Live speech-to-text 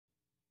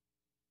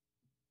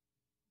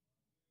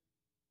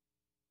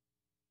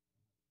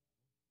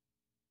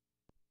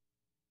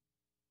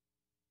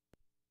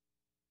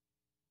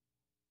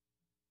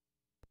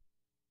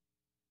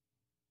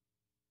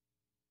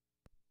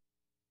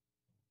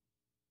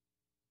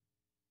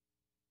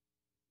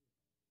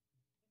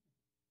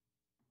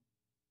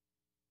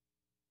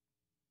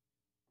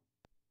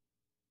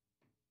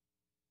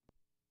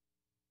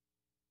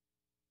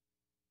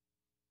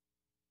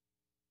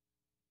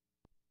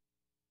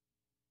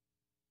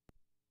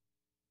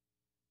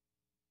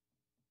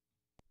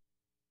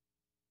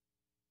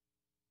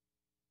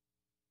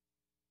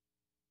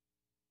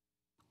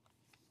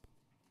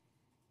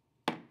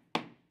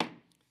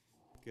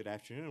Good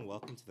afternoon and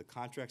welcome to the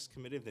Contracts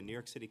Committee of the New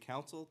York City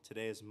Council.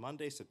 Today is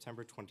Monday,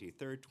 September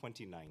 23rd,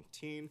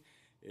 2019.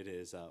 It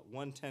is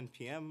 1:10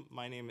 p.m.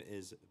 My name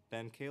is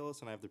Ben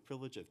Kalos and I have the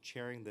privilege of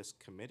chairing this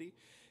committee.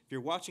 If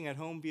you're watching at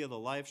home via the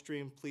live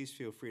stream, please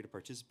feel free to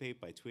participate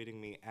by tweeting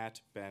me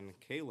at Ben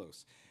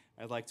Kalos.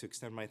 I'd like to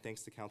extend my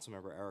thanks to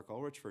Councilmember Eric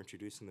Ulrich for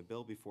introducing the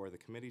bill before the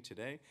committee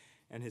today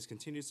and his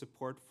continued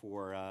support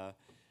for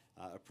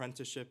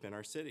apprenticeship in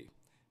our city.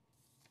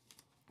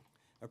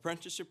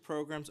 Apprenticeship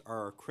programs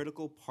are a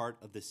critical part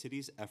of the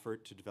city's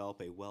effort to develop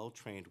a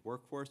well-trained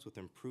workforce with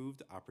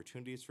improved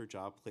opportunities for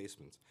job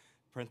placements.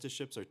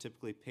 Apprenticeships are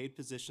typically paid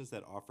positions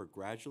that offer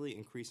gradually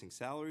increasing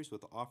salaries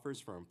with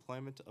offers for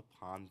employment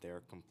upon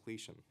their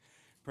completion.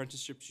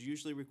 Apprenticeships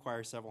usually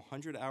require several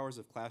hundred hours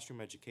of classroom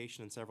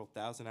education and several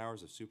thousand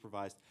hours of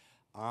supervised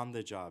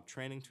on-the-job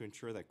training to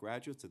ensure that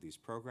graduates of these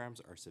programs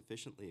are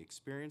sufficiently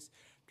experienced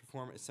to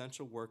perform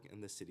essential work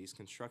in the city's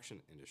construction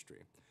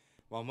industry.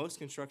 While most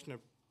construction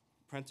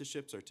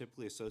apprenticeships are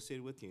typically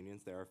associated with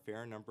unions, there are a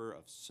fair number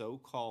of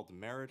so-called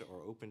merit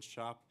or open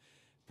shop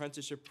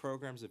apprenticeship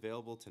programs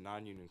available to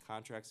non-union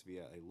contracts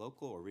via a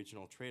local or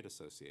regional trade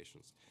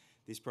associations.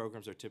 These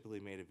programs are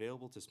typically made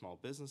available to small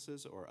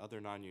businesses or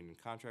other non-union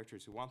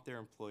contractors who want their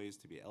employees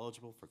to be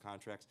eligible for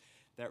contracts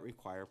that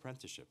require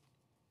apprenticeship.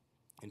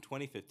 In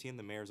 2015,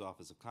 the Mayor's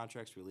Office of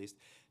Contracts released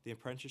the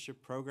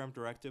Apprenticeship Program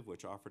Directive,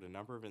 which offered a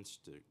number of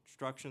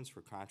instructions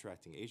for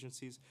contracting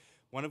agencies,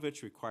 one of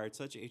which required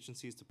such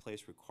agencies to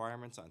place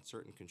requirements on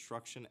certain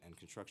construction and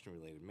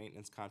construction-related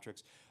maintenance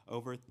contracts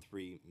over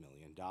 $3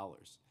 million.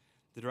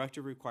 The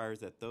directive requires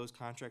that those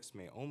contracts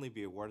may only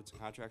be awarded to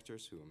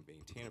contractors who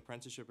maintain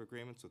apprenticeship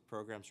agreements with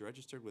programs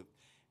registered with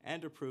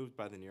and approved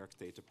by the New York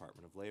State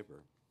Department of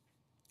Labor.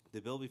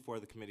 The bill before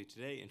the committee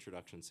today,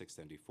 Introduction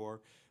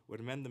 694, would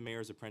amend the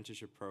Mayor's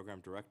Apprenticeship Program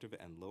Directive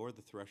and lower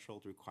the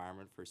threshold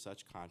requirement for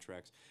such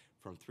contracts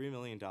from $3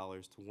 million to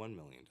 $1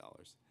 million.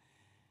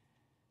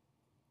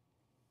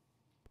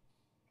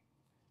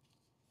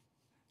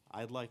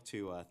 I'd like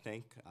to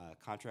thank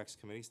Contracts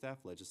Committee staff,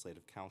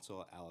 Legislative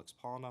Counsel Alex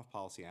Polinoff,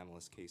 Policy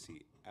Analyst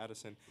Casey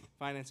Addison,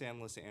 Finance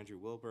Analyst Andrew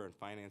Wilbur, and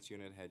Finance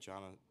Unit Head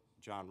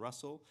John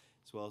Russell,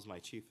 as well as my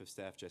Chief of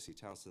Staff Jesse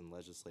Townsend and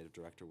Legislative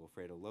Director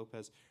Wilfredo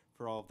Lopez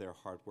for all of their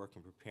hard work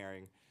in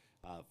preparing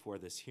for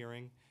this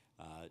hearing.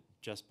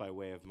 Just by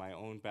way of my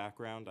own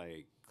background,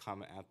 I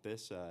come at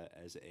this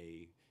as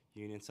a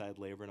union-side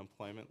labor and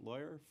employment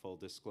lawyer. Full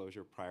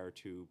disclosure, prior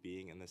to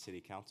being in the City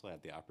Council, I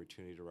had the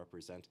opportunity to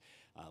represent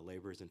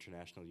Labor's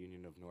International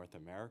Union of North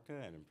America,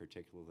 and in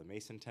particular the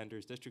Mason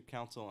Tenders District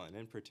Council, and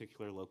in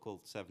particular Local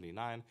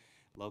 79,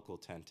 Local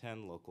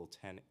 1010, Local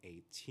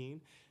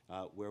 1018,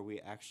 where we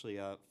actually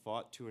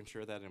fought to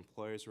ensure that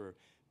employers were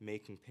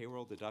making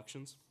payroll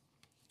deductions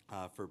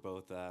for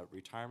both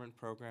retirement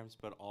programs,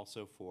 but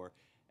also for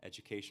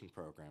education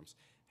programs.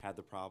 Had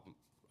the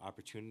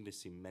opportunity to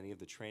see many of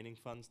the training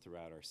funds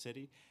throughout our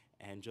city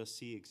and just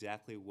see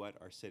exactly what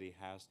our city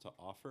has to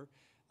offer.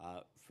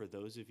 For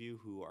those of you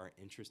who are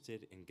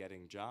interested in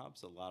getting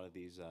jobs, a lot of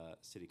these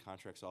city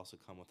contracts also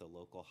come with a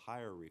local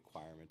hire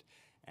requirement,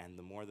 and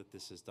the more that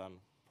this is done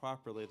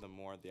properly, the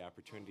more the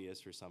opportunity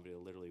is for somebody to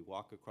literally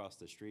walk across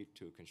the street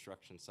to a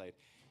construction site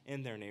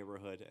in their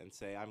neighborhood and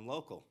say, "I'm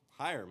local,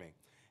 hire me,"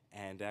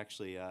 and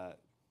actually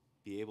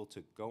be able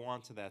to go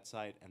onto that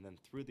site and then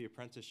through the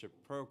apprenticeship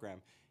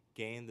program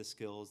gain the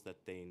skills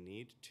that they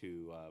need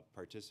to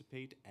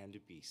participate and to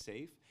be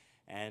safe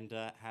and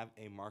have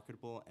a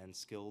marketable and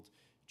skilled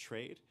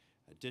trade.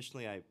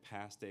 Additionally, I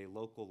passed a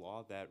local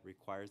law that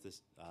requires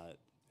this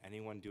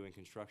anyone doing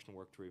construction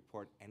work to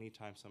report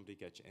anytime somebody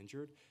gets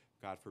injured,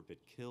 God forbid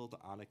killed,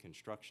 on a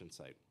construction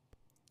site,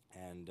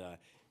 and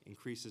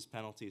increases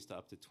penalties to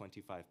up to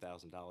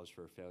 $25,000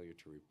 for a failure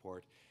to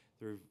report.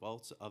 The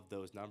results of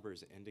those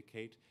numbers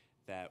indicate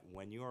that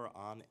when you are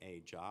on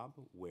a job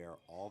where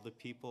all the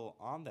people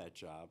on that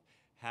job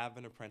have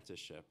an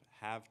apprenticeship,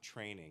 have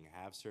training,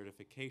 have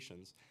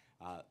certifications,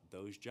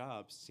 those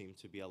jobs seem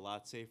to be a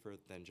lot safer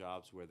than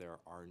jobs where there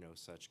are no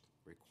such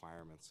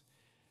requirements.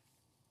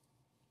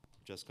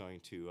 Just going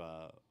to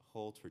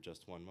hold for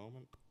just one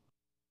moment.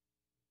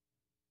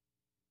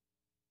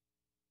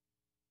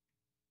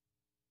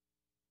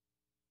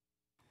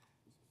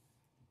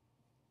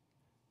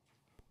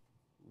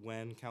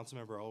 When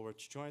Councilmember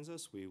Ulrich joins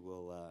us, we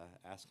will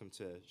ask him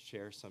to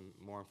share some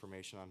more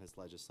information on his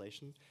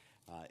legislation.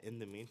 In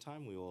the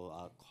meantime, we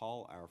will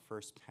call our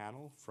first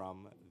panel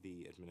from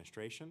the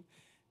administration: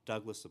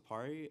 Douglas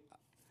Sapari,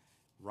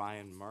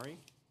 Ryan Murray,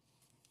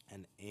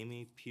 and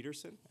Amy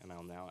Peterson. And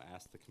I'll now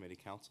ask the committee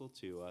counsel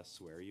to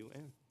swear you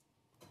in.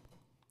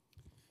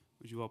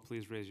 Would you all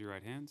please raise your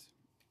right hands?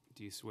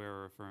 Do you swear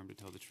or affirm to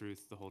tell the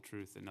truth, the whole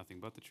truth, and nothing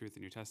but the truth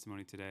in your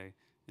testimony today,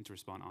 and to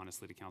respond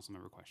honestly to council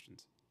member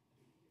questions?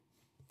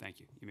 Thank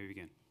you. You may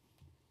begin.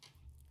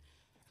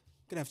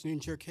 Good afternoon,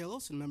 Chair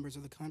Kalos and members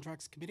of the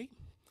Contracts Committee.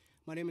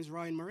 My name is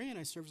Ryan Murray, and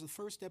I serve as the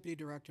first Deputy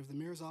Director of the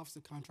Mayor's Office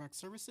of Contract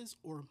Services,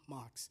 or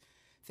MOCS.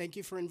 Thank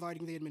you for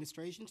inviting the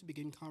administration to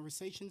begin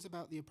conversations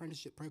about the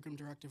Apprenticeship Program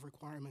Directive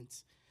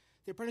requirements.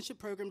 The Apprenticeship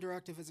Program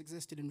Directive has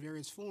existed in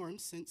various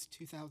forms since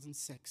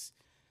 2006.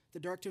 The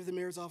Director of the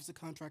Mayor's Office of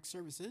Contract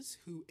Services,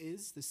 who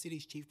is the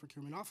city's Chief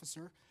Procurement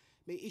Officer,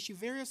 may issue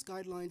various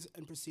guidelines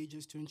and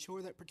procedures to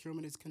ensure that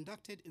procurement is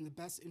conducted in the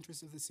best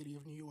interest of the City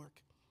of New York.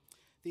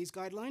 These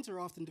guidelines are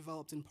often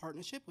developed in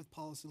partnership with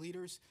policy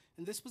leaders,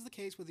 and this was the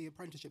case with the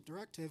Apprenticeship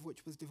Directive,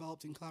 which was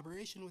developed in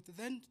collaboration with the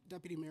then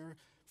Deputy Mayor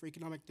for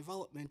Economic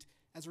Development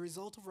as a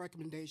result of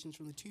recommendations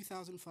from the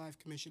 2005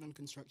 Commission on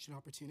Construction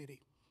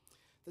Opportunity.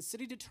 The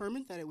city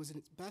determined that it was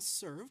best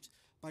served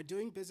by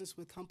doing business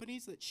with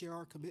companies that share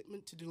our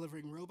commitment to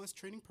delivering robust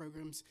training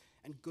programs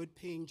and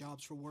good-paying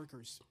jobs for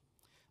workers.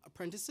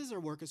 Apprentices are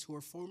workers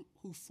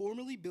who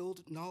formally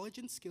build knowledge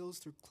and skills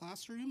through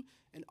classroom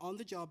and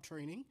on-the-job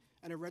training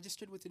and are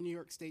registered with the New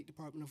York State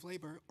Department of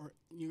Labor, or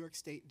New York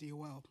State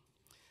DOL.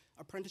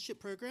 Apprenticeship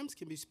programs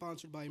can be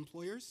sponsored by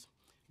employers,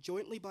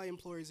 jointly by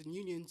employers and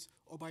unions,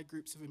 or by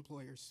groups of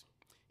employers.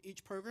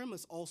 Each program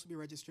must also be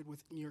registered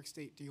with New York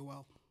State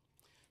DOL.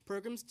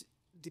 Programs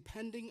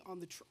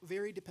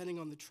vary depending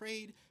on the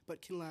trade,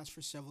 but can last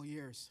for several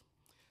years.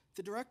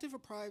 The directive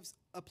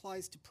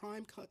applies to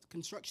prime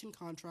construction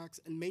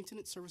contracts and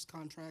maintenance service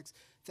contracts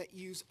that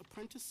use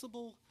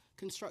apprenticeable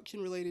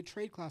construction-related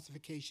trade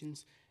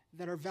classifications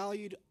that are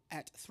valued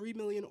at $3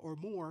 million or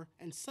more,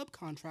 and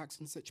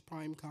subcontracts in such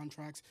prime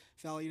contracts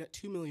valued at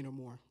 $2 million or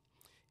more.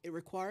 It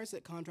requires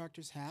that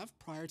contractors have,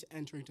 prior to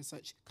entering into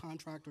such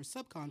contract or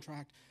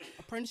subcontract,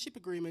 apprenticeship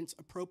agreements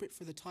appropriate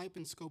for the type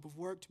and scope of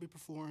work to be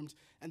performed,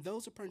 and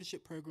those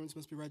apprenticeship programs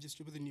must be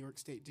registered with the New York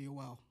State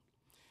DOL.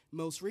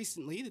 Most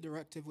recently, the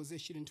directive was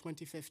issued in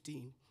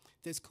 2015.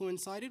 This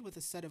coincided with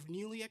a set of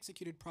newly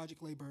executed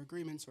project labor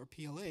agreements, or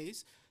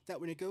PLAs, that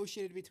were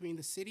negotiated between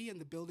the city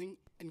and the Building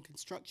and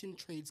Construction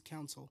Trades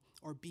Council,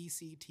 or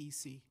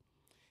BCTC.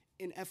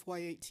 In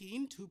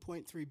FY18,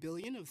 $2.3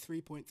 billion of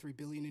 $3.3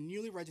 billion in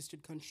newly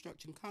registered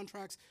construction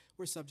contracts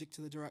were subject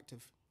to the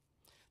directive.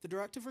 The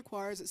directive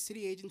requires that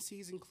city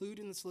agencies include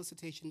in the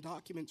solicitation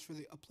documents for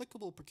the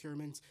applicable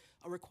procurements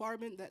a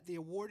requirement that the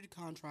awarded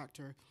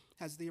contractor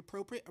has the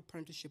appropriate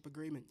apprenticeship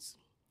agreements.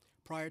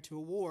 Prior to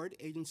award,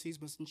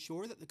 agencies must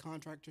ensure that the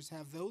contractors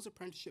have those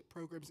apprenticeship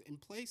programs in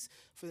place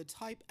for the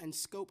type and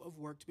scope of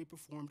work to be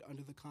performed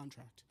under the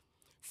contract.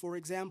 For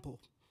example,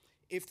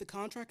 if the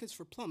contract is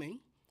for plumbing,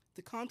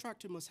 the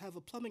contractor must have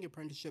a plumbing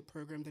apprenticeship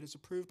program that is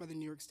approved by the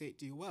New York State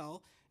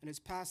DOL and has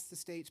passed the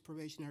state's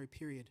probationary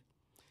period.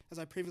 As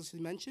I previously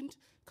mentioned,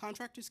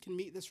 contractors can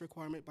meet this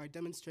requirement by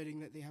demonstrating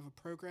that they have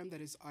a program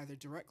that is either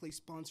directly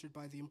sponsored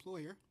by the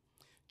employer,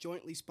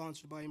 jointly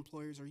sponsored by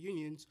employers or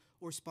unions,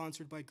 or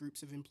sponsored by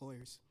groups of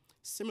employers.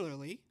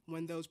 Similarly,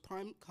 when those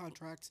prime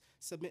contracts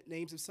submit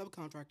names of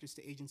subcontractors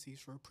to agencies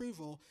for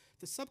approval,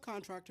 the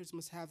subcontractors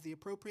must have the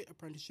appropriate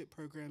apprenticeship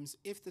programs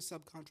if the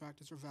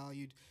subcontractors are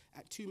valued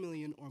at $2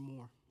 million or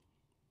more.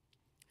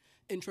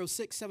 Intro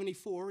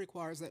 674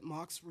 requires that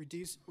MOCs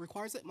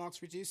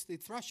reduce the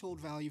threshold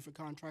value for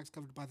contracts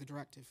covered by the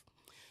directive.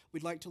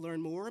 We'd like to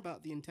learn more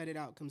about the intended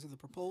outcomes of the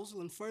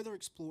proposal and further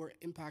explore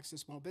impacts to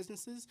small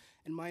businesses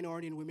and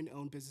minority and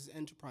women-owned business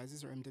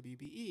enterprises, or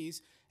MWBEs,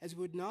 as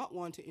we would not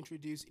want to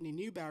introduce any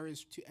new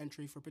barriers to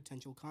entry for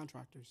potential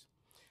contractors.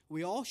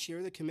 We all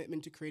share the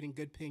commitment to creating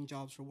good-paying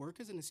jobs for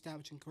workers and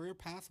establishing career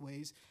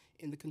pathways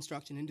in the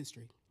construction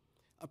industry.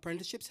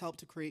 Apprenticeships help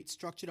to create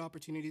structured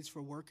opportunities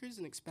for workers,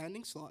 and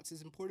expanding slots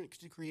is important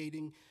to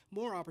creating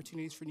more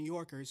opportunities for New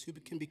Yorkers who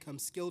can become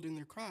skilled in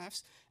their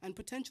crafts and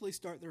potentially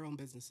start their own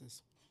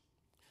businesses.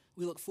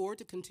 We look forward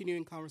to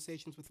continuing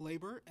conversations with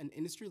labor and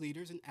industry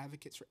leaders and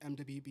advocates for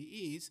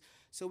MWBEs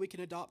so we can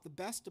adopt the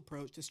best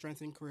approach to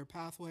strengthening career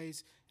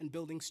pathways and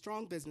building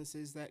strong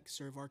businesses that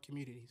serve our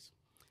communities.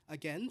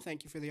 Again,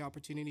 thank you for the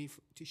opportunity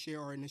to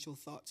share our initial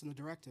thoughts on the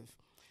directive.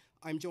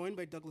 I'm joined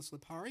by Douglas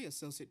Lipari,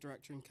 Associate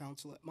Director and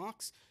Counsel at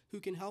MOCs,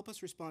 who can help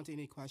us respond to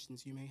any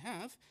questions you may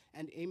have,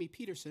 and Amy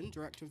Peterson,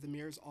 Director of the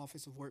Mayor's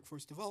Office of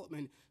Workforce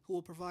Development, who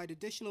will provide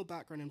additional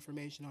background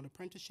information on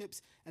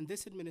apprenticeships and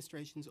this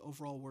administration's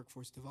overall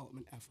workforce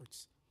development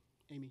efforts.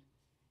 Amy.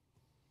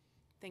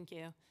 Thank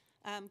you.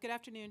 Good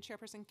afternoon,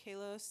 Chairperson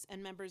Kalos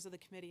and members of the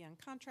Committee on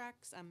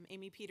Contracts. I'm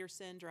Amy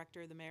Peterson,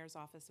 Director of the Mayor's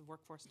Office of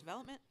Workforce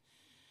Development.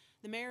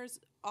 The Mayor's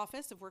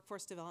Office of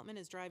Workforce Development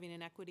is driving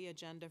an equity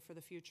agenda for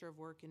the future of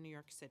work in New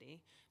York City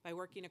by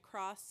working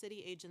across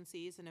city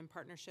agencies and in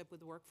partnership with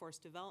the workforce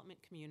development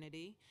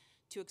community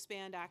to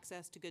expand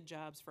access to good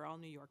jobs for all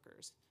New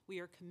Yorkers. We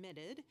are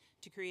committed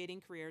to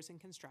creating careers in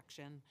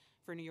construction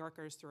for New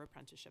Yorkers through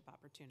apprenticeship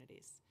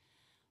opportunities.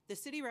 The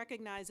city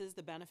recognizes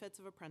the benefits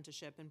of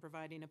apprenticeship in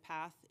providing a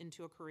path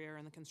into a career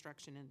in the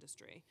construction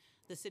industry.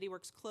 The city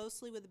works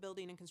closely with the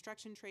building and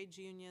construction trades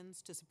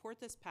unions to support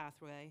this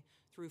pathway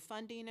through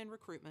funding and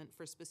recruitment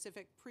for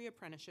specific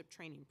pre-apprenticeship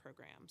training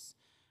programs.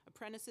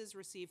 Apprentices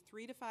receive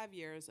 3 to 5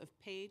 years of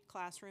paid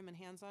classroom and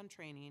hands-on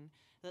training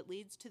that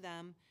leads to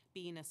them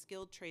being a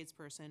skilled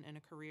tradesperson in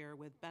a career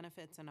with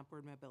benefits and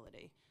upward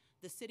mobility.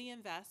 The city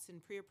invests in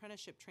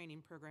pre-apprenticeship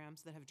training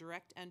programs that have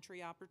direct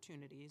entry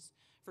opportunities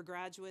for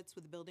graduates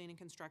with building and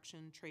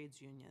construction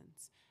trades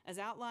unions. As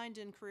outlined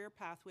in Career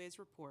Pathways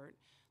report,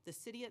 The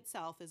city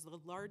itself is the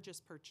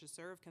largest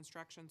purchaser of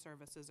construction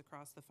services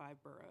across the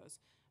 5 boroughs.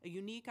 A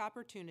unique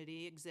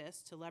opportunity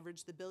exists to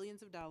leverage the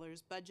billions of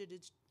dollars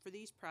budgeted for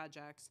these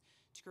projects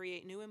to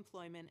create new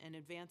employment and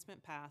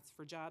advancement paths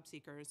for job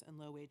seekers and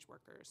low-wage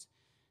workers.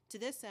 To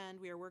this end,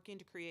 we are working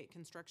to create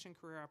construction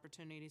career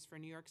opportunities for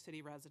New York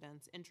City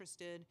residents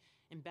interested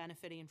in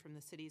benefiting from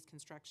the city's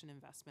construction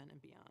investment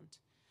and beyond.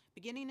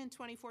 Beginning in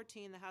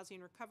 2014, the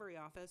Housing Recovery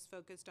Office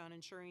focused on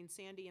ensuring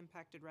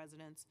Sandy-impacted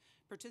residents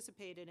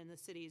participated in the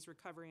city's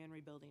recovery and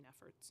rebuilding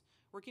efforts.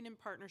 Working in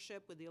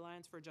partnership with the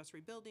Alliance for Just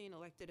Rebuilding,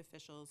 elected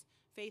officials,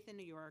 Faith in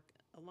New York,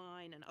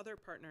 Align, and other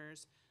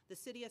partners, the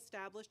city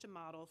established a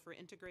model for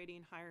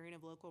integrating hiring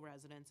of local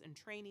residents and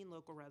training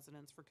local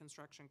residents for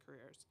construction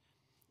careers.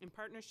 In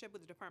partnership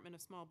with the Department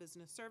of Small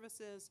Business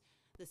Services,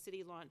 the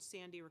city launched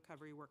Sandy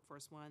Recovery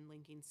Workforce One,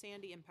 linking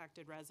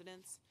Sandy-impacted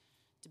residents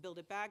to build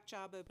it back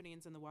job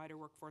openings in the wider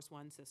Workforce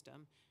One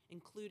system,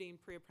 including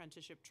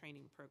pre-apprenticeship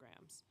training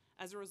programs.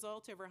 As a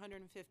result, over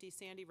 150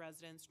 Sandy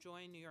residents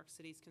joined New York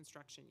City's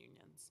construction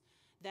unions.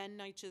 Then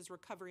NYCC's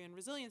Recovery and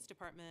Resilience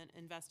Department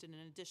invested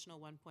an additional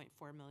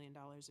 $1.4 million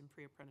in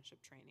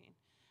pre-apprenticeship training.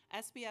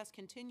 SBS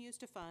continues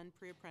to fund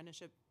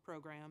pre-apprenticeship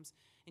programs,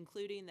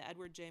 including the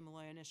Edward J.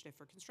 Malloy Initiative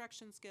for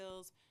Construction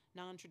Skills,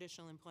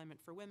 Non-Traditional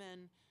Employment for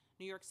Women,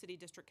 New York City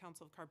District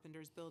Council of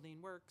Carpenters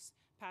Building Works,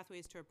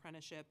 Pathways to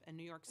Apprenticeship, and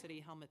New York City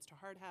Helmets to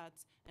Hard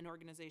Hats, an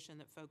organization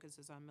that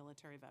focuses on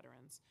military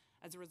veterans.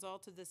 As a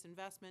result of this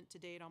investment, to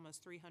date,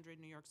 almost 300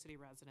 New York City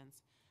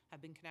residents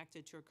have been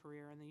connected to a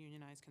career in the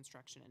unionized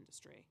construction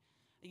industry.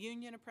 A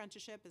union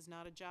apprenticeship is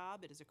not a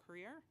job, it is a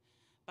career.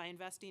 By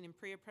investing in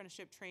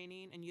pre-apprenticeship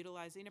training and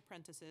utilizing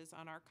apprentices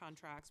on our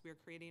contracts, we are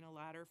creating a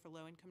ladder for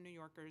low-income New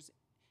Yorkers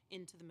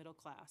into the middle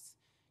class.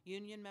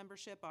 Union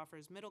membership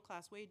offers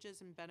middle-class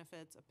wages and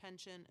benefits, a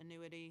pension,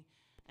 annuity,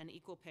 and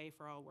equal pay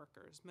for all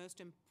workers. Most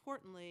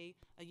importantly,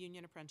 a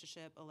union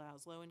apprenticeship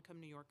allows low-income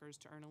New Yorkers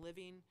to earn a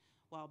living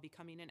while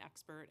becoming an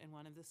expert in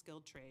one of the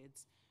skilled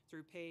trades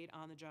through paid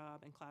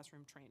on-the-job and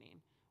classroom training.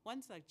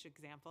 One such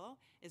example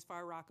is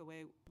Far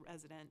Rockaway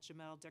resident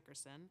Jamel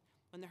Dickerson.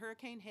 When the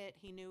hurricane hit,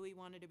 he knew he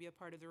wanted to be a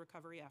part of the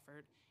recovery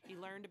effort. He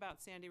learned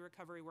about Sandy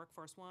Recovery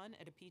Workforce One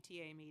at a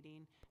PTA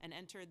meeting and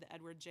entered the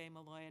Edward J.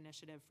 Malloy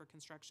Initiative for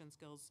Construction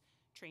Skills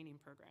training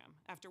program.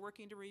 After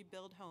working to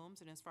rebuild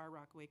homes in his Far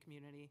Rockaway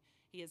community,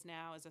 he is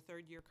now as a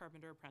third-year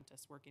carpenter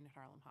apprentice working at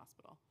Harlem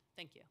Hospital.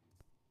 Thank you.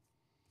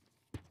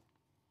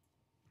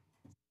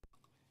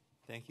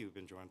 Thank you. We've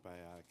been joined by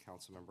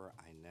Councilmember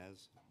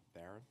Inez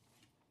Barron.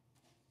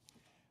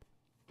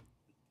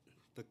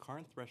 The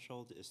current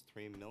threshold is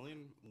 $3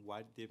 million. Why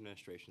did the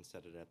administration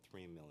set it at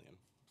 $3 million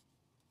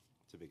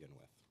to begin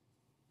with?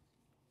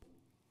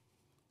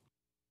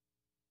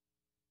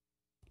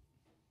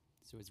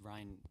 So as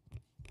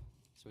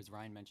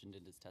Ryan mentioned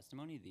in his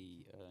testimony,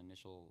 the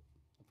initial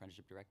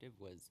apprenticeship directive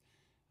was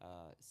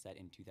set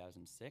in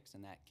 2006,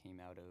 and that came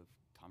out of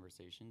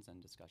conversations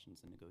and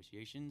discussions and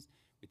negotiations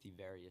with the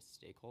various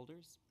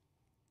stakeholders.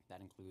 That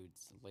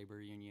includes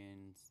labor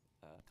unions,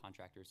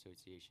 contractor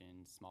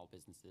associations, small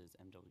businesses,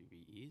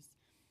 MWBEs.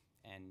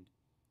 And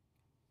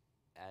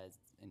as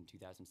in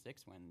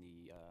 2006, when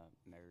the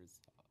Mayor's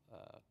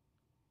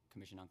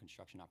Commission on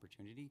Construction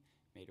Opportunity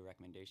made a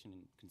recommendation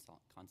in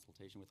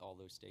consultation with all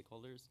those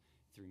stakeholders,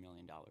 $3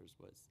 million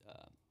was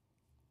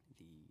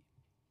the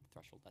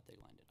threshold that they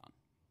landed on.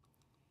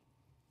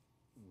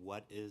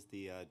 What is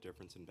the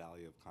difference in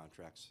value of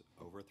contracts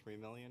over $3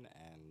 million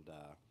and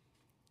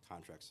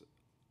contracts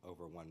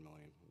over $1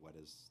 million? What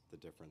is the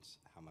difference?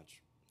 How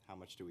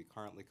much do we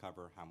currently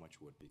cover? How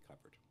much would be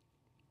covered?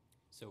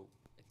 So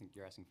I think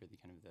you're asking for the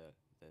kind of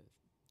the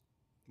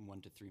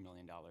 $1 to $3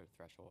 million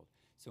threshold.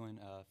 So in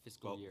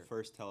fiscal year.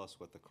 First tell us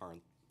what the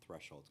current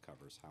threshold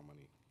covers,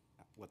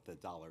 what the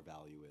dollar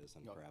value is,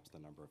 and perhaps the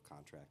number of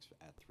contracts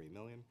at $3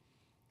 million,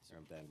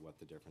 and then what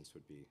the difference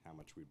would be, how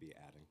much we'd be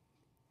adding.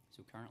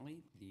 So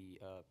currently, the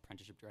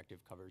apprenticeship directive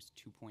covers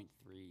 $2.3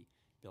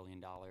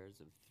 billion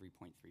of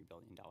 $3.3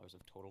 billion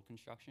of total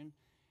construction.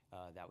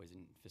 That was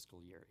in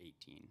fiscal year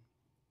 18.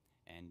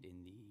 And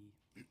in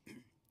the,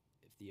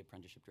 if the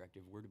apprenticeship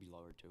directive were to be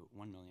lowered to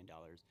 $1 million,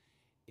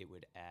 it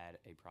would add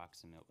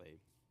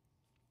approximately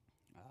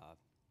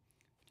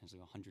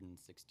potentially $167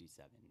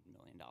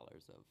 million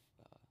of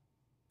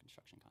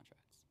construction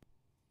contracts.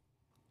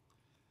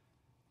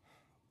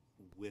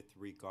 With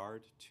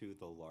regard to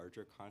the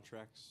larger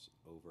contracts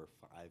over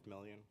 $5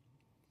 million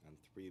and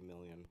 $3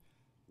 million,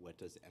 what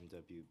does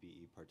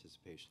MWBE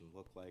participation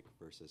look like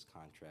versus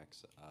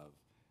contracts of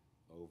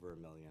over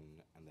 $1 million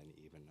and then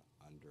even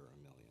under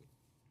 $1 million?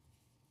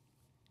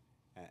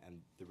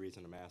 And the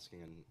reason I'm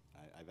asking, and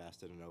I've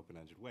asked it in an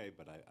open-ended way,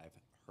 but I've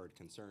heard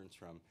concerns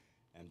from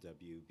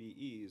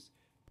MWBEs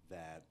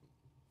that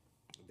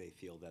they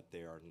feel that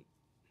they are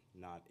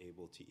not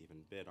able to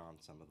even bid on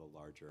some of the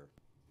larger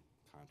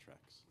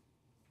contracts.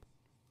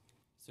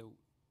 So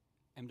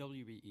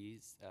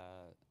MWBEs,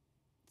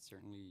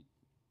 certainly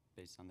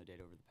based on the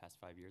data over the past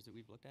 5 years that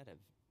we've looked at,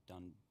 have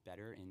done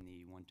better in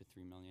the $1 to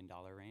 $3 million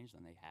range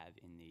than they have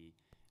in the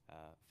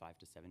 $5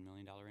 to $7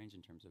 million range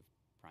in terms of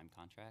prime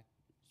contracts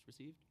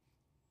received.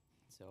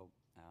 So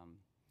I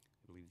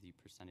believe the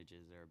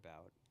percentages are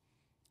about,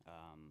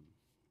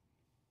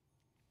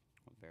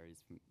 what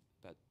varies from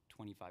about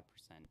 25%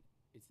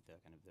 is the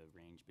kind of the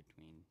range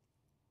between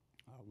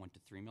 1 to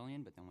 3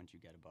 million, but then once you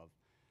get above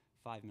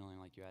 5 million,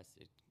 like you asked,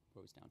 it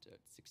goes down to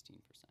 16%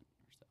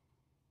 or so.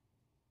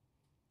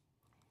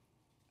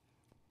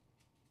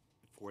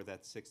 For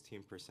that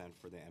 16%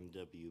 for the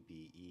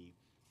MWBE,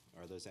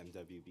 are those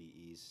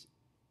MWBEs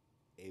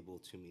able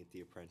to meet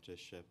the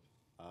apprenticeship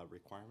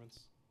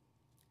requirements?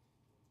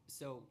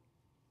 So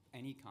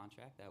any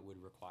contract that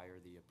would require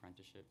the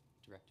apprenticeship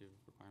directive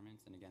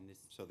requirements, and again, this.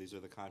 So these are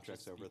the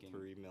contracts Just over speaking-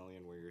 3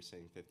 million where you're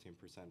saying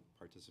 15%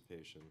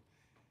 participation.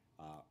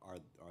 Are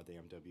the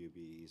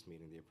MWBEs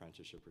meeting the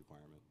apprenticeship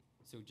requirement?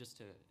 So just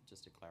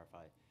to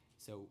clarify,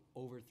 so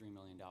over $3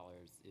 million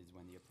is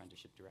when the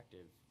apprenticeship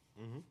directive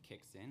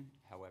kicks in.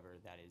 However,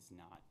 that is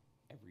not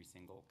every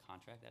single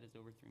contract that is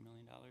over $3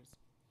 million.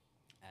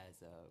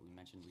 As we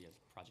mentioned, we have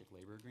project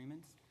labor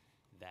agreements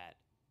that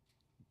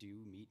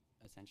do meet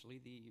essentially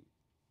the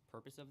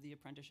purpose of the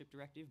apprenticeship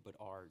directive, but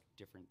are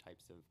different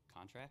types of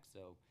contracts.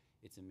 So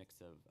it's a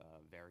mix of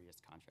various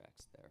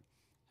contracts there.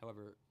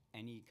 However,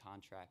 any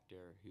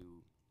contractor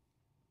who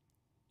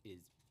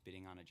is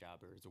bidding on a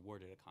job or is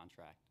awarded a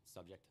contract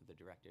subject to the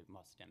directive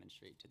must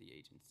demonstrate to the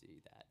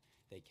agency that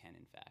they can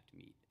in fact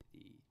meet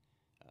the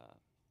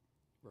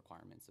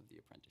requirements of the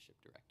apprenticeship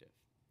directive,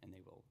 and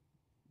they will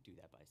do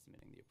that by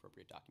submitting the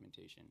appropriate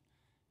documentation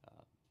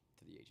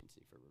to the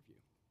agency for review.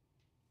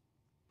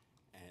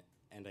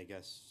 And I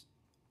guess,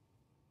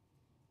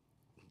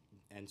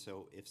 and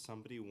so if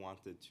somebody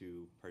wanted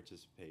to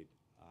participate,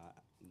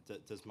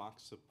 does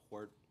Mox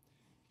support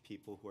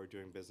people who are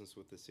doing business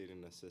with the city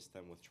and assist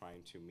them with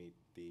trying to meet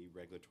the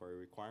regulatory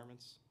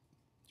requirements?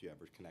 Do you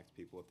ever connect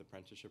people with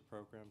apprenticeship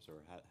programs,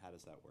 or how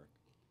does that work?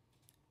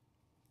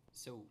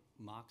 So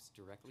Mox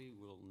directly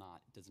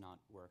does not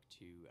work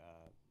to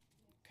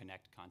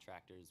connect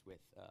contractors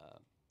with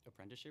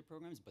apprenticeship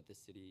programs, but the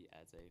city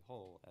as a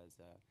whole,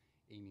 as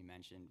Amy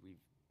mentioned,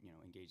 we've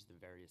engaged the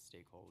various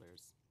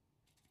stakeholders,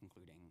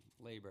 including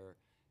labor,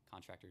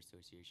 contractor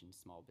associations,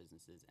 small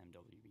businesses,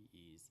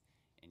 MWBEs,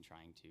 in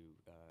trying to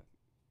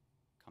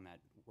come at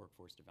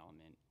workforce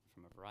development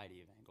from a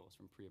variety of angles,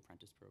 from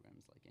pre-apprentice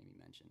programs like Amy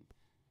mentioned.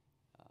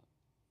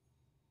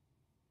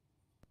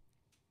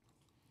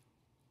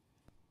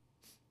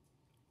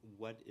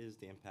 What is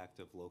the impact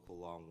of local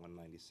law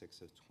 196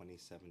 of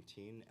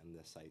 2017 and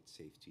the site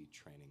safety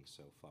training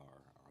so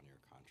far on your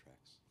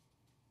contracts?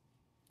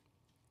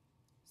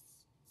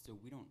 So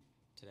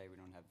today we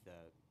don't have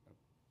the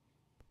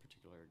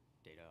particular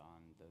data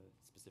on the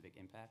specific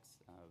impacts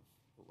of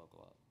local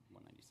law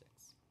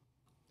 196.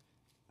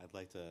 I'd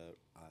like to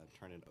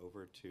turn it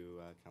over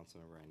to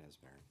Councilmember Inez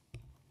Barron.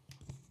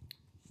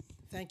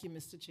 Thank you,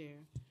 Mr. Chair,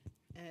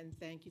 and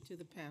thank you to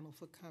the panel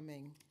for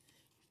coming.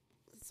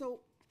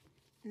 So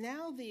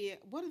now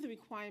what are the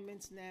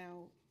requirements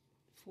now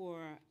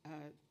for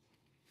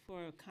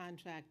a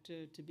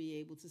contractor to be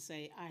able to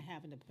say, I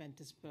have an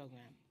apprentice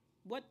program?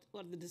 What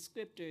are the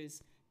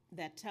descriptors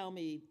that tell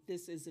me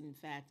this is in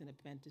fact an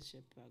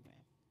apprenticeship program?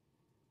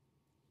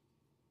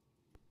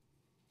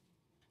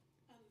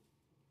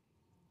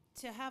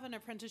 To have an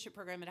apprenticeship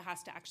program, it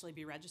has to actually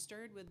be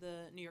registered with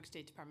the New York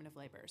State Department of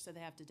Labor. So they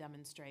have to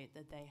demonstrate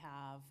that they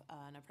have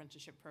an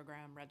apprenticeship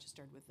program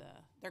registered with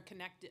they're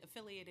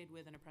affiliated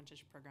with an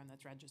apprenticeship program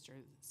that's registered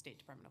with the State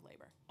Department of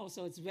Labor. Oh,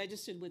 so it's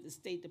registered with the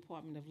State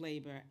Department of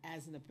Labor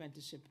as an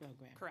apprenticeship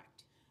program?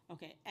 Correct.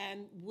 Okay,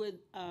 and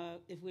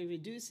if we're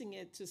reducing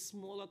it to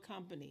smaller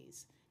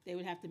companies, they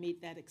would have to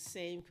meet that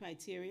same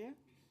criteria?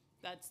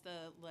 That's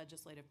the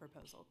legislative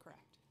proposal,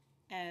 correct.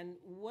 And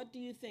what do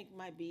you think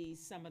might be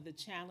some of the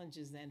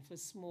challenges then for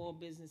small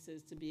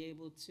businesses to be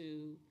able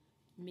to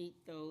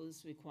meet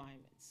those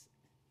requirements?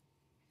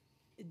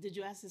 Did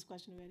you ask this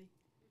question already?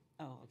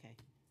 Oh, okay.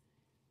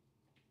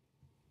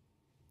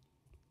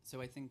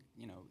 So I think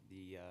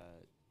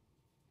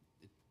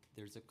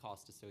there's a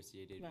cost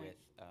associated Right. with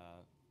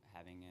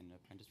having an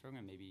apprentice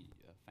program, maybe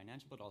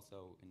financial, but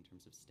also in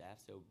terms of staff.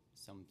 So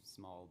some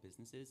small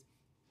businesses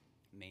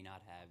may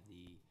not have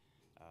the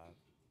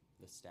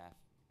staff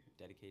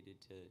dedicated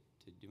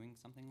to doing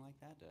something like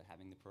that,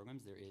 having the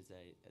programs. There is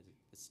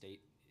the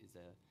state is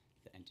the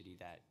entity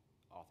that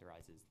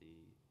authorizes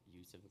the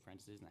use of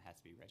apprentices, and that has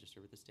to be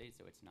registered with the state,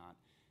 so it's not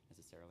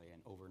necessarily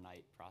an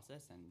overnight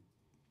process, and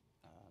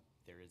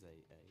there is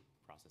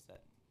a process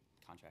that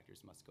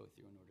contractors must go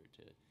through in order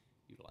to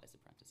utilize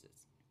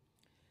apprentices.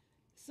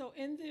 So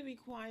in the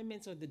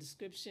requirements or the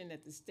description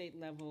at the state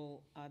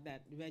level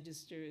that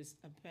registers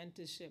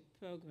apprenticeship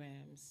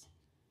programs,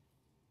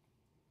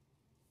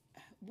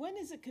 when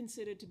is it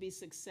considered to be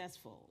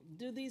successful?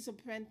 Do these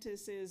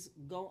apprentices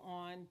go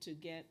on to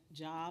get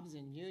jobs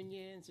in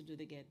unions, or do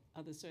they get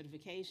other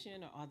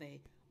certification, or are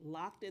they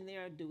locked in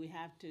there? Do we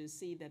have to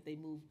see that they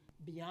move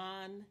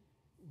beyond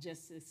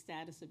just the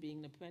status of being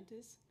an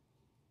apprentice?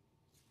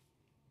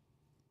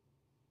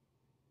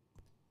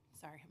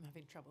 Sorry, I'm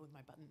having trouble with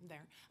my button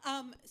there.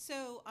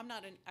 So I'm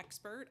not an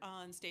expert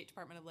on State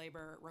Department of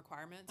Labor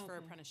requirements for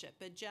Okay. apprenticeship,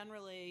 but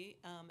generally,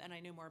 and I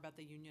know more about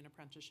the union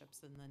apprenticeships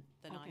than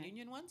the Okay.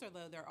 non-union ones,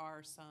 although there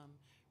are some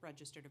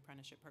registered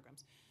apprenticeship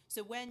programs.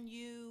 So when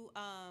you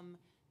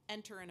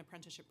enter an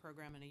apprenticeship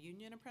program and a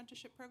union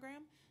apprenticeship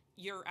program,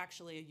 you're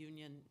actually a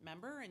union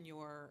member and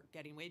you're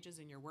getting wages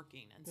and you're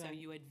working. And so Right.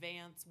 you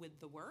advance with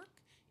the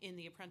work in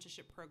the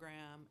apprenticeship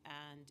program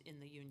and in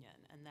the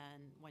union. And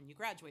then when you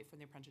graduate from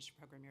the apprenticeship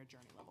program, you're a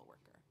journey level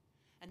worker.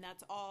 And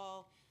that's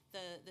all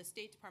the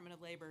State Department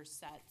of Labor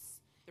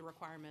sets the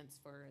requirements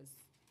for,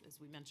 as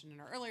we mentioned in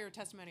our earlier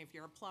testimony, if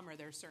you're a plumber,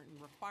 there are certain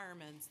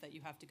requirements that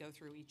you have to go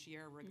through each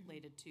year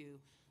related to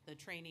the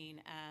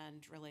training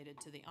and related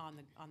to the on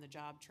the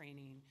job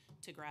training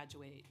to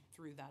graduate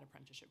through that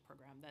apprenticeship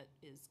program that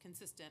is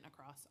consistent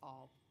across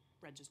all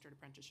registered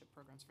apprenticeship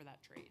programs for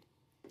that trade.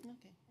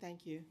 Okay,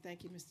 thank you.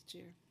 Thank you, Mr.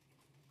 Chair.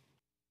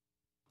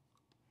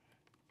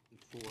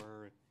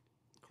 For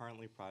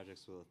currently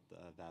projects with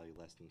a value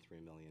less than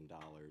 $3 million,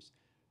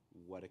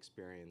 what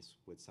experience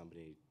would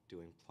somebody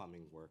doing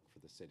plumbing work for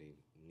the city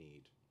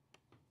need?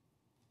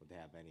 Would they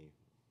have any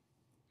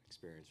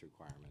experience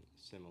requirement?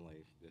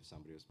 Similarly, if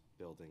somebody was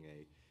building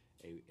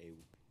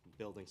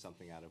building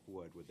something out of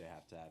wood, would they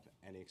have to have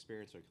any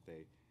experience, or could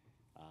they?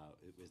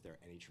 Is there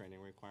any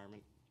training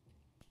requirement?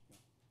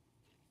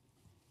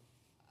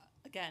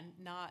 Again,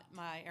 not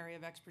my area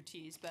of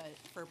expertise, but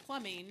for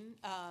plumbing,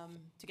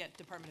 to get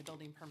Department of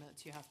Building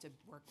permits, you have to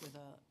work with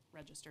a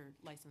registered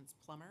licensed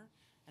plumber.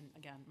 And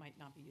again, might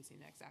not be using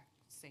the exact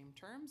same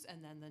terms,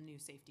 and then the new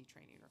safety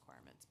training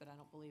requirements. But I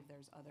don't believe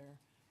there's other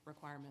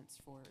requirements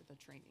for the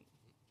training.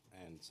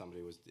 And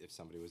if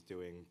somebody was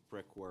doing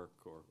brickwork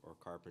or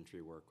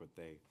carpentry work, would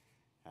they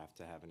have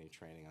to have any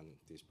training on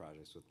these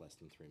projects with less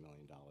than $3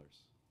 million?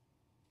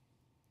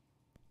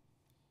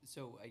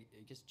 So I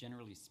guess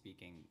generally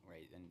speaking,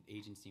 right, an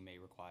agency may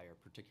require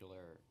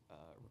particular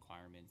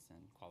requirements and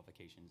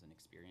qualifications and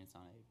experience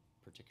on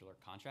a particular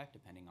contract,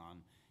 depending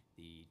on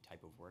the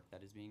type of work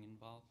that is being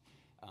involved.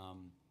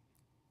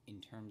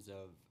 In terms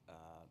of,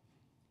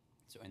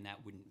 and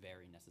that wouldn't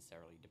vary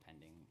necessarily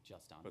depending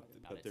just on whether or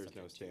not But it's there's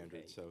no subject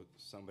to standard, so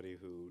somebody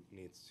who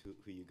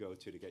you go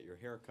to get your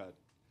hair cut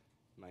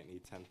might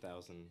need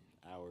 10,000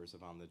 hours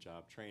of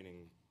on-the-job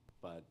training,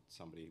 but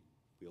somebody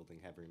wielding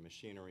heavy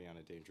machinery on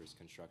a dangerous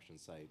construction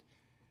site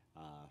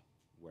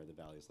where the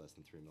value is less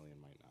than $3 million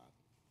might not.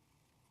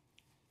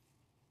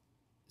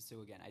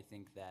 So again, I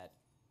think that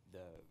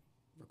the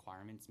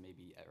requirements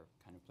are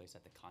kind of placed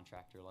at the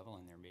contractor level,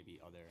 and there may be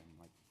other, and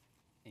like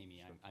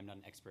Amy, Sure. I'm not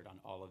an expert on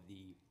all of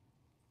the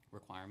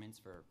requirements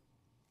for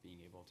being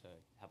able to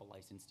have a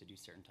license to do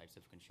certain types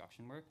of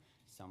construction work.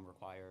 Some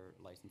require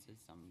licenses,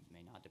 some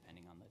may not,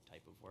 depending on the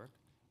type of work,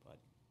 but.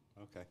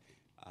 Okay.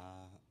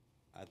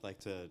 I'd like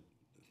to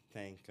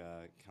thank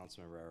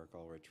Councilmember Eric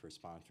Ulrich for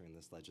sponsoring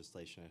this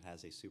legislation. It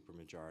has a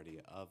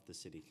supermajority of the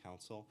City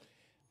Council.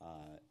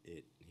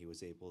 He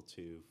was able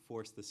to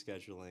force the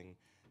scheduling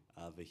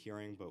of a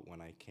hearing, but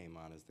when I came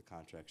on as the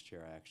contracts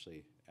chair, I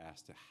actually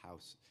asked the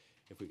House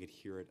if we could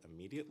hear it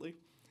immediately.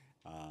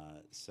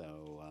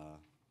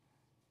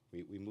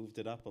 We moved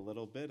it up a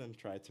little bit and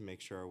tried to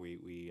make sure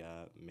we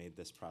made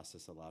this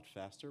process a lot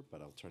faster,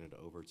 but I'll turn it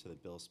over to the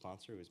bill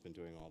sponsor who's been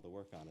doing all the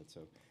work on it.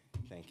 So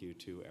thank you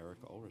to Eric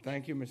Ulrich.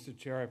 Thank you, Mr.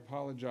 Chair. I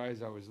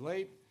apologize, I was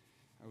late.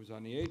 I was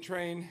on the A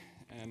train,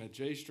 and at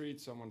J Street,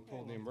 someone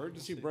pulled the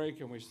emergency brake,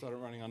 and we started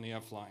running on the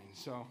F line.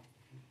 So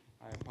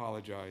I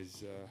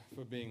apologize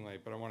for being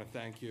late, but I want to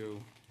thank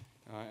you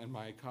and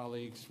my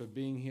colleagues for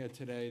being here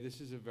today.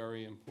 This is a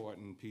very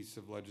important piece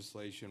of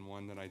legislation,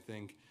 one that I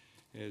think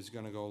is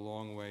going to go a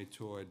long way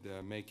toward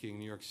making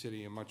New York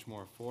City a much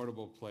more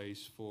affordable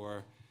place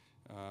for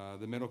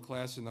the middle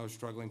class and those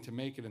struggling to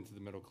make it into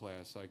the middle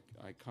class.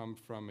 I come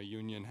from a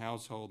union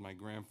household. My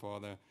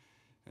grandfather,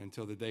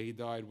 until the day he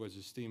died, was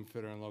a steam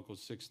fitter in Local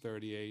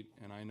 638,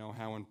 and I know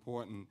how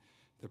important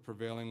the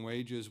prevailing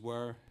wages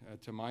were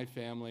to my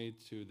family,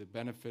 to the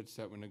benefits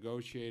that were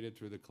negotiated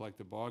through the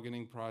collective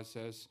bargaining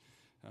process,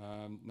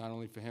 not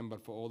only for him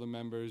but for all the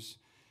members.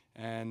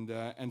 And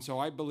so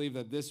I believe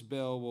that this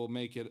bill will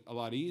make it a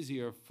lot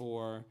easier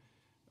for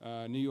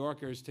New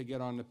Yorkers to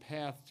get on the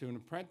path to an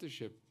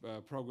apprenticeship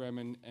program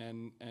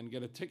and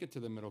get a ticket to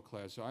the middle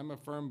class. So I'm a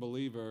firm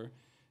believer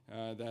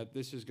that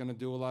this is going to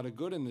do a lot of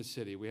good in the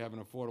city. We have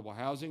an affordable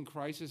housing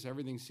crisis.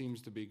 Everything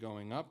seems to be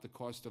going up. The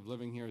cost of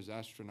living here is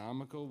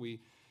astronomical.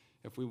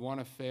 If we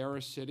want a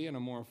fairer city and a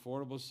more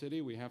affordable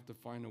city, we have to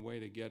find a way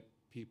to get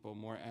people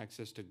more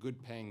access to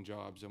good paying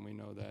jobs, and we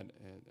know that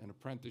an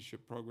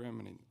apprenticeship program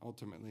and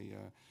ultimately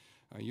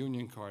a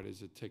union card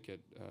is a ticket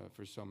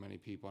for so many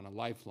people and a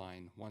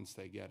lifeline once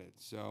they get it.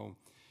 So,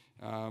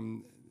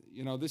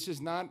 this is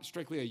not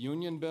strictly a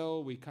union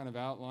bill. We kind of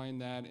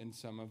outlined that in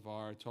some of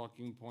our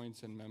talking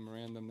points and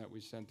memorandum that we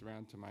sent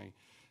around to my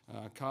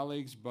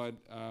colleagues, but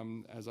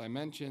as I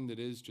mentioned, it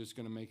is just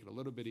going to make it a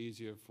little bit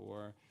easier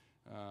for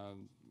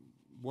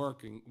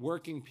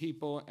working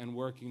people and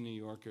working New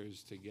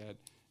Yorkers to get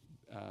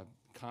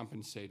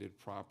compensated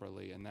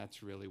properly, and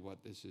that's really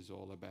what this is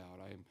all about.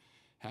 I'm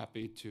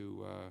happy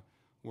to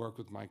work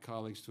with my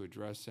colleagues to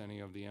address any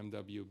of the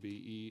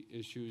MWBE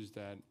issues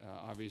that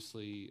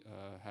obviously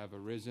have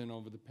arisen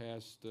over the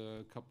past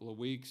couple of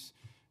weeks.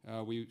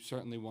 We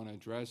certainly want to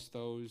address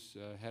those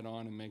head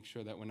on and make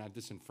sure that we're not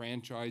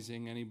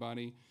disenfranchising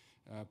anybody,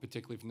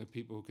 particularly from the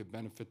people who could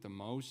benefit the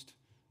most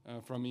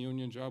from a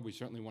union job. We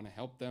certainly want to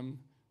help them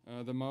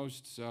the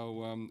most,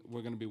 so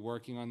we're going to be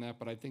working on that.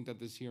 But I think that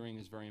this hearing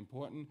is very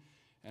important,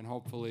 and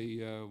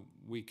hopefully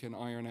we can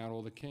iron out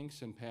all the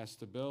kinks and pass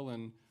the bill,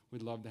 and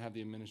we'd love to have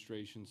the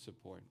administration's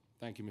support.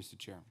 Thank you, Mr.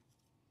 Chair.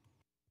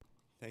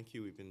 Thank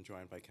you. We've been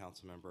joined by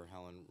Councilmember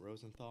Helen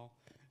Rosenthal.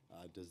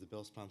 Does the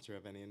bill sponsor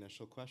have any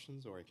initial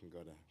questions, or I can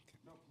go to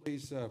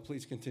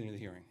Please continue the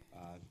hearing.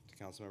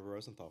 to Councilmember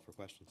Rosenthal for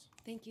questions?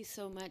 Thank you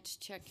so much,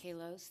 Chair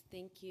Kalos.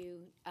 Thank you,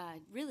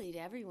 really, to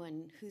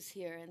everyone who's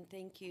here, and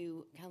thank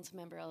you,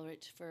 Councilmember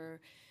Elrich, for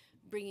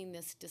bringing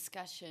this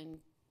discussion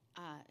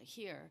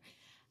here.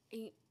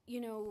 You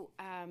know,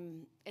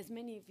 as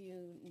many of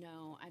you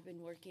know, I've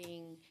been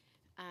working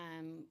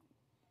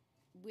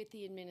with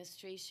the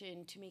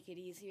administration to make it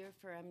easier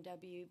for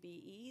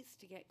MWBEs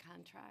to get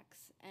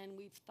contracts, and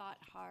we've thought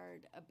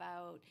hard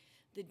about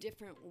the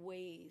different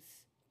ways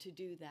to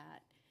do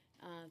that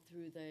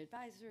through the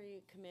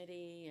advisory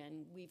committee,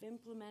 and we've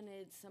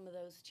implemented some of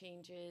those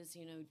changes,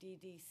 you know,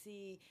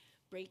 DDC,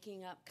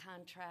 breaking up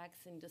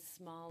contracts into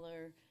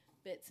smaller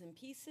bits and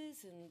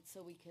pieces, and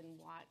so we can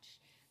watch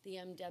the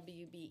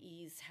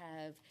MWBEs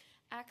have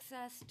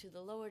access to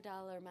the lower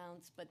dollar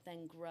amounts, but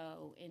then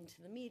grow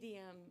into the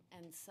medium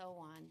and so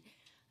on.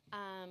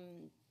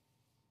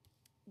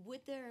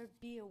 Would there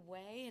be a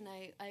way, and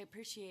I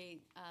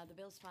appreciate the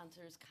bill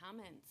sponsor's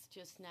comments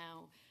just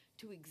now,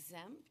 to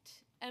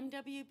exempt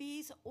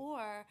MWBs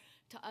or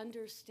to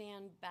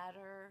understand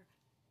better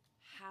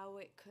how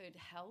it could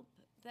help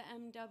the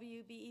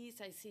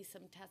MWBEs? I see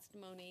some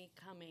testimony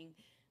coming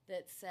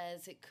that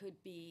says it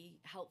could be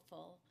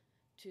helpful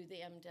to the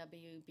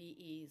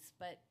MWBEs,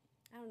 but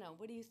I don't know.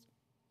 What do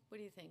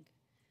you think?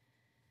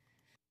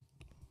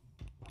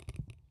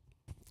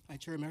 Hi,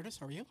 Chair Emeritus,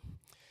 how are you?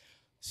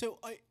 So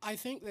I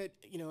think that,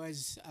 you know,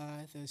 as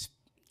the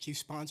chief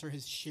sponsor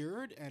has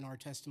shared and our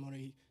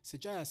testimony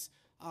suggests,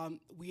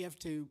 we have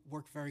to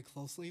work very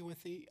closely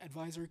with the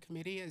advisory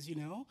committee, as you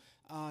know,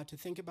 to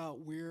think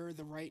about where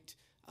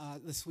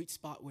the sweet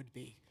spot would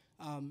be.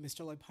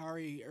 Mr.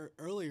 Lipari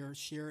earlier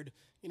shared,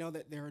 you know,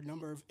 that there are a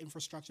number of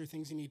infrastructure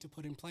things you need to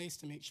put in place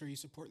to make sure you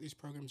support these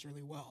programs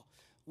really well.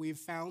 We've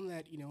found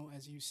that, you know,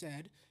 as you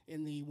said,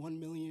 in the 1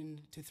 million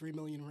to 3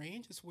 million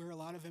range is where a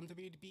lot of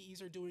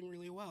MWBEs are doing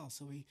really well.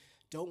 So we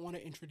don't want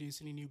to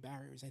introduce any new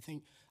barriers. I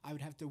think I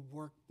would have to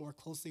work more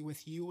closely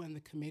with you and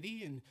the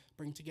committee and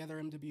bring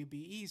together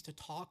MWBEs to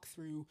talk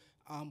through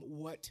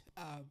what,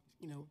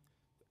 you know,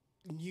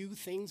 new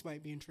things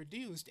might be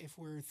introduced if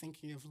we're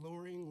thinking of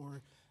lowering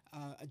or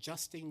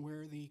adjusting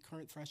where the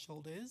current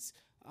threshold is.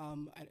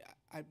 I'm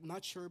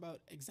not sure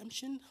about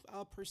exemption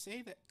per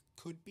se. That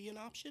could be an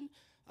option.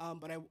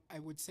 But I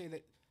would say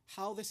that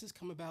how this has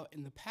come about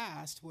in the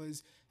past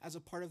was as a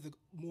part of the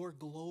more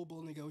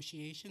global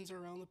negotiations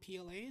around the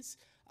PLAs.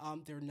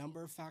 There are a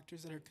number of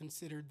factors that are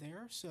considered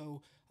there.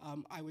 So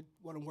I would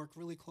want to work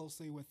really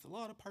closely with the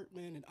law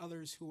department and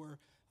others who are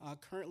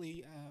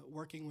currently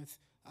working with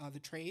the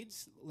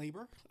trades,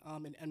 labor,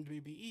 and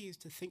MWBEs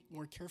to think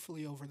more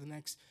carefully over the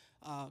next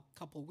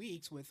couple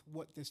weeks with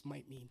what this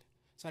might mean.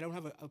 So I don't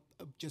have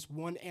just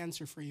one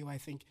answer for you. I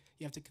think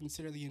you have to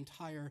consider the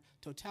entire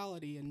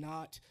totality and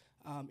not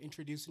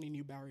introduce any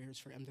new barriers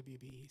for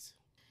MWBEs.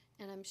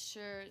 And I'm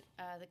sure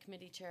the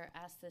committee chair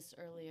asked this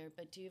earlier,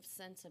 but do you have a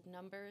sense of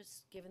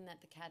numbers, given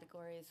that the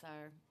categories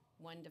are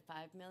 1 to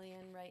 5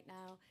 million right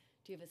now?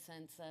 Do you have a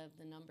sense of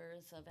the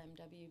numbers of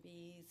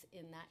MWBEs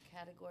in that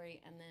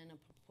category, and then a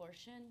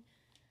proportion,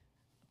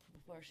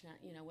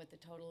 you know, what the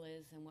total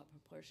is and what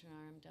proportion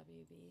are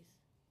MWBEs?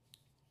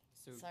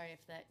 So Sorry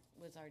if that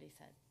was already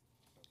said.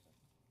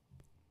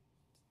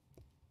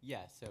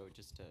 yeah, so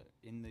just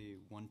in the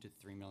 $1 to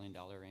 $3 million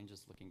range,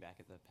 just looking back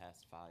at the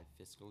past 5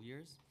 fiscal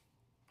years,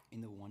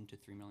 in the $1 to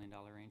 $3 million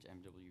range,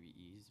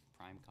 MWBEs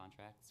prime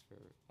contracts for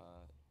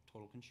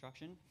total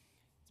construction,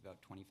 it's about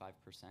 25%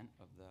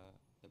 of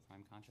the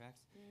prime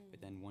contracts.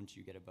 But then once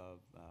you get above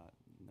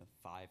the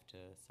 $5 to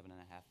 $7.5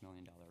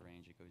 million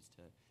range, it goes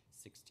to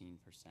 16%,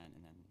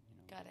 and then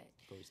Got it.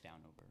 goes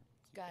down over.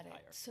 Got it.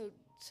 Higher.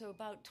 So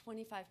about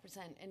 25%.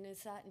 And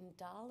is that in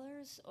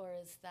dollars or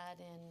is that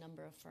in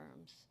number of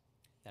firms?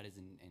 That is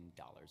in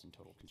dollars, in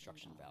total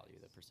construction value,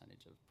 the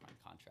percentage of prime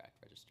contract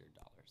registered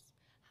dollars.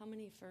 How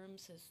many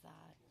firms is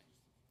that?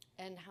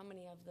 And how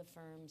many of the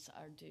firms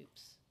are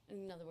dupes?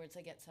 In other words,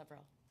 I get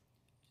several.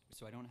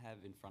 So I don't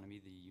have in front of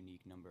me the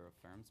unique number of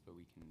firms, but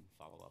we can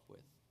follow up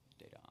with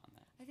data on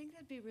that. I think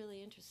that'd be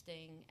really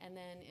interesting. And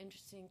then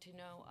interesting to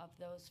know of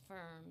those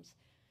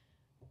firms,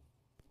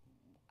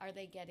 are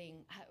they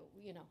getting,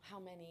 you know, how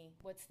many,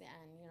 what's the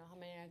end? You know, how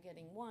many are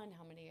getting 1,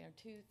 how many are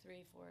 2,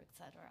 3, 4, et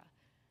cetera?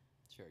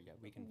 Sure, yeah,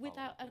 we can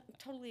Without, follow up with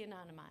that. totally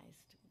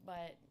anonymized,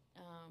 but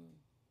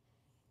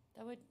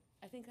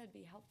I think that'd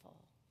be helpful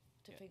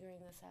to Yeah. figuring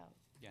this out.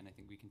 Yeah, and I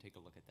think we can take a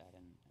look at that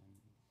and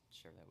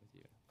share that with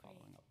you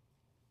following up.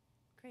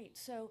 Great.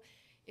 So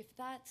if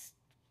that's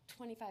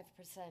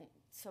 25%,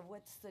 so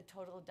what's the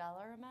total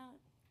dollar amount?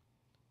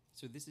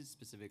 So this is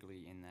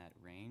specifically in that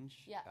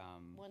range. Yeah,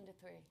 1 to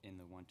 3. In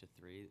the 1 to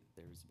 3,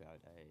 there's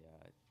about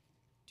a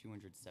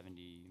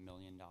 $270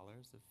 million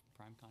of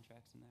prime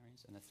contracts in that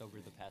range, and that's over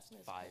the past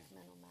Liz five does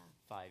mental math.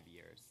 5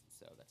 years.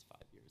 So that's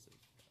 5 years of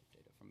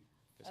data from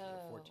fiscal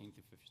year Oh. 14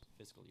 through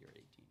fiscal year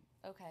 18.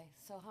 Okay,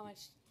 so how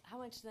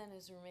much then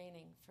is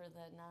remaining for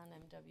the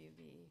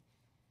non-MWB?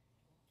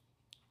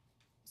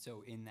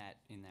 So in that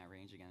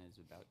range again is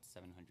about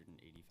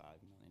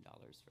 $785 million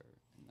for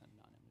in the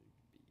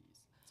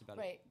non-MWBEs. It's about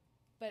Right,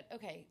 but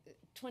okay,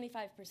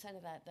 25%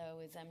 of that though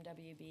is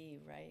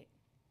MWB, right?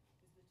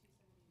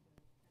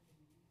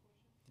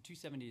 the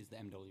 270 is the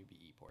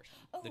MWBE portion.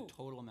 The Oh.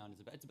 total amount is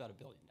about $1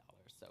 billion.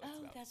 So it's Oh,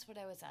 about that's what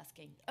I was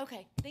asking.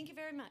 Okay, thank you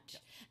very much.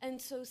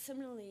 And so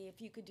similarly,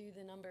 if you could do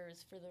the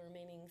numbers for the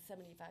remaining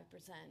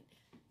 75%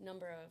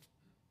 number of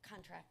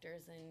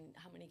contractors and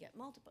how many get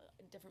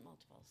different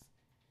multiples.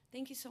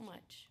 Thank you so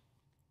much.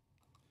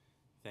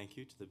 Thank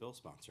you to the bill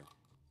sponsor.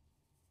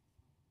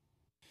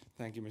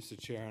 Thank you, Mr.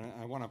 Chair. And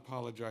I want to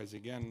apologize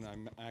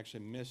again. I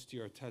actually missed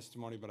your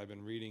testimony, but I've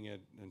been reading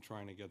it and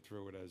trying to get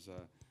through it as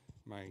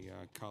my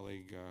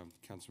colleague,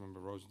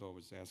 Councilmember Rosenthal,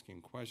 was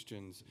asking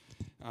questions.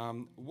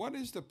 What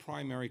is the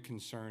primary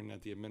concern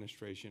that the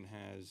administration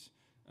has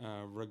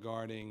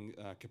regarding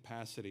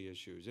capacity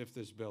issues if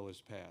this bill is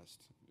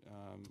passed?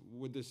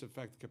 Would this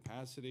affect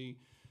capacity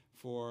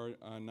for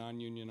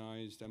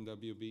non-unionized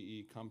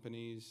MWBE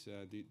companies?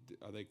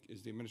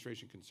 Is the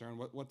administration concerned?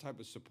 What type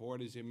of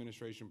support is the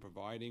administration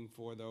providing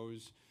for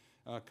those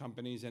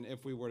companies? And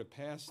if we were to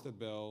pass the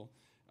bill,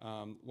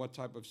 what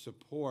type of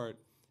support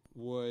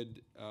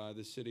would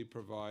the city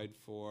provide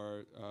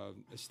for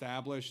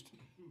established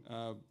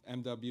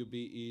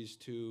MWBEs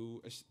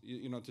to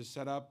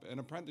set up an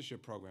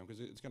apprenticeship program?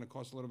 Because it's going to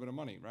cost a little bit of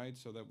money, right?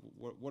 So that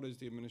what is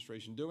the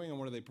administration doing, and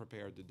what are they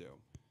prepared to do?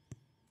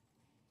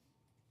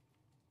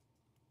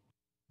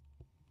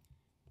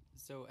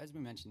 So as we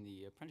mentioned,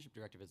 the apprenticeship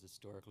directive has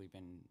historically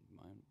been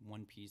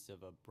one piece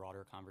of a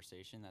broader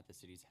conversation that the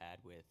city's had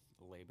with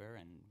labor,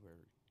 and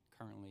we're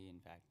currently, in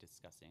fact,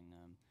 discussing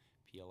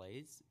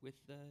PLAs with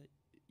the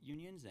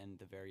unions and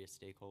the various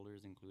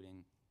stakeholders,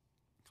 including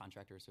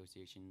contractor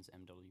associations,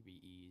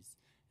 MWBEs,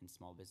 and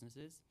small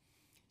businesses.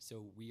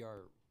 So we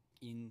are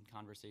in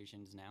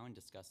conversations now and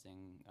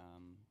discussing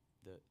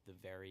the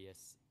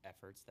various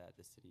efforts that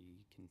the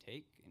city can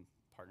take and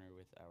partner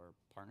with our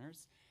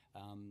partners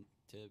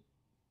to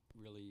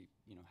really,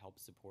 help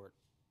support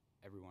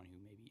everyone who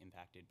may be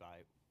impacted by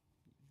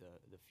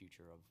the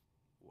future of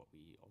what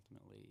we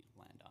ultimately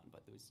land on.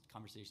 But those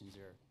conversations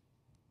are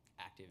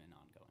active and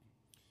ongoing.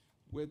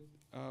 With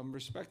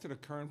respect to the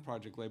current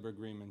project labor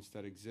agreements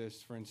that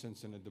exist, for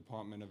instance, in the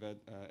Department of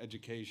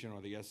Education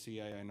or the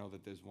SCA, I know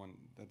that there's one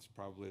that's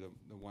probably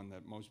the one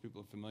that most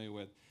people are familiar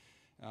with.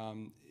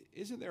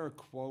 Isn't there a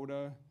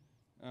quota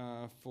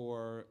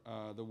for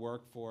the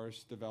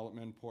workforce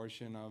development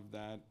portion of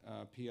that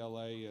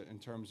PLA in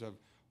terms of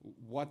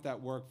what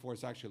that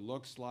workforce actually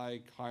looks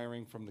like,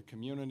 hiring from the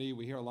community?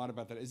 We hear a lot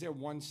about that. Is there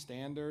one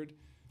standard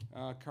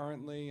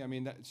currently? I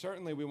mean,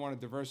 certainly we want to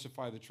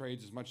diversify the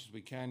trades as much as we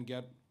can,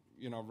 get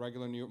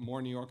regular more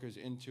New Yorkers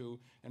into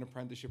an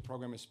apprenticeship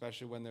program,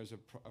 especially when there's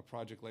a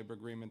project labor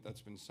agreement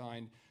that's been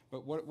signed.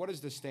 But what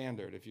is the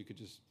standard, if you could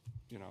just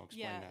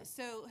explain that?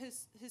 So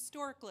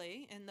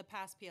historically, in the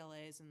past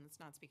PLAs, and it's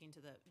not speaking to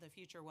the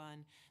future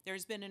one,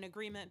 there's been an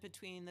agreement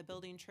between the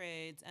building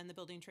trades and the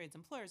Building Trades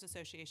Employers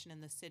Association in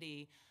the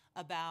city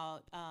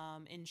about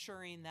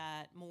ensuring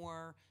that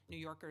more New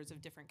Yorkers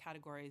of different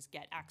categories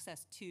get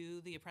access to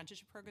the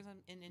apprenticeship program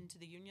and into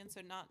the union.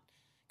 So not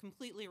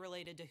completely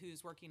related to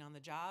who's working on the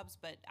jobs,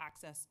 but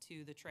access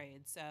to the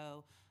trade.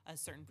 So a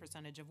certain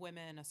percentage of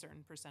women, a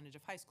certain percentage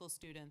of high school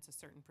students, a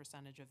certain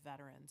percentage of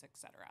veterans, et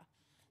cetera.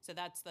 So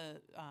that's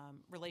the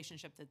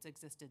relationship that's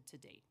existed to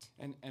date.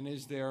 And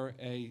is there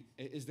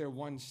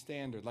one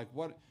standard? Like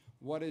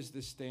what is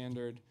the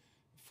standard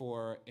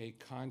for a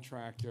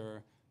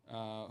contractor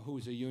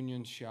who's a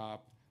union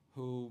shop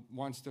who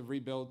wants to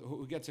rebuild,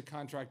 who gets a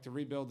contract to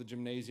rebuild the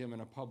gymnasium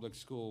in a public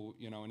school,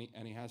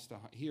 and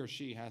he or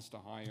she has to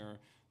hire,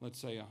 let's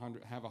say,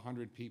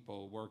 100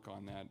 people work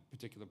on that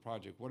particular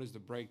project? What is the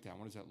breakdown?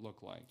 What does that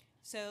look like?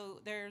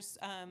 So there's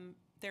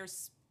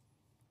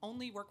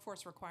only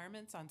workforce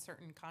requirements on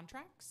certain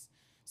contracts.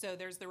 So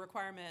there's the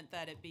requirement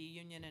that it be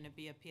union and it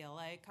be a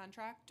PLA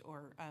contract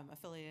or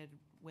affiliated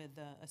with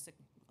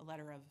a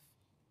letter of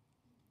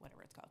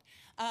whatever it's called.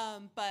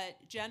 But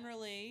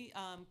generally,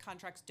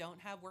 contracts don't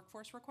have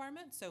workforce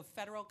requirements. So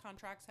federal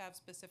contracts have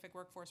specific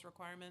workforce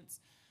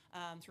requirements.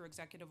 through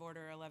Executive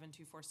Order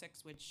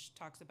 11246, which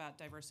talks about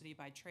diversity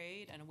by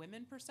trade and a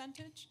women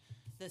percentage.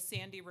 The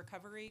Sandy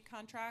recovery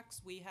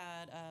contracts, we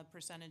had a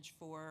percentage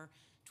for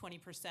 20%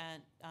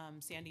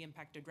 Sandy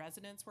impacted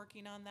residents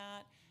working on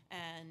that.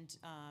 And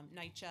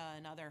NYCHA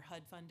and other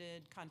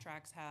HUD-funded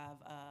contracts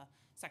have a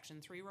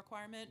Section 3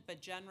 requirement,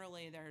 but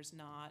generally there's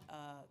not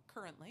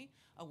currently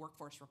a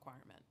workforce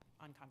requirement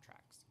on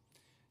contracts.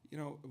 You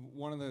know,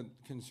 one of the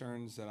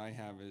concerns that I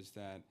have is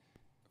that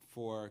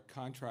for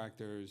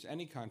contractors,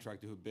 any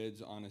contractor who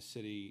bids on a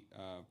city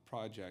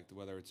project,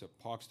 whether it's a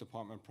Parks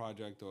Department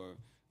project or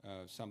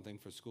something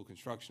for School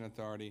Construction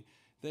Authority,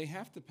 they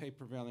have to pay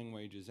prevailing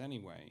wages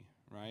anyway,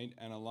 right?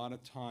 And a lot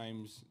of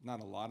times,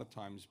 not a lot of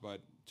times, but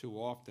too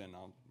often,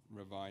 I'll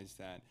revise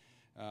that,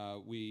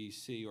 we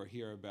see or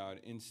hear about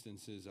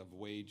instances of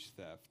wage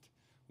theft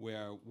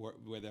where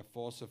they're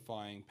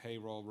falsifying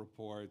payroll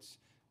reports.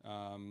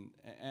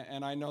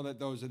 And I know that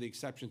those are the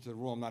exceptions to the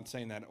rule. I'm not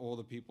saying that all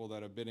the people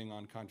that are bidding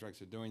on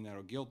contracts are doing that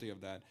or guilty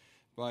of that,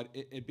 but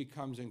it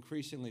becomes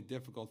increasingly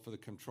difficult for the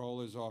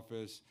Comptroller's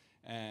office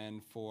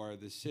and for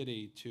the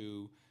city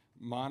to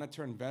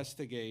monitor,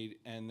 investigate,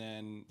 and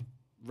then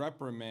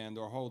reprimand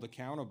or hold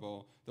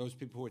accountable those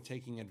people who are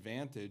taking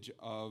advantage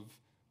of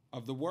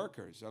the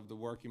workers, of the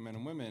working men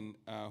and women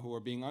who are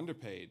being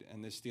underpaid,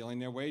 and they're stealing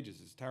their wages.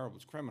 It's terrible.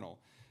 It's criminal.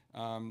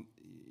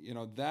 You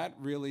know, that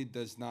really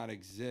does not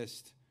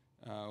exist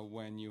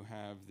when you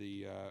have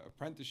the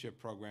apprenticeship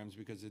programs,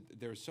 because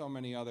there are so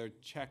many other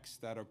checks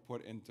that are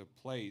put into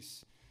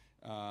place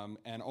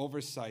and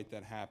oversight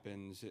that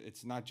happens.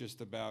 It's not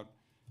just about,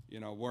 you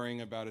know,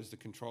 worrying about, is the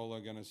controller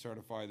going to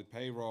certify the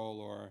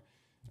payroll, or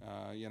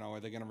you know, are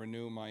they going to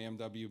renew my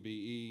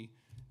MWBE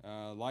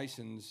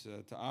license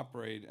to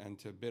operate and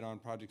to bid on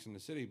projects in the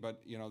city?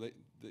 But, you know,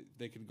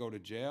 they could go to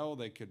jail.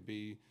 They could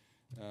be,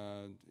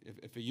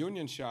 if a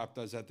union shop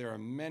does that, there are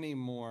many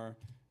more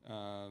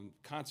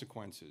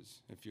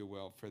consequences, if you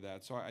will, for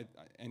that. So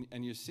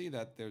and you see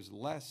that there's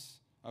less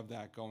of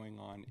that going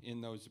on in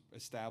those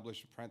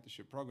established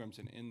apprenticeship programs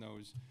and in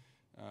those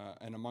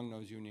and among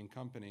those union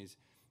companies.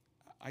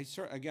 I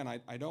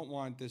don't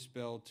want this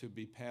bill to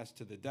be passed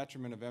to the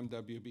detriment of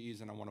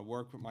MWBEs, and I want to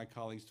work with my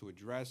colleagues to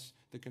address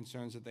the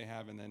concerns that they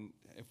have, and then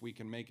if we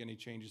can make any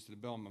changes to the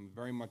bill, I'm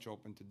very much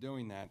open to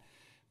doing that.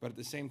 But at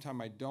the same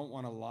time, I don't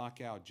want to lock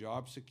out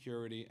job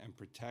security and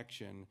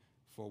protection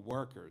for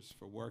workers,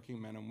 for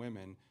working men and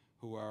women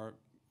who are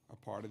a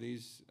part of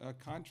these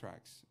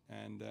contracts.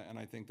 And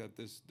I think that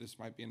this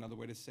might be another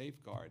way to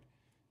safeguard.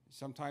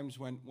 Sometimes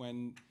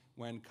when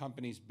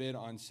companies bid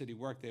on city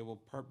work, they will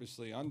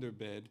purposely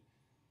underbid.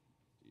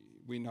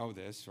 We know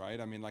this, right?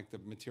 I mean, like, the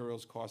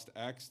materials cost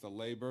X, the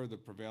labor, the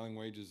prevailing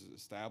wage is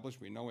established.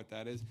 We know what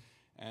that is.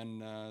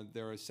 And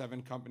there are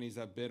 7 companies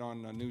that bid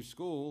on a new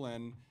school,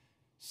 and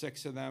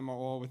 6 of them are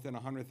all within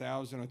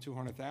 $100,000 or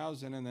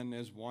 $200,000, and then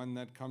there's one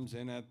that comes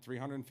in at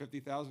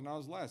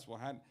 $350,000 less. Well,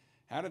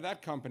 how did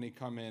that company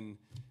come in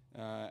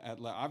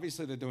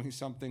obviously they're doing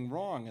something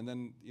wrong, and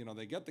then, you know,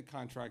 they get the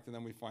contract, and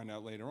then we find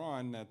out later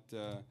on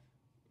that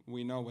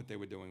we know what they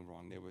were doing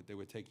wrong. They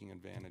were taking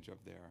advantage of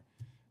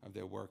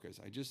their workers.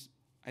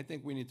 I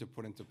think we need to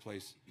put into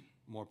place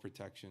more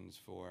protections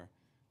for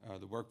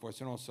the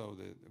workforce, and also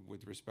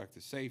with respect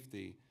to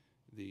safety,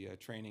 the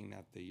training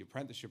that the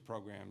apprenticeship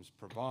programs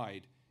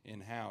provide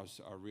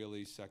in-house are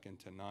really second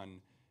to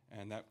none,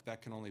 and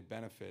that can only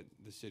benefit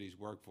the city's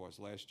workforce.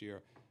 Last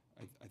year,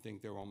 I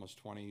think there were almost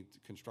 20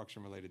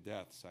 construction-related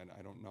deaths.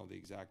 I don't know the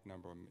exact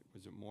number.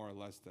 Was it more or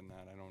less than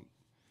that? I don't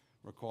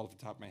recall off the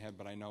top of my head,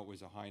 but I know it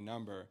was a high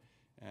number.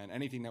 And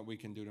anything that we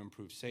can do to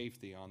improve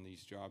safety on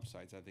these job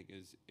sites, I think,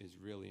 is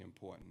really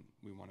important.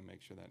 We want to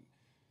make sure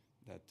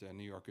that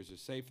New Yorkers are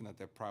safe and that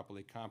they're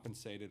properly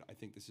compensated. I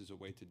think this is a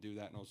way to do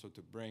that, and also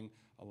to bring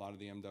a lot of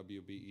the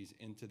MWBEs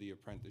into the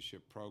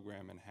apprenticeship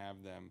program and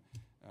have them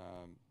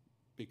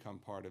become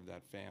part of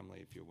that family,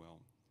 if you will.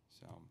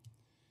 So,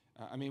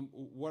 I mean,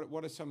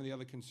 what are some of the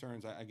other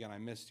concerns? Again, I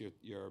missed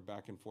your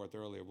back and forth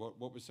earlier.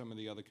 What were some of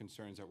the other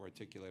concerns that were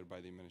articulated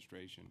by the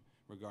administration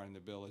regarding the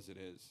bill as it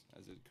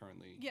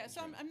currently? Yeah,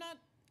 so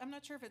I'm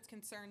not sure if it's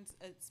concerns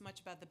as much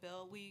about the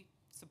bill. We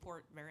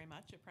support very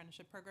much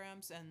apprenticeship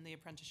programs and the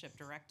apprenticeship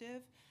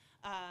directive,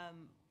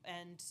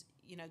 and,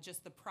 you know,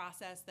 just the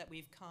process that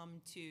we've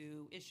come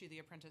to issue the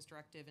apprentice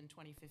directive in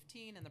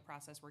 2015 and the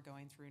process we're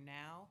going through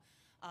now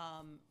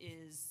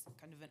is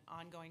kind of an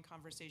ongoing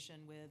conversation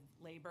with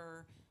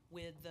labor,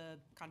 with the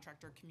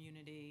contractor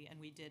community, and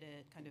we did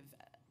it kind of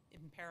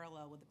in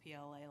parallel with the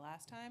PLA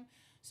last time.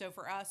 So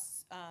for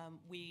us,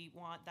 we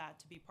want that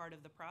to be part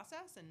of the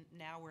process, and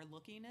now we're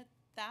looking at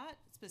that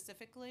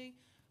specifically.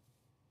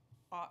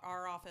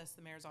 Our office,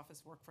 the Mayor's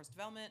Office of Workforce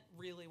Development,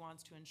 really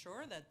wants to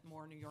ensure that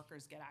more New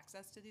Yorkers get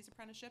access to these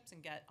apprenticeships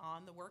and get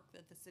on the work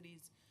that the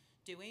city's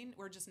doing.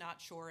 We're just not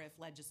sure if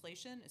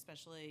legislation,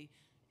 especially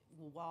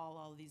while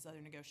all of these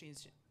other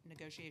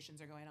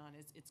negotiations are going on,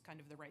 it's kind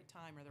of the right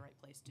time or the right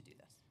place to do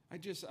this.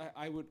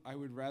 I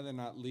would rather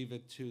not leave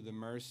it to the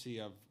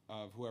mercy of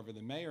whoever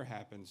the mayor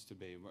happens to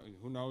be.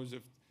 Who knows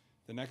if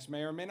The next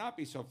mayor may not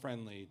be so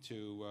friendly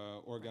to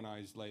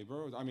organized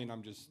labor. I mean,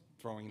 I'm just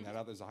throwing that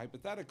out as a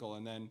hypothetical.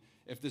 And then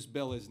if this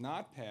bill is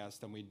not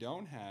passed and we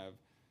don't have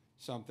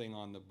something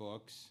on the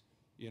books,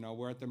 you know,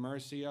 we're at the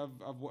mercy of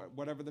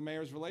whatever the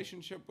mayor's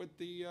relationship with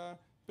the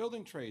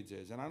building trades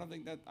is. And I don't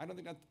think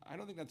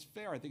that's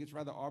fair. I think it's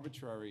rather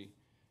arbitrary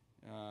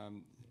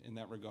in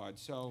that regard.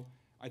 So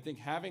I think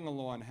having a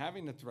law and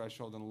having the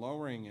threshold and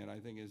lowering it, I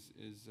think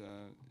is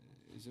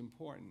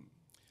important.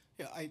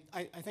 Yeah,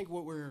 I think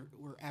what we're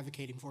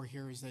advocating for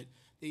here is that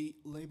the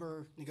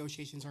labor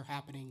negotiations are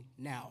happening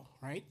now,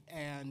 right?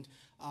 And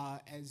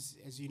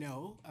as you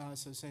know,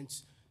 so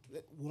since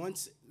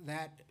once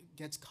that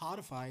gets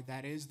codified,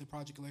 that is the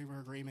project labor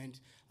agreement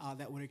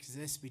that would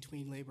exist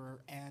between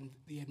labor and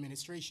the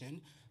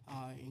administration,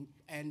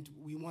 and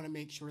we want to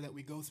make sure that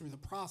we go through the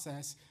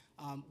process.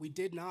 We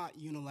did not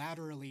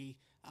unilaterally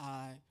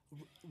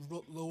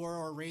lower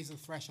or raise the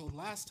threshold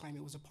last time.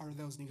 It was a part of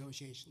those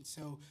negotiations.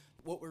 So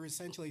what we're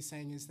essentially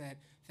saying is that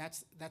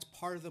that's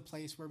part of the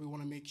place where we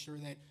want to make sure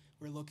that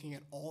we're looking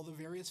at all the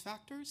various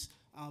factors,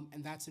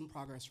 and that's in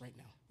progress right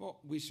now. Well,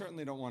 we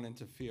certainly don't want to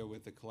interfere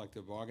with the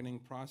collective bargaining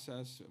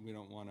process. We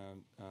don't want to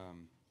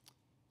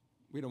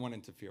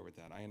interfere with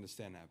that. I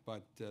understand that.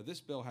 But this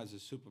bill has a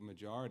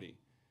supermajority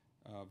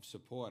of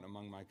support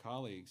among my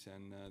colleagues,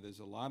 and there's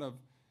a lot of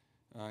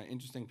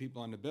interesting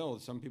people on the bill.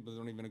 Some people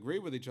don't even agree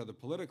with each other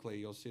politically.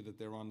 You'll see that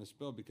they're on this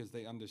bill because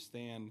they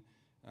understand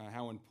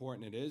how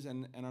important it is.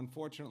 And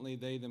unfortunately,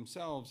 they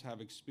themselves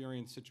have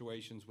experienced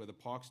situations where the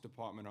Parks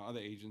Department or other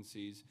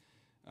agencies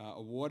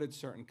awarded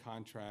certain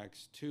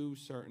contracts to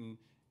certain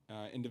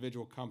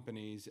individual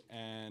companies,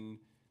 and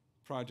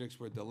projects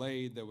were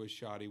delayed. There was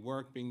shoddy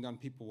work being done.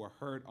 People were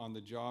hurt on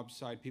the job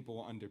site. People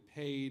were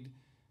underpaid.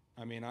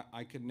 I mean,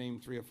 I could name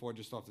 3 or 4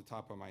 just off the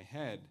top of my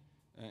head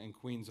in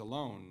Queens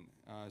alone.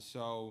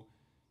 So,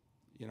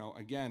 you know,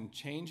 again,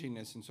 changing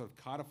this and sort of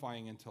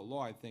codifying into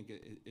law, I think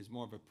is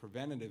more of a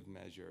preventative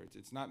measure.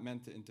 It's not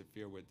meant to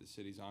interfere with the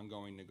city's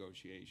ongoing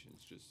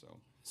negotiations, just so.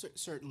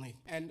 Certainly,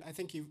 and I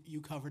think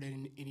you covered it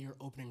in your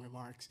opening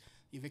remarks.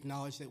 You've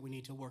acknowledged that we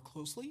need to work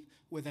closely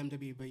with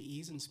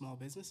MWBEs and small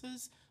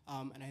businesses,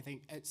 and I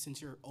think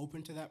since you're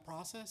open to that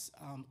process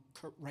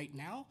right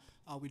now,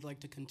 we'd like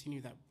to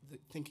continue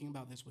thinking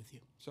about this with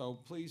you. So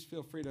please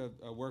feel free to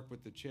work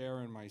with the chair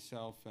and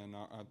myself and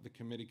the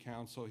committee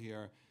council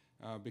here,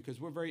 because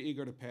we're very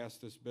eager to pass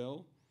this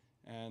bill,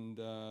 and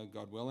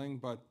God willing.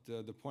 But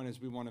the point is,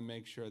 we want to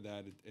make sure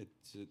that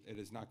it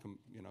is not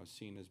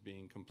seen as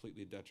being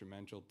completely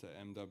detrimental to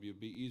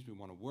MWBEs. We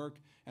want to work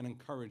and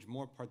encourage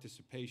more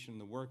participation in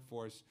the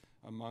workforce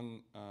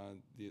among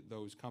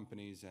those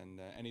companies, and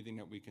anything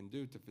that we can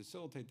do to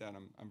facilitate that,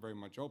 I'm very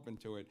much open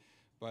to it.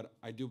 But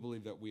I do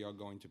believe that we are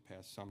going to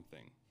pass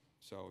something.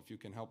 So if you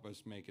can help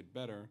us make it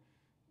better,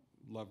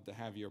 love to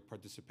have your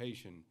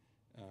participation.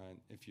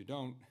 If you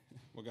don't,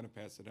 we're going to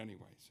pass it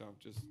anyway. So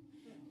just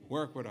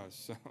work with us.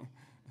 So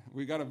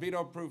we got a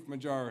veto-proof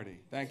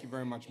majority. Thank you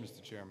very much,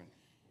 Mr. Chairman.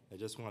 I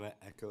just want to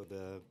echo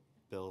the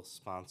bill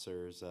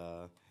sponsors'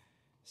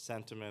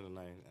 sentiment, and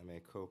I'm a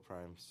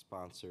co-prime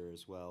sponsor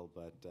as well,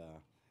 but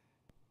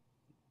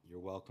you're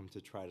welcome to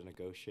try to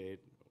negotiate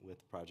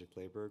with project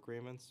labor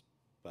agreements,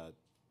 but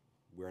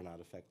we're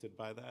not affected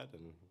by that,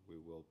 and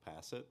we will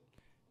pass it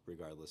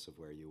regardless of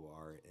where you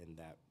are in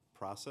that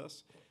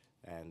process.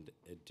 And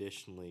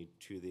additionally,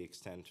 to the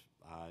extent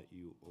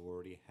you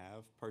already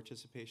have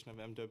participation of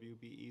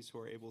MWBEs who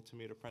are able to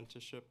meet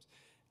apprenticeships,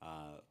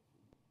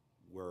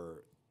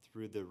 we're,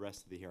 through the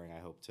rest of the hearing, I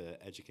hope to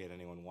educate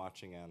anyone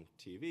watching on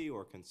TV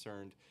or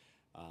concerned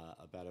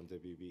about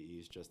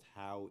MWBEs just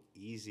how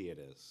easy it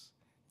is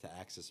to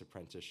access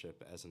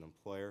apprenticeship as an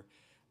employer.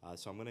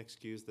 So I'm going to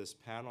excuse this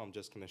panel. I'm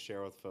just going to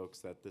share with folks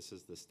that this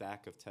is the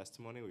stack of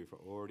testimony we've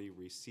already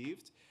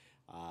received.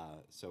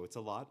 So it's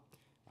a lot.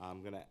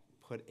 I'm going to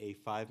put a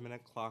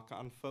 5-minute clock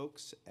on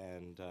folks,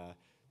 and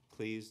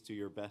please do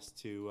your best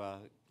to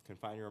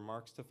confine your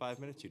remarks to 5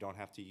 minutes. You don't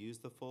have to use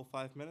the full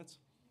 5 minutes.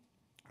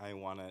 I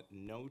want to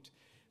note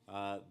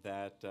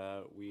that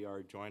we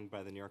are joined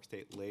by the New York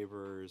State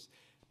Laborers,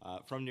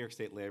 from New York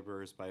State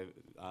Laborers by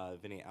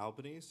Vinnie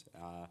Albanese,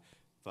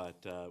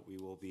 but we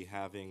will be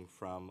having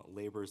from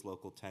Laborers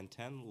Local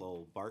 1010,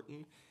 Lowell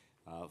Barton.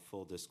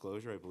 Full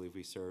disclosure, I believe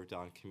we served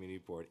on Community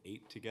Board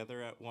 8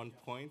 together at one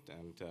point,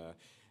 and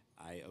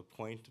I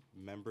appoint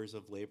members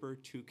of Labor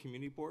to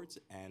community boards,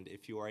 and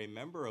if you are a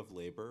member of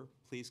Labor,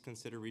 please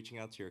consider reaching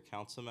out to your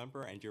council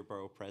member and your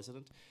borough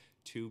president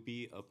to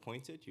be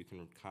appointed. You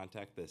can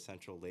contact the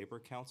Central Labor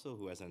Council,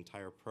 who has an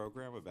entire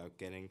program about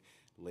getting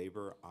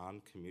labor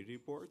on community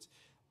boards.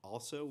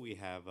 Also, we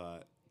have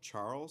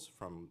Charles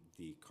from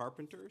the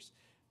Carpenters,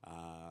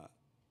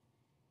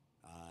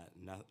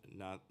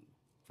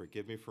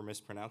 forgive me for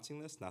mispronouncing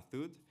this,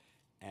 Nathud,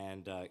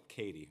 and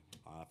Katie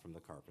from the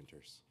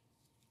Carpenters.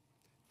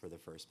 For the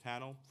first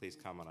panel, please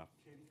come on up.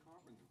 Katie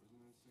Carpenter,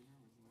 wasn't that a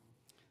singer?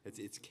 Wasn't that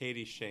It's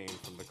Katie Shane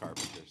from the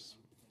Carpenters.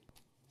 Wasn't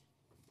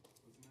that a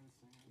singer like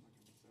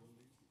in the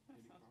 70s?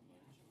 Katie Carpenter?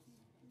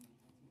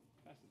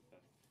 Pass it, pass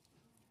it.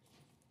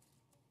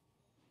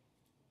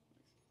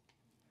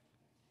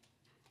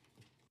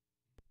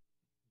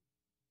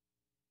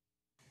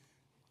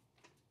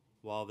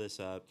 while this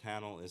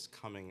panel is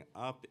coming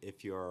up,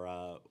 if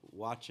you're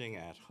watching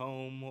at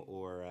home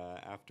or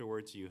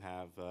afterwards, you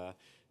have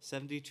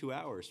 72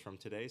 hours from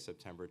today,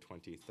 September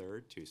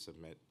 23rd, to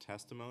submit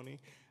testimony.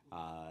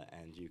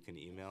 And you can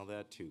email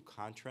that to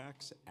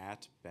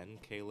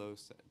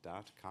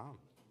contracts@benkalos.com.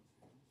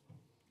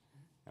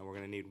 And we're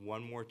going to need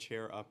one more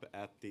chair up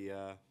at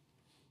the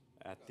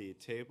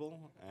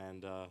table,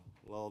 and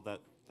well,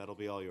 that'll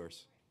be all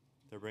yours.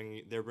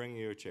 They're bringing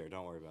you a chair.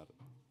 Don't worry about it.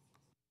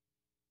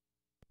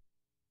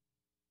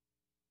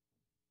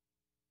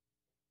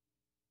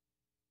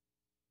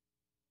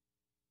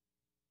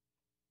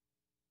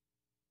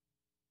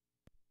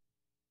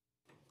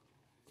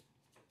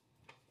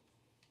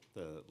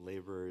 The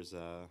laborers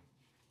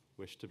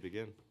wish to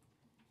begin.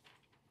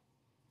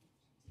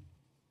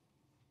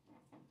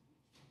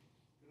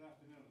 Good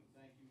afternoon.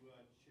 Thank you,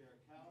 Chair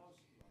Callis.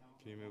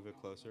 Can you move it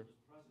closer?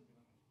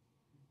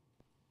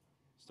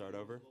 Start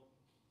over.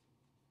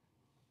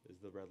 Is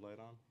the red light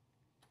on?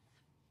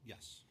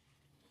 Yes.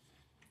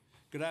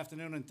 Good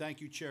afternoon, and thank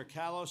you, Chair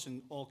Callis,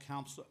 and all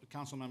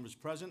council members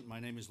present.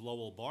 My name is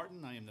Lowell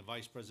Barton. I am the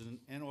Vice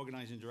President and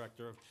Organizing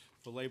Director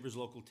for Labor's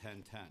Local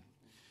 1010.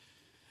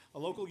 A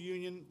local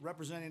union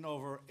representing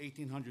over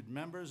 1,800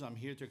 members, I'm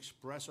here to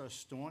express our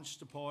staunch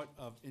support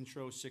of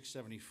Intro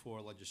 674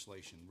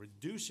 legislation,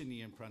 reducing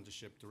the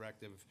apprenticeship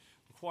directive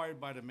required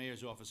by the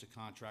Mayor's Office of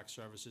Contract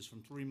Services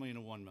from $3 million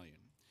to $1 million.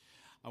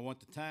 I want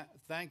to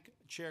thank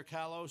Chair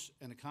Callos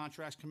and the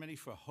Contracts Committee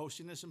for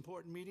hosting this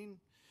important meeting.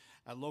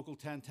 At Local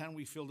 1010,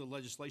 we feel the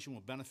legislation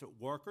will benefit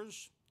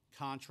workers,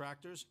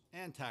 contractors,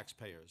 and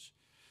taxpayers.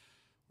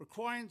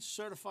 Requiring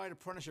certified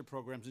apprenticeship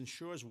programs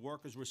ensures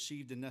workers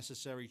receive the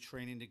necessary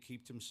training to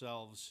keep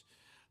themselves,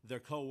 their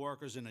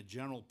co-workers, and the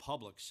general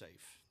public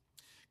safe.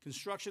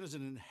 Construction is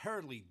an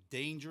inherently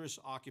dangerous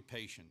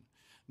occupation,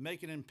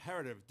 making it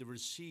imperative to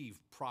receive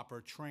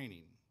proper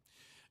training.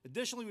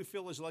 Additionally, we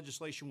feel this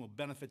legislation will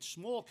benefit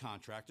small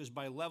contractors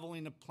by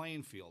leveling the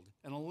playing field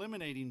and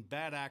eliminating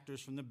bad actors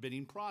from the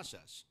bidding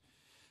process.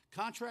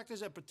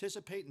 Contractors that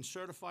participate in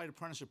certified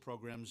apprenticeship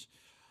programs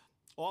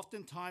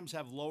oftentimes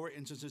have lower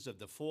instances of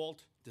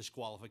default,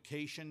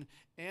 disqualification,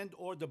 and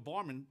or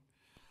debarment.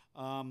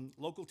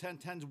 Local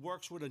 1010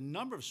 works with a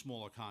number of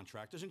smaller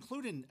contractors,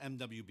 including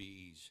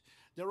MWBEs.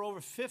 There are over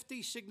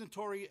 50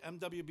 signatory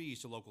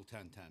MWBEs to Local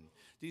 1010.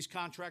 These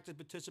contractors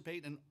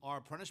participate in our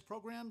apprentice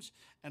programs,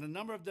 and a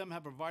number of them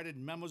have provided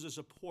memos of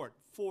support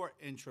for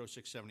Intro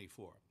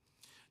 674.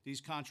 These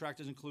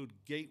contractors include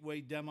Gateway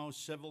Demo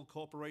Civil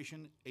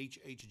Corporation,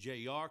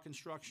 HHJR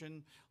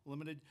Construction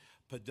Limited,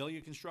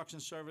 Padilla Construction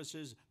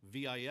Services,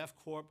 VIF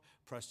Corp.,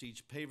 Prestige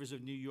Pavers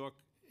of New York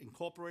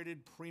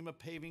Incorporated, Prima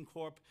Paving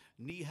Corp.,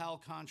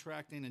 Nihal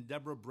Contracting, and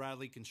Deborah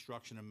Bradley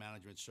Construction and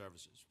Management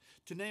Services,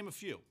 to name a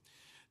few.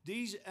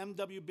 These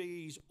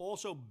MWBs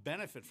also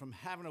benefit from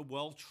having a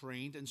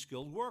well-trained and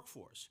skilled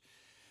workforce.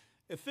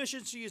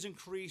 Efficiency is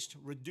increased,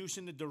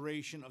 reducing the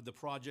duration of the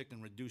project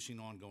and reducing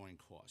ongoing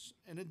costs.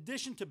 In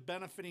addition to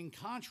benefiting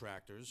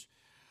contractors,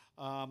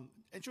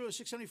 Intro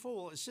 674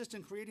 will assist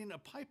in creating a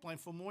pipeline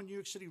for more New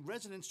York City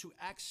residents to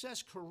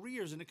access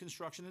careers in the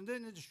construction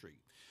industry.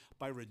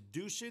 By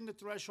reducing the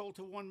threshold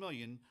to $1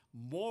 million,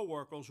 more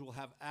workers will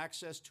have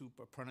access to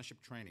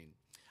apprenticeship training,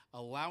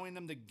 allowing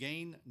them to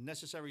gain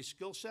necessary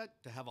skill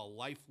set to have a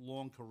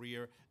lifelong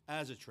career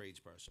as a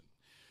tradesperson.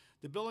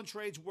 The Bill and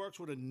Trades works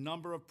with a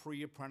number of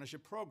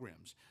pre-apprenticeship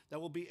programs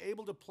that will be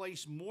able to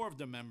place more of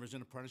the members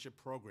in apprenticeship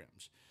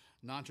programs.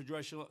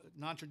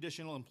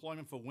 Non-traditional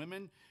employment for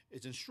women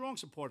is in strong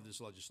support of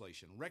this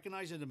legislation,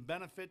 recognizing the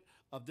benefit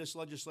of this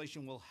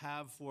legislation will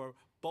have for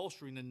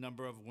bolstering the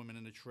number of women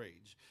in the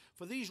trades.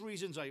 For these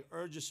reasons, I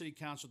urge the City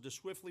Council to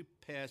swiftly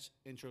pass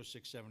Intro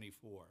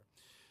 674.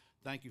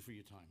 Thank you for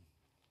your time.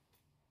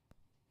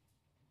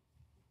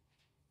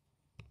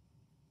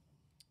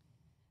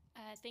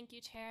 Thank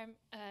you, Chair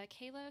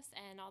Kalos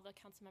and all the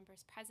council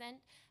members present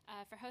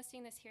for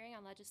hosting this hearing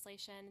on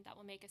legislation that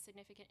will make a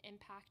significant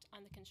impact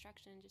on the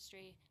construction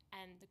industry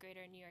and the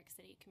greater New York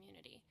City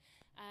community.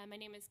 My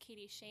name is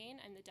Katie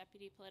Shane. I'm the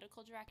Deputy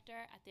Political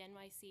Director at the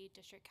NYCC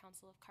District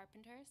Council of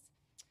Carpenters.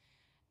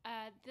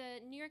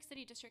 The New York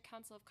City District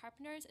Council of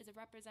Carpenters is a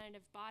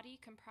representative body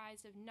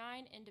comprised of 9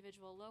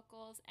 individual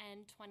locals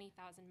and 20,000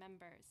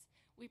 members.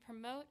 We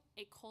promote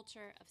a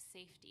culture of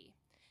safety.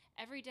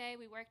 Every day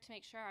we work to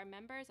make sure our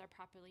members are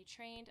properly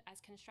trained,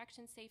 as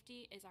construction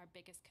safety is our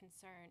biggest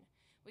concern.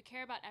 We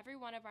care about every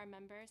one of our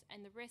members,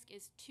 and the risk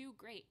is too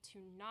great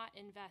to not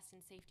invest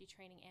in safety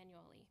training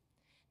annually.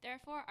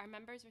 Therefore, our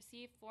members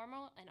receive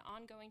formal and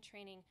ongoing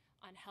training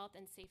on health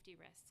and safety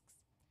risks.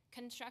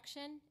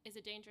 Construction is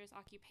a dangerous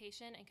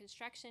occupation, and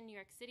construction in New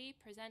York City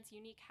presents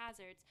unique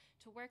hazards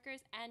to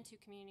workers and to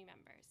community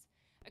members.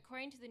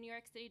 According to the New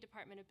York City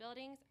Department of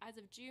Buildings, as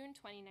of June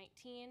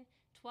 2019,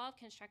 12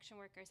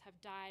 construction workers have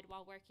died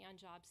while working on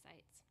job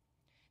sites.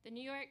 The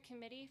New York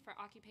Committee for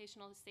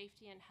Occupational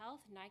Safety and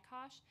Health,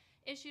 NYCC,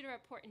 issued a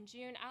report in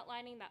June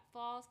outlining that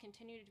falls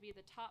continue to be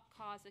the top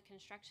cause of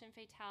construction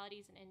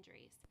fatalities and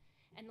injuries.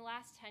 In the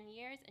last 10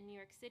 years in New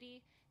York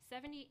City,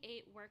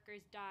 78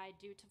 workers died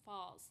due to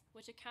falls,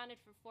 which accounted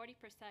for 40%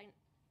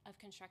 of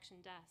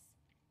construction deaths.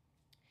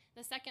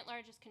 The second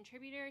largest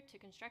contributor to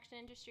construction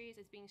industries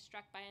is being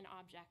struck by an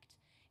object.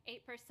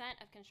 8%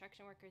 of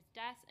construction workers'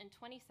 deaths in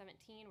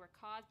 2017 were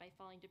caused by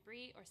falling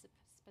debris or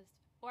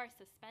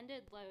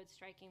suspended loads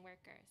striking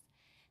workers.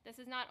 This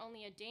is not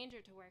only a danger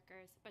to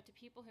workers, but to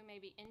people who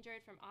may be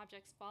injured from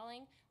objects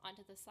falling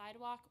onto the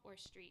sidewalk or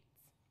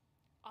streets.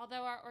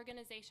 Although our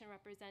organization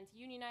represents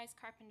unionized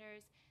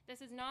carpenters,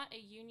 this is not a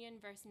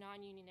union versus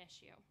non-union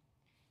issue.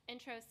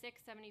 Intro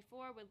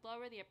 674 would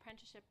lower the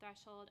apprenticeship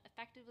threshold,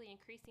 effectively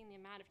increasing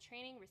the amount of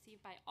training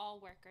received by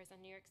all workers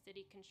on New York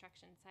City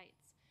construction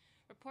sites.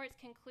 Reports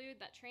conclude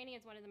that training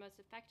is one of the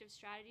most effective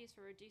strategies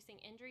for reducing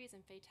injuries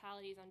and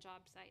fatalities on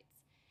job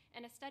sites.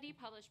 In a study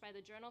published by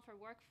the Journal for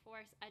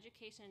Workforce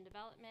Education and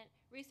Development,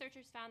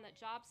 researchers found that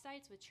job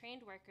sites with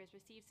trained workers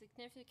receive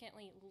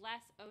significantly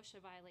less OSHA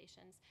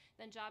violations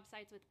than job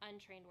sites with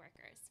untrained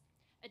workers.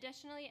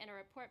 Additionally, in a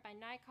report by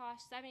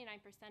NYCC,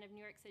 79% of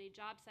New York City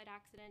job site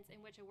accidents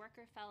in which a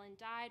worker fell and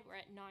died were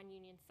at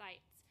non-union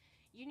sites.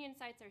 Union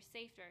sites are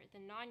safer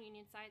than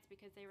non-union sites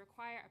because they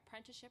require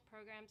apprenticeship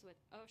programs with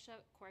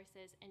OSHA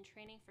courses and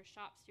training for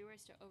shop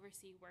stewards to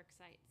oversee work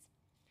sites.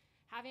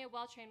 Having a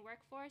well-trained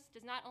workforce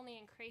does not only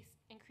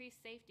increase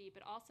safety,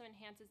 but also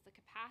enhances the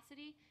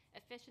capacity,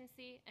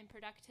 efficiency, and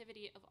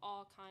productivity of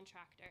all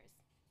contractors.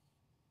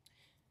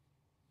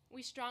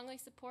 We strongly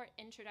support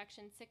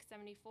Introduction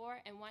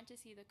 674 and want to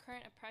see the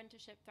current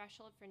apprenticeship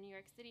threshold for New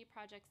York City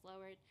projects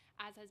lowered,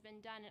 as has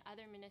been done in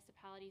other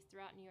municipalities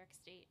throughout New York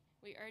State.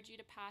 We urge you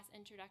to pass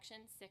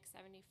Introduction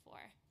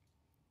 674.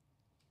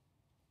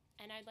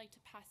 And I'd like to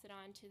pass it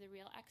on to the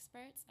real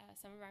experts,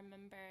 some of our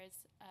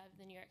members of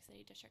the New York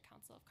City District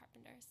Council of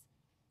Carpenters.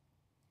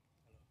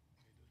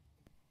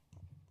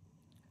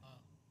 Hello,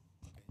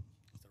 okay,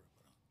 is the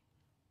report on?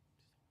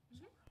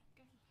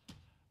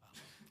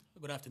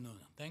 Good afternoon.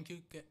 Thank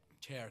you,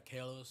 Chair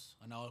Kalos,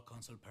 and all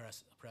council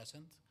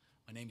present.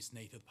 My name is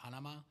Nathan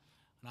Panama,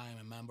 and I am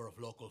a member of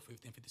Local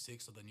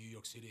 1556 of the New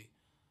York City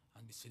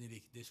and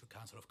Vicinity District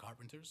Council of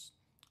Carpenters.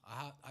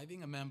 I've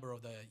been a member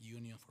of the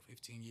union for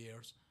 15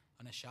 years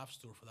and a shop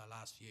steward for the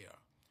last year.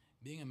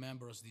 Being a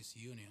member of this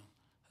union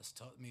has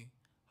taught me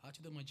how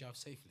to do my job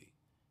safely.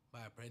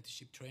 My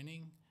apprenticeship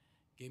training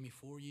gave me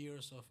 4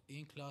 years of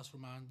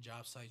in-classroom and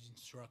job site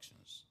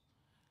instructions.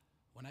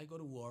 When I go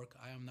to work,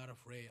 I am not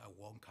afraid I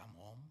won't come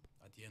home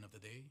at the end of the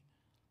day.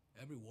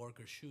 Every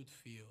worker should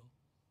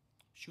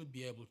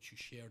be able to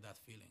share that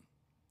feeling.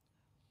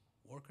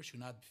 Workers should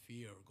not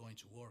fear going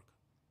to work.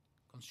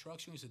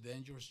 Construction is a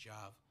dangerous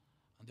job,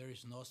 and there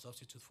is no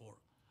substitute for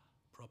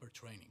proper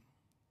training.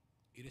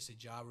 It is a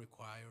job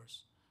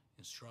requires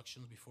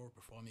instructions before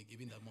performing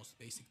even the most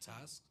basic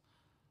tasks.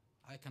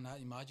 I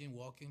cannot imagine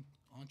walking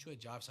onto a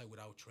job site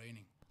without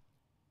training.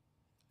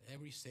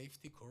 Every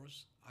safety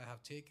course I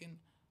have taken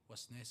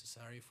was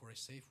necessary for a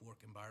safe work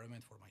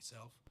environment for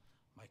myself,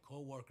 my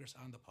co-workers,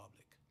 and the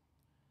public.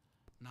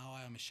 Now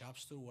I am a shop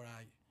steward where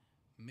I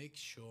make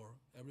sure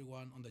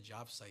everyone on the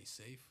job site is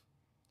safe.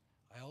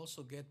 I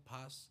also get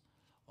passed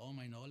all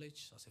my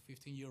knowledge as a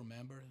 15-year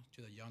member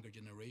to the younger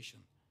generation.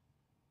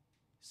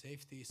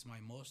 Safety is my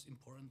most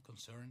important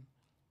concern,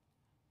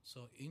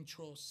 so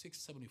Intro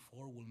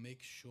 674 will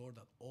make sure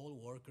that all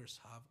workers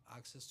have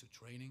access to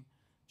training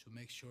to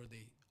make sure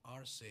they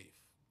are safe.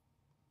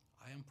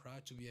 I am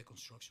proud to be a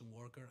construction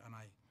worker, and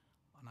I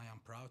am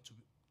proud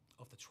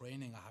of the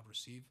training I have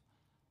received.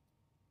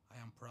 I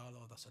am proud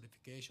of the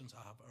certifications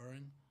I have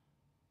earned.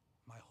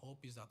 My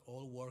hope is that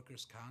all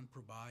workers can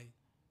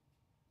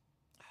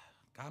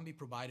be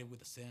provided with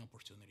the same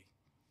opportunity.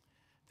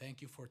 Thank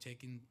you for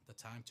taking the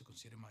time to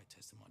consider my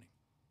testimony.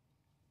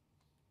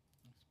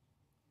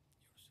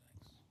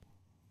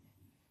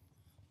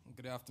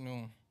 Good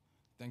afternoon.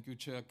 Thank you,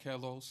 Chair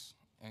Kalos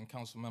and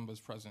council members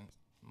present.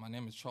 My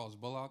name is Charles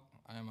Bullock.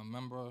 I am a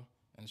member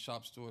and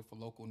shop steward for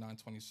Local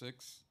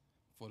 926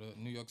 for the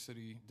New York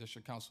City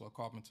District Council of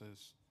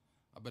Carpenters.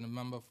 I've been a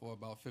member for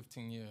about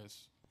 15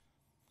 years.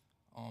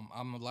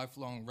 I'm a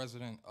lifelong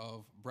resident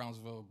of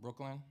Brownsville,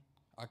 Brooklyn.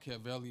 I care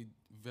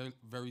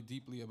very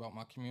deeply about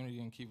my community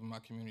and keeping my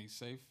community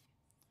safe.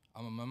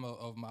 I'm a member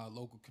of my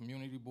local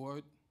community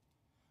board.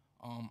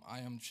 I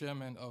am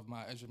chairman of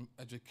my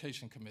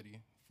education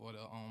committee for the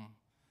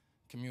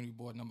community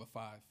board number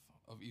 5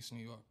 of East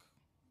New York.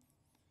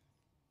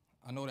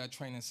 I know that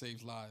training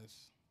saves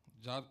lives.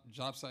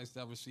 Job sites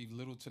that receive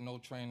little to no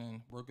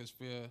training, workers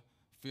fear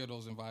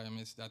those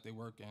environments that they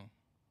work in.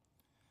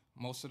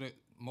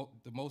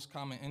 The most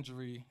common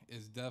injury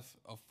is death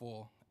of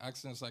fall.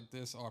 Accidents like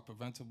this are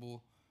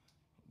preventable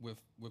with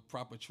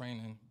proper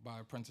training by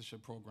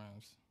apprenticeship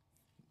programs.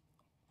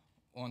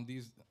 On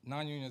these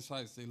non-union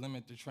sites, they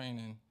limit the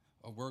training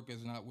of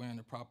workers not wearing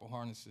the proper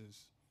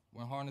harnesses.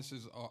 When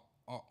harnesses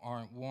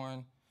aren't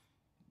worn,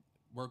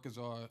 workers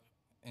are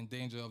in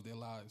danger of their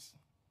lives.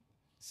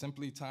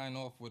 Simply tying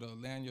off with a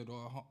lanyard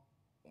or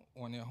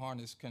on their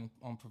harness can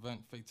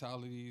prevent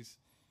fatalities.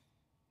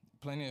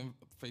 Plenty of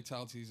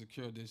fatalities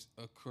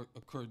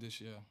occurred this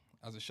year.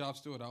 As a shop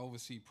steward, I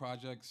oversee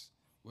projects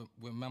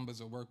where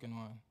members are working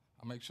on.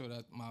 I make sure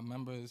that my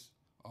members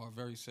are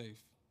very safe.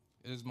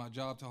 It is my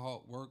job to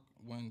halt work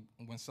when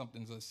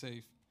something's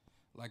unsafe,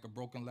 like a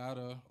broken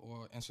ladder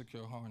or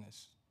insecure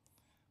harness.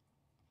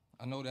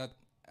 I know that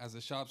as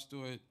a shop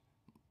steward,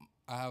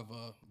 I have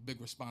a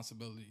big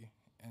responsibility,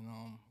 and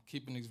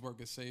keeping these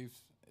workers safe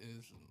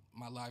is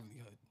my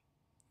livelihood.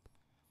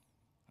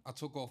 I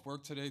took off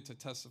work today to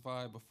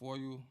testify before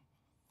you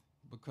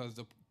because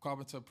the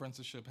carpenter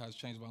apprenticeship has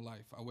changed my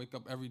life. I wake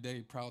up every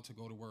day proud to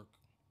go to work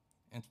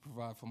and to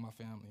provide for my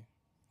family.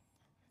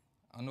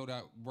 I know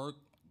that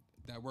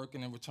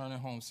working and returning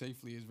home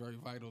safely is very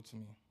vital to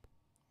me.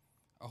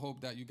 I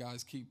hope that you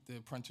guys keep the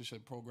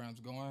apprenticeship programs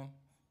going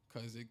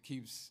because it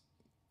keeps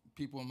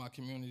people in my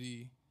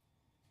community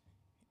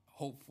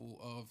hopeful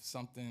of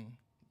something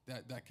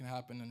that can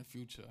happen in the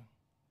future.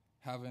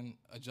 Having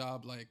a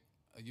job like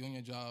a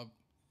union job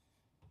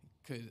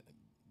could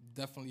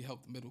definitely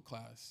help the middle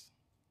class.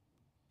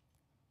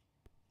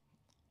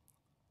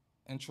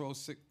 Intro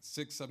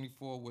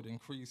 674 would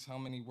increase how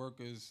many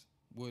workers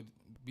would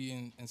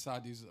be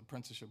inside these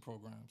apprenticeship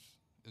programs.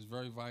 It's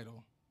very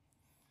vital.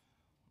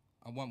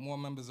 I want more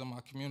members of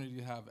my community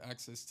to have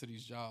access to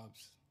these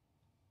jobs.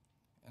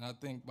 And I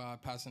think by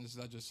passing this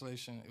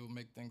legislation, it will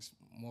make things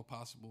more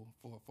possible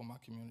for my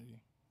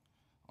community.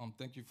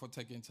 Thank you for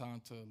taking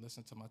time to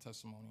listen to my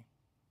testimony.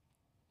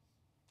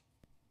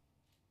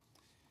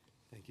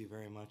 Thank you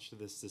very much to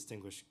this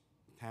distinguished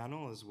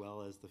panel, as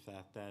well as the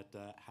fact that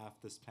half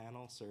this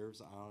panel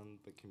serves on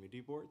the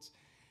community boards.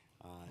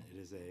 It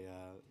is a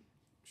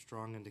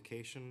strong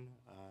indication,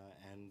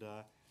 and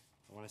I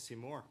want to see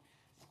more.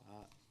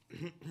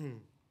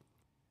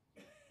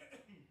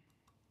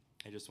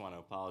 I just want to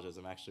apologize.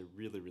 I'm actually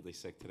really, really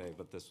sick today,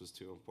 but this was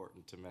too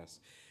important to miss.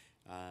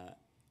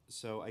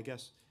 So I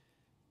guess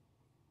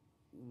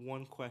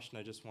one question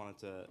I just wanted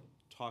to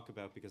talk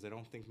about, because I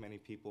don't think many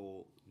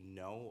people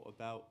know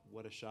about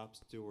what a shop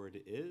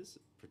steward is,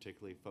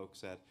 particularly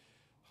folks at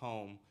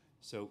home.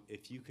 So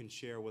if you can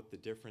share what the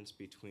difference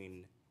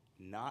between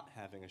not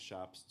having a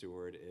shop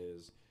steward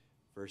is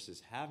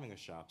versus having a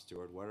shop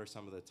steward, what are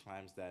some of the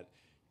times that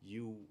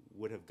you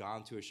would have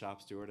gone to a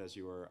shop steward as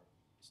you were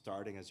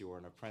starting, as you were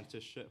an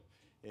apprenticeship,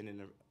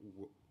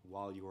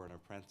 while you were an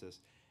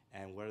apprentice,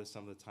 and what are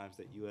some of the times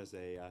that you as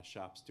a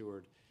shop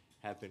steward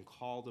have been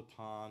called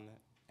upon,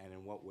 and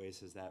in what ways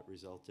has that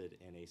resulted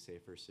in a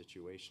safer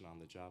situation on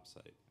the job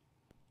site?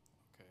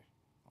 Okay.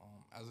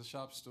 As a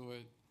shop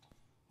steward,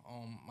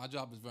 my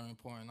job is very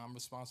important. I'm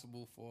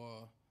responsible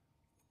for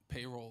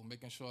payroll,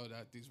 making sure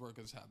that these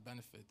workers have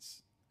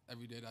benefits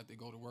every day that they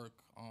go to work,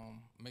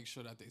 make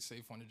sure that they're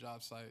safe on the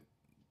job site,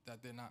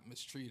 that they're not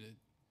mistreated.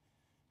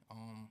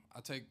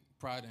 I take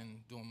pride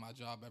in doing my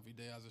job every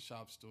day as a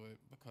shop steward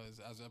because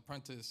as an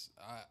apprentice,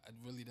 I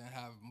really didn't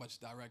have much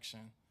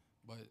direction.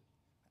 But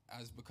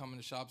as becoming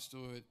a shop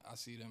steward, I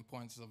see the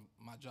importance of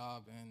my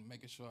job and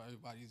making sure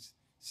everybody's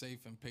safe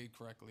and paid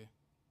correctly.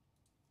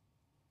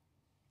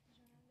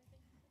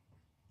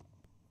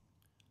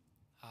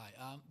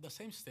 Hi, the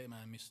same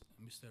statement,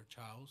 Mr.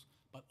 Charles,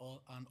 but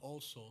and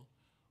also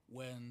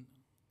when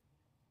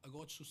I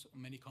go to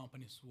many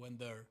companies, when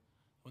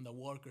the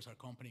workers are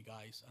company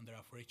guys and they're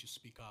afraid to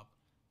speak up,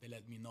 they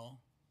let me know,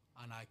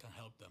 and I can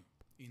help them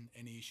in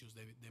any issues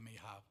they may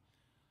have.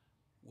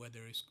 Whether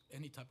it's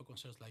any type of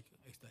concerns, like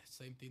it's the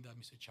same thing that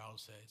Mr.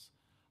 Charles says,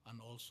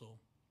 and also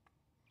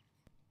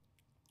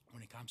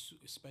when it comes to,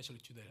 especially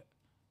to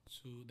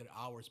their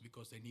hours,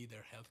 because they need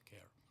their health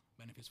care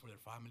benefits for their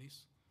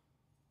families.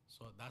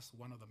 So that's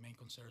one of the main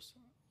concerns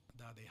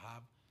that they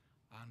have,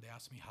 and they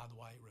ask me, how do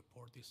I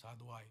report this? How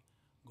do I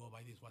go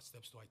by this? What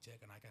steps do I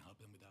take? And I can help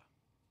them with that.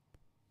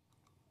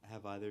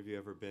 Have either of you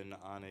ever been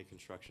on a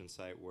construction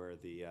site where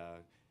the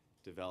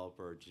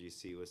developer or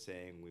GC was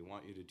saying, we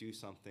want you to do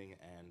something,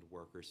 and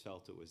workers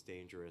felt it was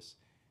dangerous,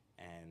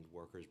 and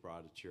workers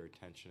brought it to your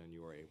attention and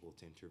you were able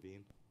to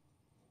intervene?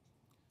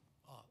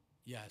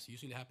 Yes,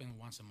 usually happens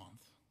once a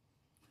month.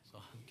 So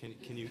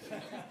Can you?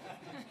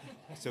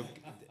 So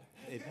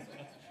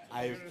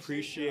I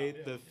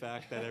appreciate the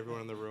fact that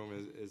everyone in the room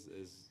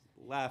is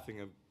laughing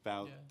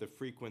about the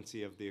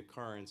frequency of the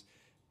occurrence,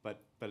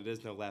 but it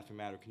is no laughing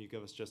matter. Can you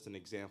give us just an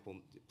example?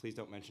 Please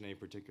don't mention any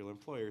particular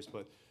employers,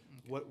 but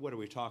what are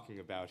we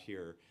talking about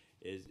here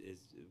is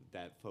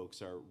that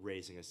folks are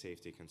raising a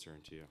safety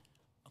concern to you?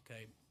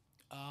 Okay.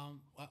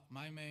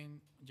 My main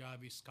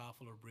job is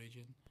scaffold or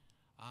bridging.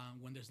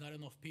 When there's not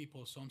enough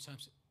people,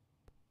 sometimes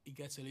it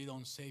gets a little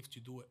unsafe to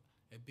do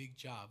a big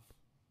job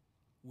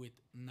with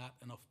not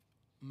enough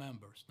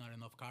members, not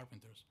enough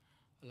carpenters.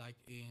 Like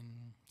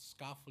in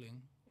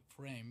scaffolding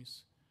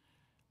frames,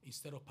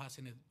 instead of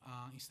passing it,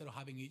 instead of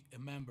having a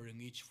member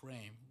in each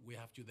frame, we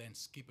have to then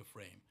skip a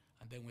frame,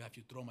 and then we have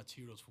to throw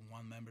materials from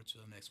one member to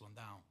the next one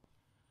down,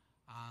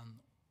 and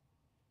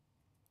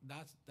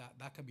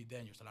that can be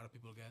dangerous. A lot of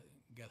people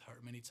get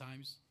hurt many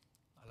times.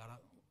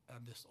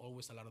 And there's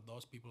always a lot of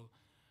those people.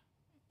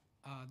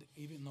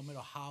 Even no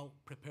matter how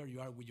prepared you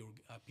are with your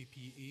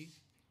PPE,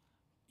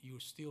 you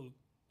still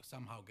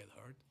somehow get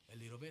hurt a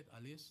little bit,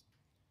 at least.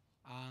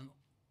 And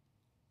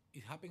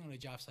it happened on the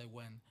job site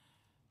when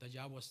the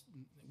job was,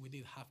 we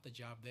did half the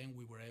job, then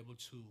we were able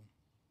to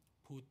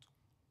put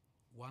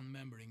one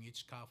member in each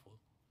scaffold.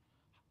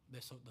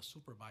 The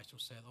supervisor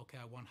said, okay,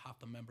 I want half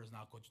the members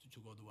now to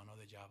go do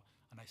another job.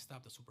 And I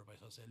stopped the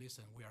supervisor and said,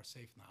 listen, we are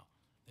safe now.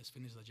 Let's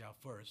finish the job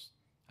first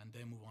and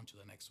then move on to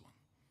the next one.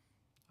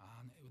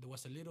 And there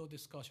was a little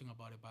discussion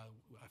about it, but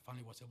I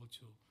finally was able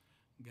to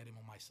get him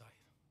on my side.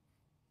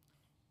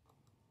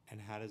 And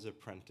how does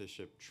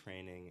apprenticeship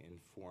training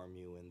inform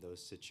you in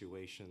those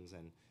situations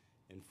and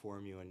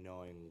inform you in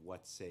knowing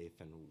what's safe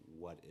and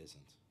what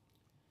isn't?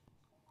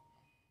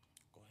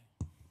 Go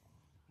ahead.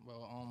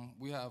 Well,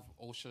 we have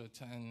OSHA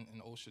 10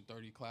 and OSHA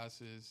 30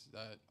 classes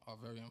that are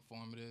very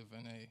informative,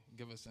 and they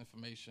give us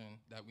information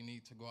that we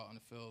need to go out in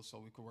the field so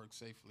we can work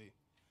safely.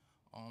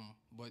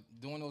 But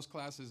doing those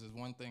classes is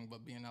one thing,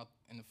 but being out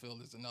in the field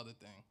is another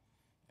thing.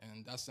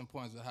 And that's the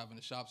importance of having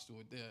a shop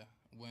steward there.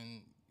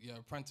 When you're an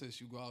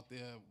apprentice, you go out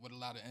there with a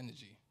lot of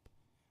energy.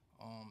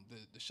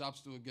 The shop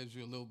steward gives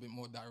you a little bit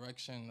more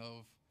direction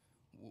of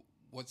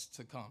what's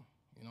to come,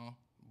 you know?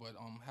 But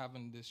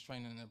having this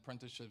training and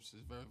apprenticeships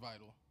is very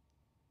vital.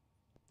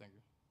 Thank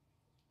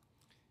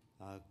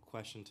you.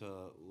 Question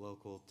to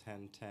Local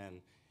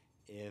 1010.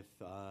 If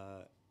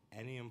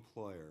any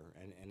employer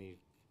and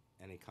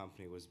any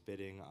company was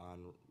bidding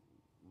on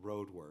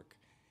road work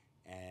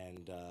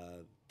and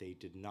they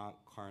did not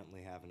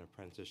currently have an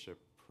apprenticeship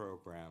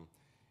program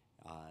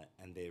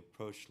and they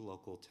approached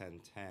Local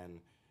 1010,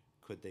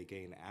 could they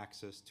gain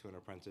access to an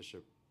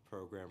apprenticeship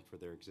program for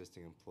their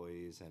existing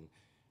employees, and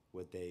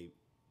would the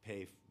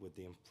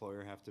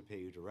employer have to pay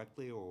you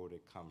directly, or would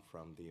it come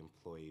from the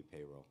employee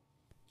payroll?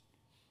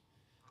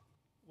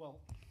 Well,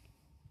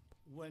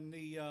 when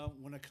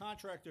a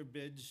contractor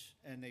bids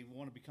and they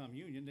want to become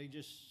union, they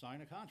just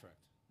sign a contract.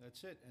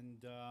 That's it.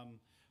 And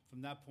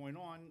from that point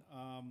on,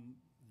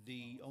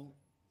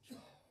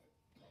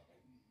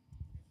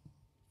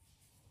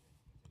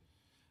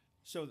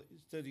 So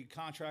the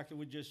contractor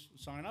would just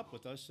sign up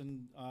with us,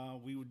 and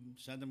we would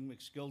send them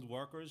skilled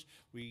workers.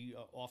 We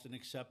often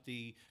accept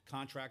the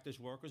contractors'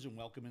 workers and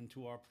welcome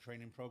into our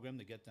training program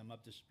to get them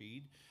up to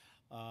speed.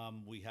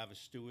 We have a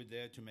steward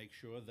there to make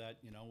sure that,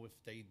 you know, if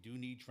they do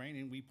need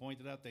training, we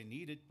pointed out they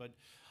need it. But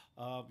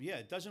yeah,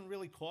 it doesn't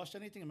really cost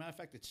anything. As a matter of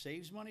fact, it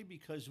saves money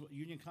because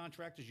union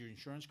contractors, your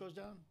insurance goes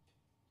down.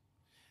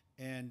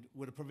 And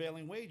with a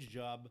prevailing wage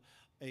job,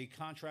 a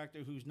contractor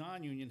who's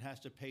non-union has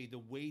to pay the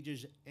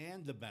wages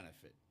and the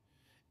benefit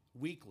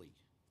weekly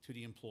to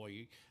the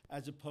employee,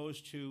 as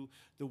opposed to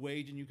the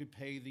wage, and you could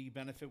pay the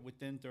benefit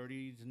within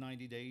 30 to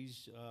 90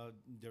 days,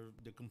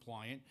 they're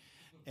compliant.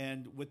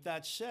 And with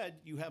that said,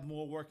 you have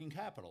more working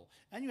capital,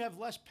 and you have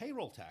less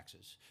payroll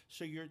taxes.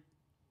 So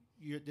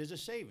there's a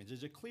savings.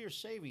 There's a clear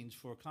savings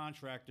for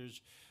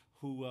contractors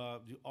who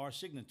are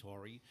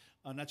signatory,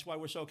 and that's why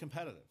we're so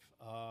competitive.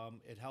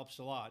 It helps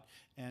a lot,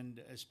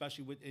 and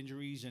especially with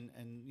injuries, and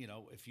you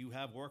know, if you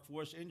have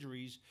workforce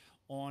injuries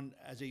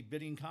as a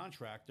bidding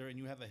contractor and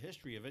you have a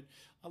history of it,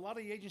 a lot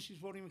of the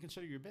agencies won't even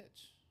consider your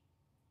bids.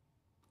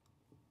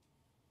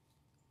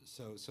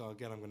 So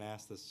again, I'm going to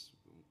ask this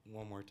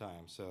one more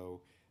time. So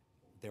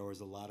there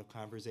was a lot of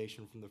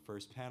conversation from the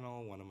first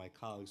panel. One of my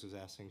colleagues was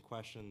asking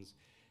questions.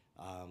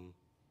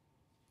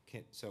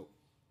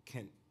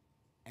 Can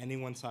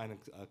anyone sign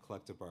a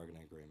collective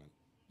bargaining agreement?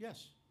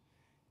 Yes.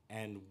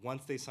 And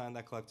once they sign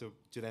that collective,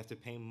 do they have to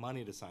pay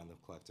money to sign the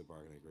collective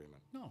bargaining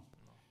agreement? No.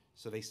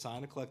 So they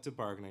sign a collective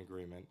bargaining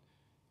agreement.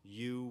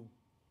 You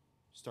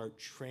start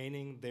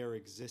training their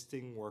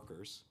existing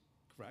workers.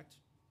 Correct.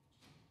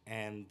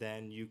 And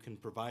then you can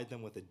provide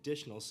them with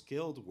additional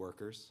skilled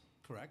workers.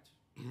 Correct.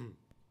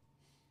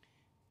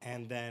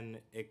 And then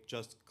it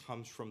just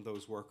comes from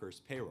those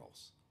workers'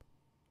 payrolls.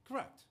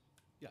 Correct.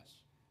 Yes.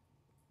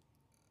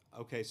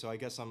 Okay, so I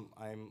guess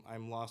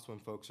I'm lost when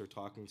folks are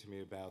talking to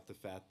me about the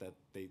fact that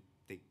they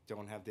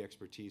don't have the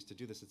expertise to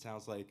do this. It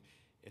sounds like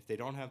if they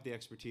don't have the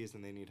expertise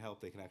and they need help,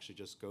 they can actually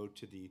just go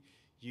to the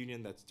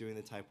union that's doing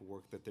the type of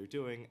work that they're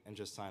doing and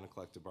just sign a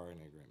collective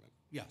bargaining agreement.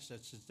 Yes,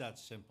 it's that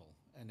simple.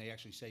 And they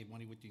actually save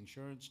money with the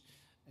insurance,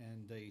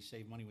 and they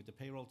save money with the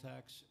payroll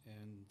tax,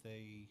 and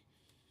they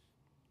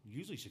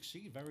usually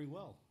succeed very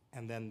well.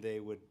 And then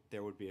there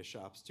would be a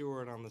shop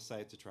steward on the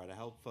site to try to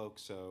help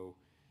folks. So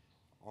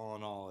all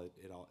in all,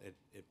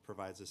 it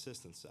provides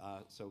assistance.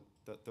 So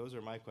those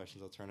are my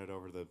questions. I'll turn it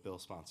over to the bill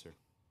sponsor.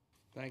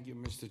 Thank you,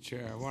 Mr.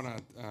 Chair. I want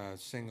to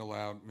single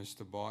out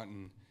Mr.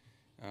 Barton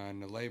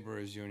and the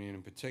laborers union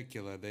in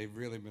particular. They've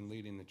really been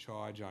leading the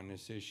charge on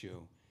this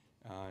issue.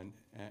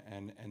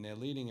 And they're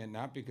leading it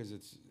not because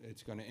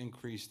it's going to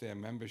increase their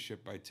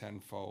membership by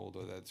tenfold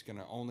or that it's going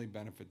to only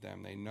benefit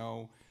them. They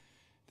know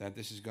that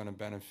this is going to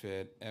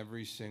benefit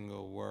every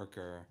single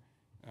worker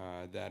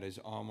that is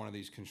on one of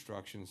these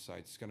construction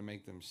sites. It's going to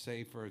make them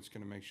safer. It's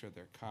going to make sure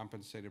they're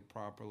compensated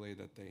properly,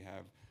 that they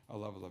have a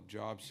level of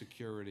job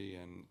security,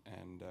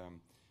 and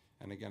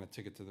again, a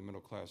ticket to the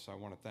middle class. So I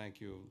want to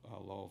thank you,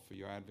 Lowell, for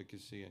your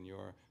advocacy and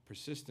your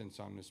persistence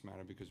on this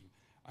matter, because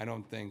I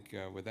don't think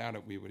without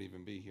it we would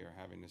even be here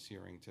having this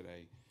hearing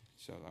today.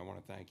 So I want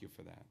to thank you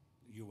for that.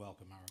 You're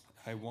welcome, Eric.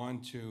 I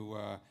want to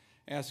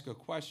ask a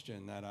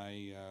question that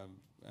I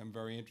am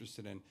very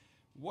interested in.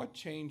 What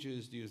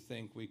changes do you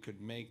think we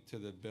could make to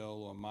the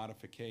bill or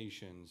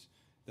modifications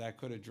that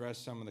could address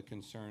some of the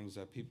concerns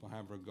that people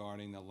have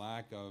regarding the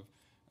lack of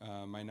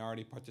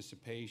minority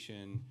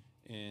participation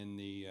in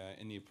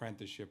the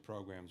apprenticeship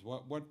programs?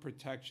 What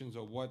protections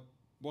or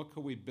what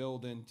could we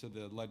build into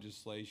the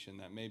legislation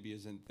that maybe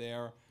isn't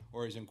there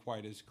or isn't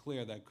quite as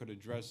clear that could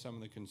address some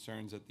of the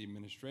concerns that the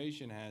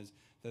administration has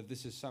that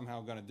this is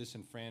somehow going to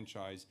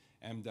disenfranchise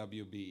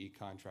MWBE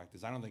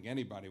contractors? I don't think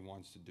anybody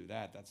wants to do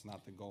that. That's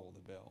not the goal of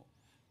the bill.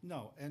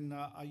 No, and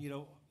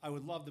I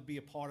would love to be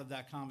a part of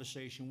that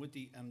conversation with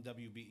the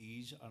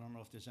MWBEs. I don't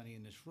know if there's any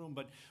in this room,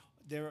 but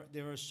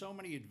there are so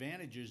many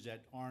advantages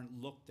that aren't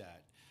looked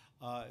at.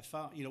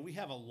 We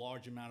have a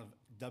large amount of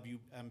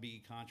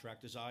WMBE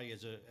contractors. I,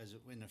 as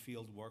in the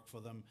field, work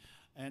for them,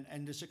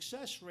 and the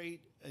success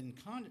rate in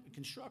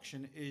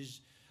construction is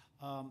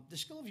the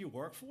skill of your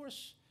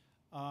workforce.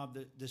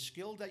 The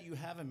skill that you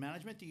have in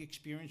management, the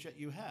experience that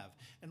you have.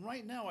 And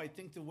right now, I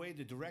think the way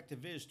the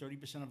directive is,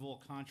 30% of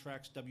all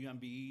contracts,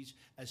 WMBEs,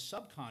 as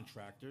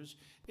subcontractors,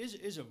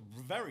 is a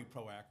very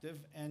proactive,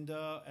 and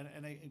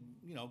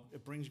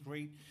it brings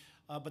great,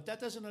 but that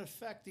doesn't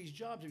affect these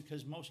jobs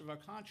because most of our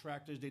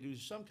contractors, they do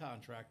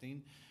subcontracting,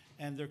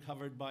 and they're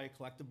covered by a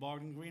collective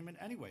bargaining agreement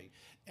anyway.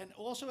 And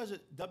also as a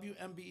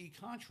WMBE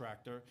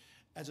contractor,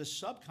 as a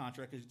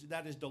subcontractor,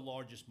 that is the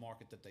largest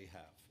market that they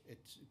have.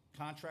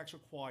 Contracts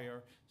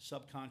require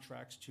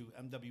subcontracts to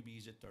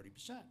MWBs at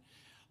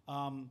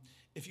 30%.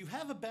 If you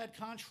have a bad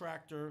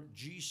contractor,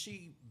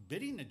 GC,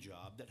 bidding a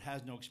job that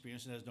has no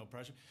experience and has no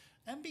pressure,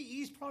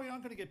 MBEs probably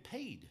aren't going to get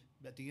paid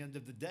at the end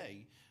of the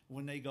day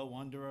when they go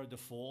under a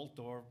default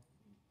or,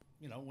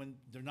 when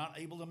they're not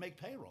able to make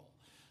payroll.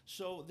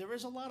 So there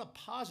is a lot of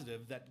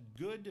positive that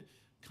good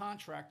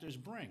contractors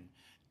bring.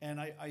 And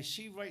I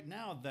see right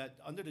now that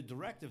under the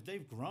directive,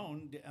 they've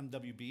grown the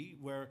MWB,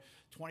 where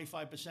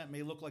 25%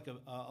 may look like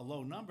a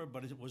low number,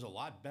 but it was a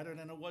lot better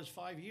than it was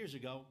 5 years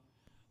ago.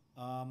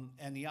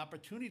 And the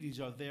opportunities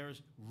are there,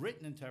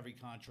 written into every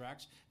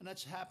contract, and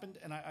that's happened.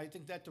 And I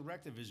think that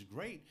directive is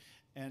great,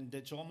 and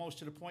it's almost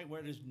to the point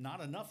where there's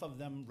not enough of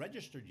them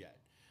registered yet.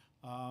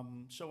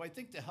 So I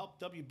think to help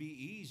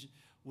WBEs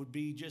would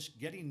be just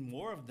getting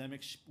more of them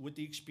with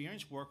the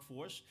experienced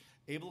workforce,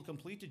 able to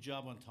complete the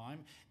job on time,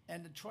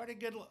 and to try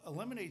to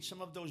eliminate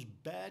some of those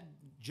bad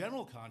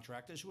general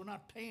contractors who are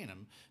not paying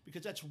them,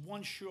 because that's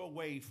one sure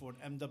way for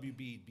an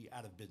MWB to be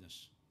out of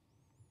business.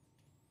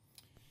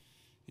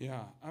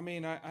 Yeah, I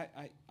mean,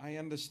 I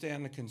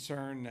understand the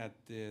concern that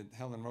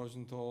Helen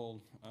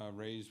Rosenthal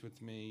raised with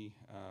me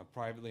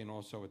privately and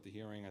also at the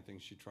hearing. I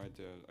think she tried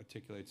to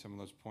articulate some of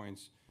those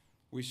points.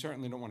 We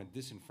certainly don't want to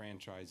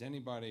disenfranchise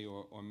anybody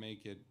or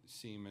make it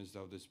seem as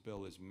though this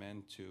bill is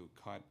meant to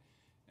cut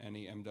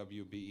any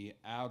MWBE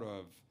out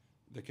of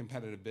the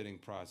competitive bidding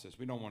process.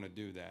 We don't want to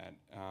do that.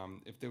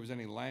 If there was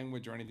any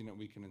language or anything that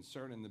we can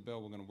insert in the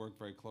bill, we're going to work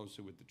very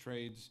closely with the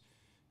trades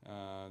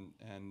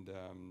and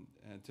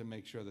to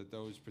make sure that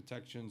those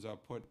protections are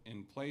put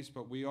in place.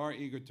 But we are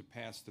eager to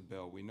pass the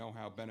bill. We know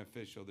how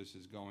beneficial this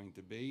is going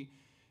to be.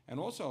 And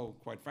also,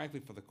 quite frankly,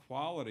 for the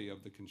quality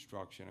of the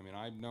construction. I mean,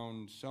 I've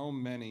known so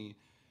many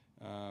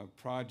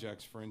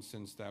projects, for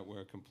instance, that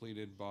were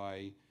completed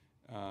by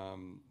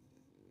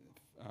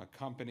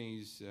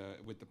companies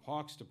with the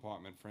Parks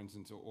Department, for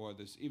instance, or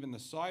even the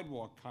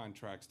sidewalk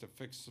contracts to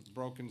fix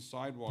broken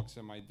sidewalks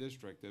in my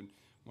district. And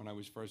when I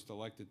was first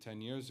elected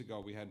 10 years ago,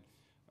 we had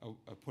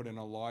put in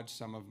a large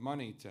sum of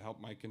money to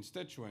help my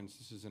constituents.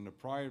 This is in the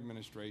prior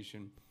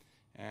administration.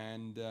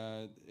 And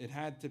it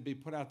had to be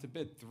put out to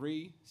bid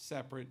 3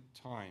 separate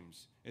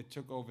times. It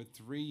took over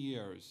 3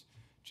 years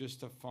just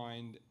to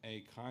find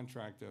a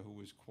contractor who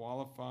was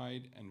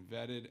qualified and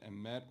vetted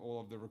and met all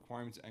of the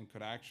requirements and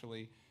could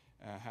actually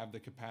have the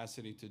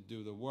capacity to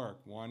do the work.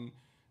 One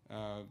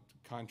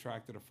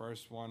contractor, the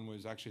first one,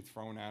 was actually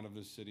thrown out of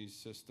the city's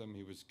system.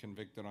 He was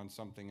convicted on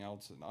something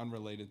else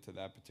unrelated to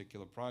that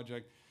particular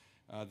project.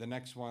 The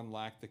next one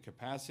lacked the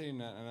capacity,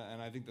 and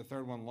I think the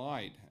third one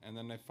lied. And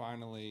then they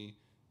finally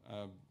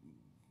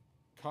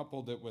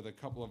coupled it with a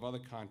couple of other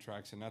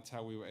contracts, and that's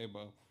how we were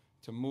able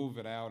to move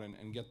it out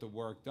and get the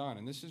work done.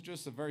 And this is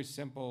just a very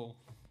simple,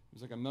 it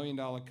was like $1 million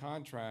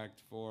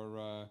contract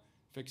for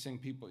fixing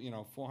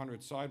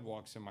 400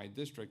 sidewalks in my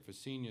district for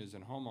seniors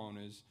and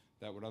homeowners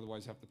that would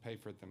otherwise have to pay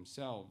for it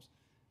themselves.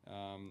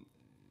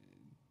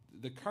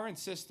 The current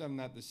system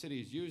that the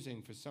city is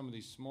using for some of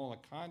these smaller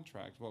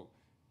contracts, well,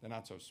 they're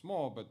not so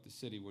small, but the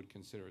city would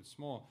consider it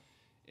small,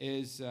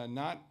 is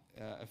not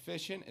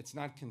efficient, it's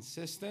not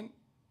consistent,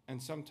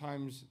 and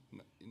sometimes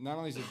not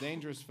only is it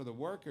dangerous for the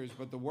workers,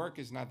 but the work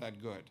is not that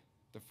good,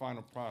 the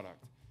final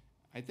product.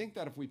 I think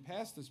that if we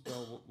pass this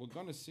bill, we're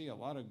going to see a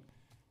lot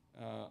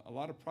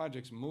of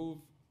projects move,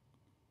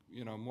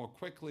 more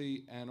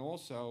quickly, and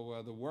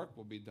also the work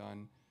will be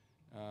done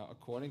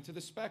according to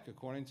the spec,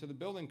 according to the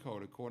building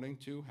code, according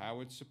to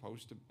how it's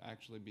supposed to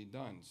actually be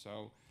done.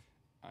 So,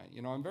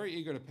 I'm very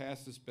eager to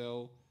pass this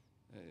bill.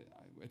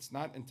 It's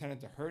not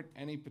intended to hurt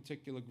any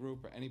particular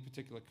group or any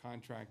particular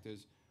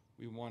contractors.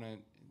 We want to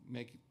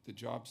make the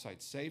job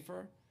site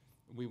safer.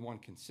 We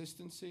want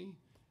consistency.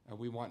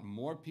 We want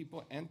more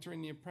people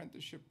entering the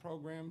apprenticeship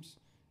programs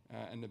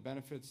and the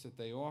benefits that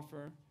they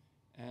offer.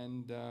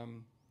 And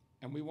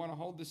we want to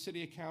hold the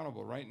city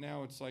accountable. Right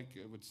now, it's like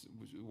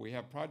we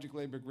have project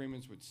labor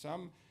agreements with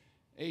some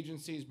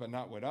agencies, but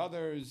not with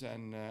others.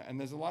 And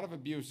there's a lot of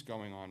abuse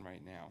going on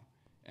right now.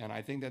 And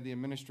I think that the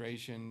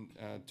administration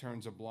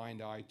turns a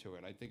blind eye to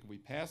it. I think if we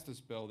pass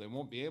this bill, they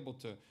won't be able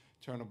to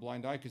turn a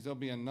blind eye because there'll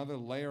be another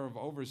layer of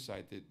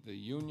oversight. The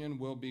union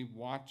will be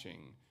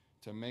watching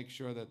to make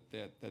sure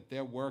that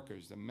their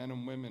workers, the men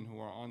and women who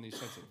are on these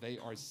sites, that they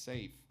are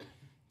safe,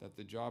 that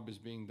the job is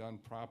being done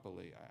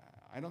properly.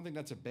 I don't think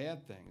that's a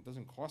bad thing. It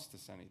doesn't cost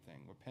us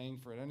anything. We're paying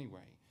for it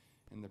anyway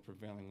in the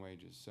prevailing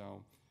wages.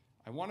 So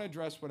I want to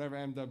address whatever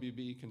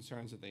MWBE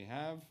concerns that they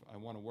have. I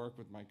want to work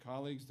with my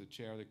colleagues, the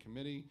chair of the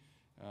committee,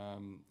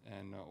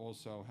 and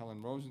also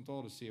Helen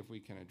Rosenthal, to see if we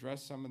can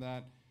address some of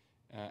that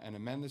and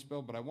amend this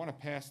bill. But I want to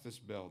pass this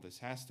bill. This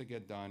has to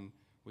get done.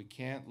 We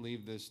can't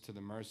leave this to the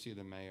mercy of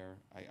the mayor.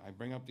 I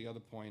bring up the other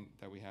point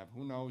that we have.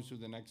 Who knows who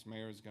the next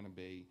mayor is going to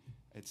be?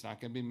 It's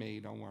not going to be me,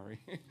 don't worry.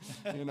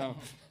 You know,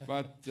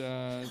 but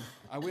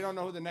we don't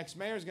know who the next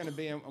mayor is going to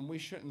be, and we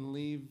shouldn't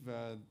leave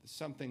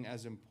something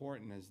as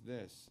important as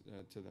this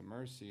to the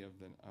mercy of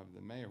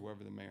the mayor,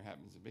 whoever the mayor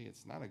happens to be.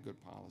 It's not a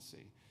good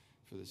policy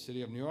for the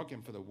city of New York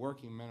and for the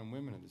working men and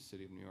women of the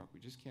city of New York. We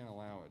just can't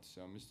allow it.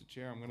 So, Mr.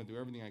 Chair, I'm going to do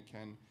everything I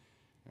can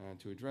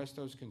to address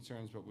those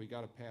concerns, but we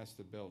got to pass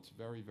the bill. It's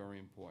very, very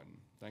important.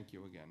 Thank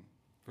you again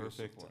for your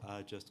Perfect.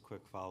 support. Just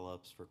quick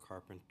follow-ups for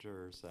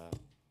carpenters,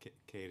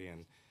 Katie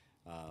and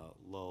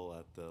Lowell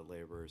at the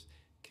laborers.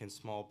 Can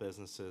small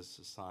businesses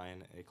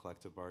sign a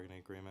collective bargaining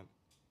agreement?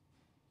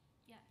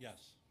 Yes.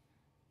 Yes.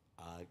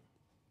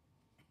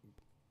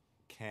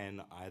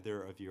 Can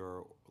either of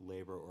your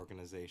labor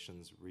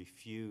organizations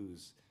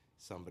refuse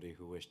somebody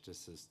who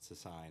wishes to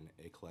sign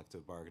a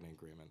collective bargaining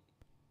agreement?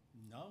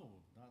 No,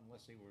 not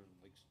unless they were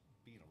like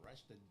being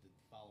arrested the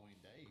following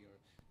day or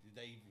the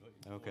day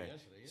before Okay,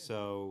 yesterday. Yeah.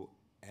 so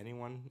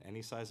anyone,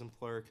 any size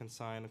employer can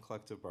sign a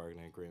collective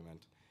bargaining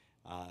agreement.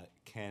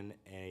 Can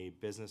a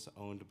business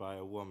owned by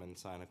a woman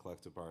sign a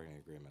collective bargaining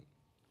agreement?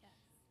 Yes.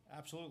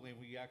 Absolutely,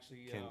 we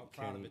actually Can- are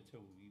proud of can- it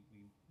too. We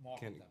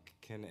market them.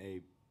 Can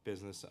a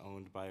business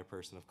owned by a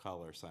person of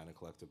color sign a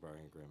collective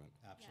bargaining agreement?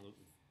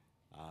 Absolutely.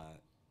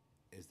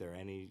 Is there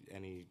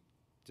any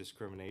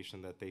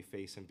discrimination that they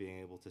face in being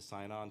able to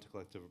sign on to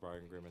collective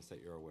bargaining agreements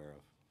that you're aware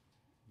of?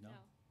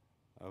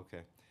 No.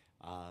 Okay,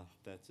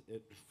 that's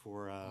it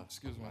for.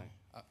 Excuse me.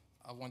 my-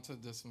 I want to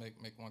just make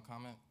one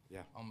comment.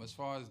 Yeah. As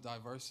far as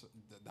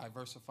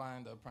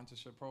diversifying the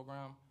apprenticeship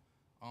program,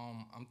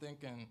 I'm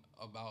thinking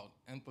about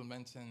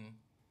implementing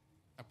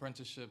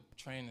apprenticeship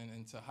training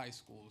into high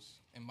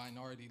schools in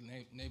minority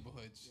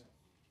neighborhoods.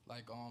 Yeah.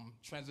 Like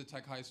Transit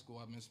Tech High School,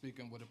 I've been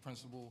speaking with a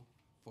principal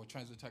for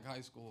Transit Tech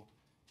High School,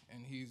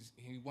 and he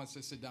wants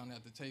to sit down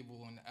at the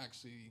table and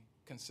actually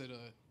consider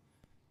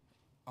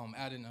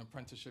adding an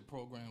apprenticeship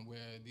program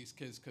where these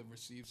kids could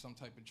receive some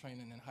type of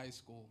training in high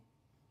school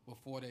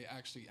before they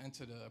actually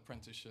enter the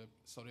apprenticeship,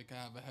 so they can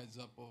have a heads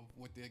up of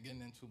what they're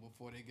getting into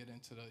before they get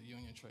into the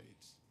union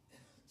trades.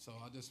 So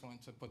I just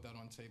wanted to put that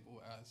on the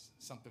table as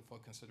something for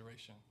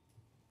consideration.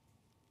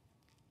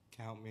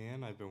 Count me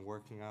in. I've been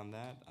working on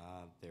that.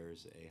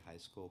 There's a high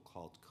school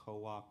called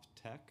Co-op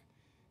Tech,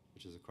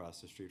 which is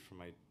across the street from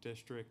my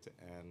district,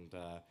 and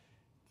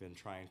been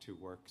trying to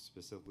work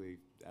specifically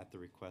at the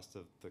request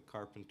of the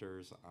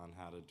carpenters on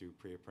how to do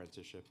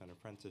pre-apprenticeship and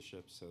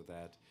apprenticeship so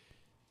that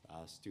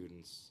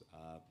students,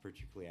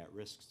 particularly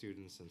at-risk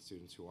students and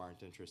students who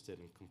aren't interested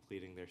in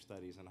completing their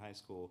studies in high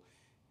school,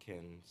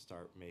 can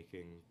start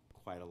making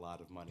quite a lot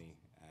of money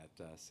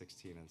at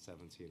 16 and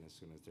 17 as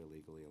soon as they're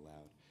legally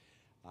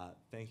allowed.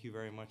 Thank you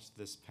very much to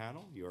this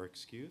panel. You're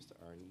excused.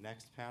 Our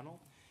next panel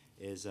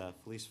is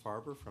Felice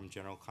Farber from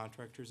General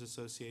Contractors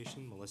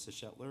Association, Melissa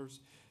Shettlers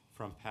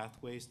from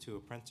Pathways to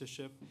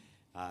Apprenticeship,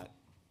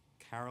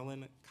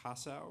 Carolyn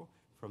Casau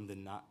from the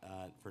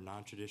for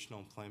Non-Traditional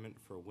Employment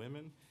for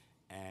Women,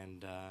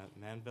 and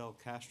Manbel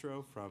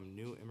Castro from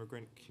New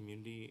Immigrant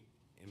Community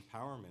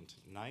Empowerment.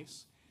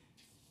 NICE.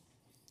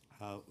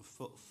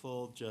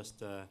 Full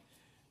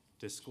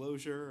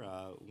disclosure,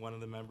 one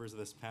of the members of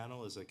this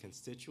panel is a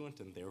constituent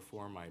and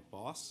therefore my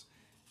boss.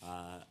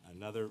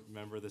 Another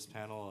member of this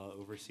panel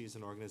oversees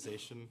an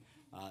organization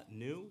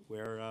new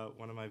where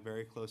one of my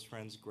very close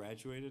friends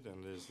graduated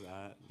and is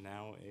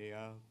now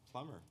a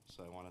plumber.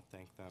 So I want to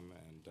thank them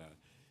and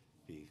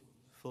be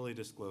fully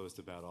disclosed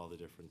about all the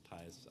different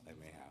ties I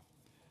may have.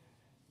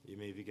 You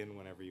may begin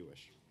whenever you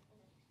wish.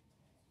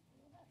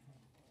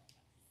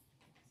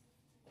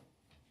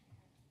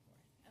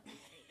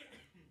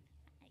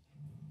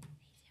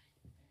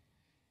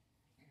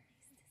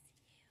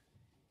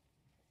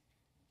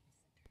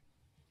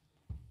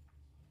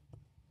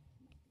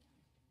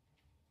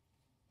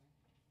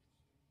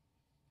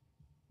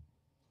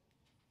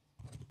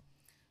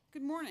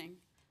 Good morning.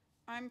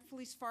 I'm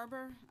Felice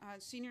Farber,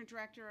 Senior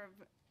Director of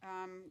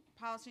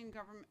Policy and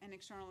Government and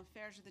External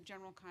Affairs of the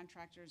General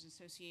Contractors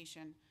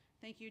Association.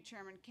 Thank you,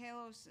 Chairman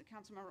Kalos,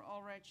 Councilmember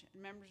Ulrich,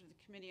 and members of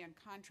the Committee on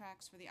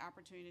Contracts for the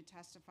opportunity to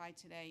testify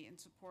today in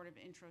support of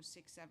Intro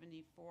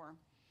 674.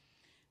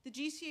 The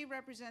GCA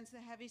represents the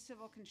heavy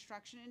civil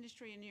construction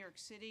industry in New York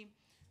City,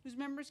 whose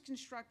members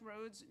construct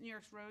roads, New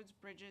York's roads,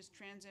 bridges,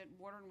 transit,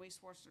 water and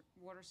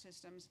wastewater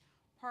systems,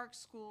 parks,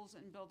 schools,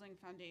 and building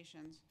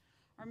foundations.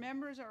 Our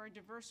members are a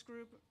diverse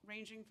group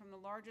ranging from the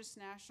largest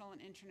national and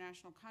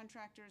international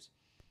contractors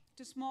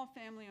to small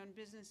family-owned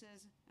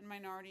businesses and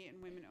minority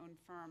and women-owned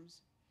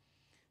firms.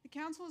 The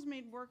Council has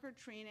made worker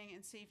training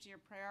and safety a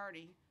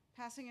priority,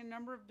 passing a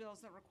number of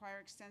bills that require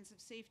extensive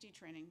safety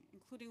training,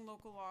 including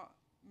Local Law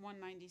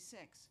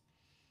 196.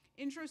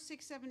 Intro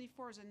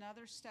 674 is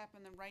another step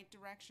in the right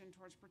direction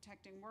towards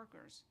protecting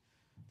workers.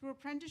 Through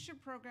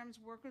apprenticeship programs,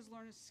 workers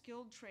learn a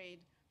skilled trade,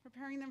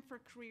 preparing them for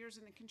careers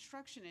in the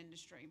construction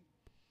industry.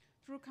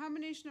 Through a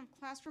combination of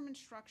classroom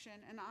instruction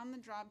and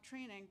on-the-job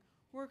training,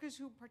 workers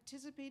who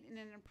participate in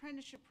an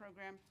apprenticeship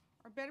program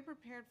are better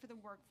prepared for the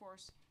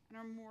workforce and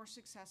are more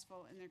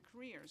successful in their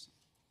careers.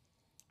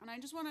 And I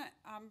just want to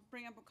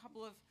bring up a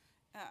couple of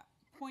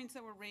points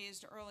that were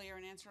raised earlier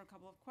and answer a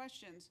couple of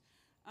questions.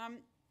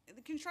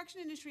 The construction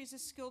industry is a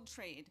skilled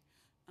trade.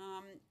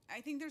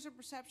 I think there's a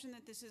perception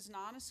that this is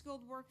not a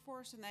skilled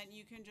workforce and that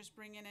you can just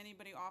bring in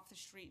anybody off the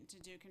street to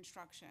do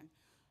construction.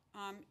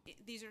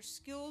 These are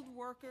skilled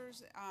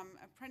workers.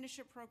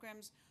 Apprenticeship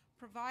programs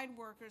provide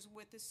workers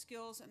with the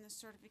skills and the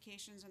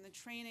certifications and the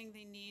training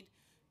they need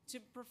to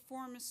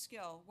perform a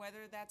skill,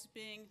 whether that's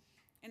being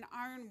an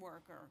iron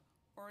worker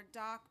or a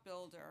dock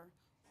builder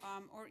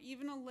or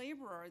even a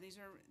laborer.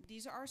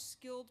 These are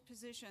skilled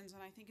positions,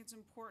 and I think it's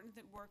important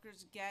that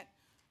workers get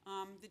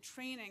the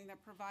training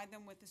that provide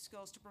them with the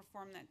skills to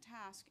perform that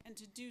task and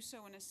to do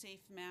so in a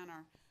safe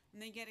manner.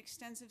 And they get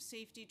extensive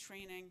safety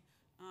training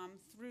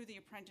through the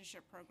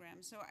apprenticeship program.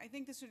 So I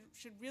think this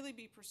should really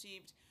be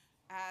perceived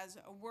as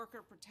a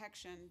worker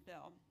protection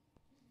bill.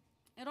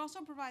 It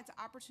also provides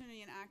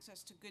opportunity and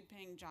access to good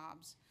paying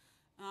jobs.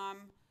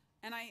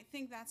 And I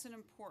think that's an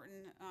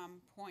important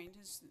point.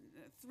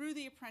 Through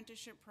the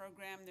apprenticeship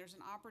program, there's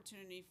an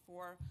opportunity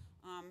for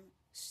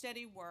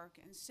steady work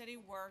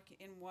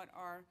in what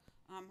are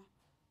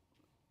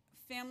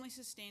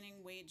family-sustaining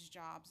wage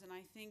jobs, and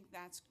I think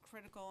that's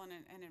critical, and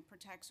it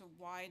protects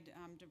a wide,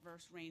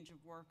 diverse range of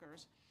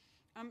workers.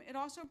 It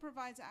also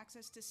provides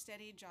access to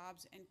steady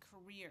jobs and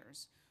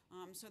careers,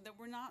 so that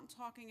we're not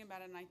talking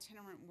about an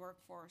itinerant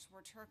workforce.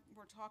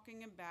 We're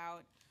talking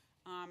about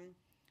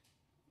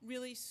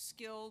really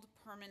skilled,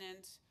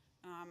 permanent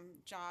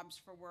jobs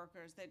for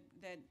workers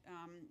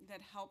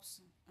that helps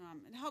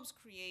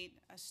create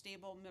a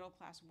stable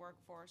middle-class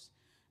workforce.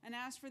 And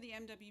as for the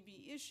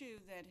MWB issue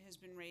that has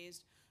been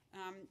raised,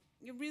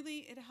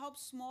 it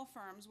helps small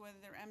firms, whether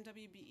they're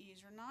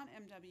MWBEs or not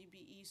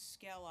MWBEs,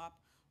 scale up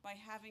by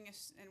having a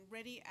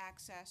ready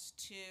access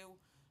to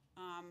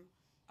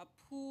a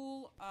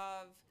pool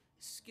of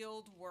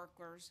skilled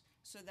workers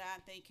so that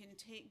they can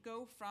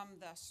go from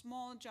the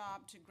small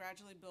job to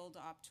gradually build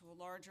up to a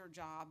larger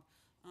job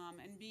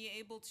and be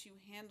able to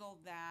handle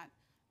that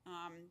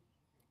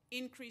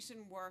increase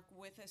in work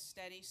with a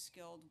steady,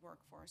 skilled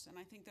workforce. And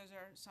I think those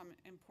are some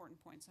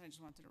important points that I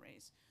just wanted to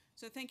raise.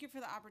 So thank you for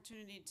the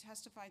opportunity to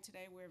testify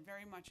today. We're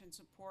very much in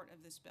support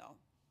of this bill.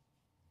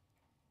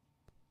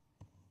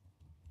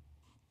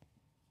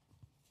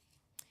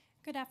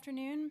 Good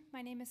afternoon.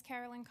 My name is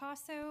Carolyn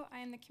Casso. I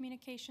am the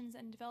Communications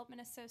and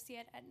Development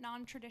Associate at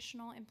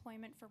Non-Traditional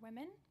Employment for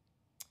Women.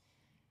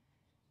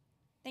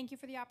 Thank you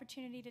for the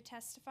opportunity to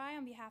testify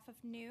on behalf of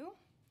NEW.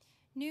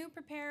 NEW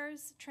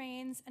prepares,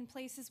 trains, and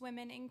places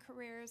women in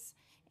careers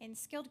in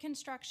skilled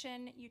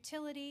construction,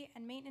 utility,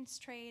 and maintenance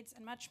trades,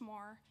 and much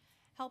more,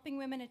 helping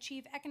women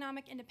achieve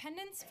economic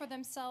independence for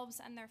themselves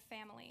and their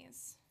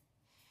families.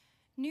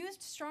 NEW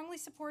strongly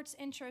supports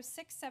Intro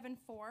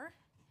 674,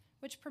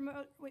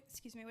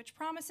 which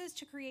promises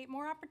to create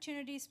more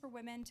opportunities for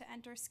women to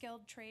enter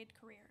skilled trade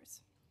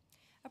careers.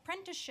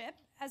 Apprenticeship,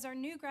 as our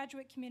new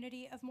graduate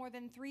community of more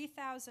than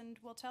 3,000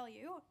 will tell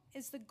you,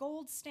 is the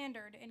gold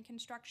standard in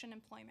construction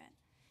employment,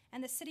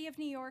 and the City of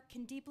New York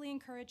can deeply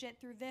encourage it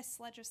through this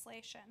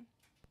legislation.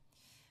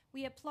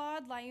 We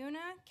applaud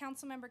Liuna,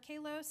 Councilmember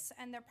Kalos,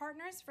 and their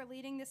partners for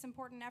leading this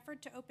important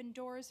effort to open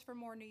doors for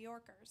more New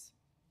Yorkers.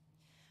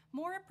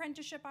 More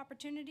apprenticeship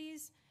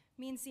opportunities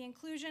means the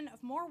inclusion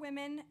of more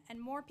women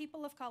and more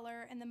people of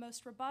color in the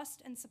most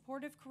robust and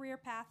supportive career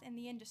path in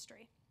the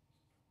industry.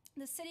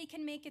 The city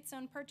can make its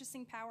own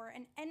purchasing power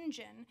an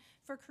engine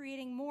for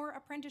creating more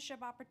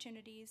apprenticeship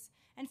opportunities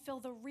and fill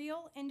the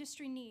real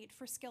industry need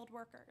for skilled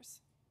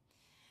workers.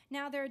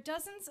 Now, there are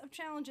dozens of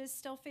challenges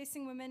still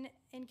facing women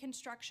in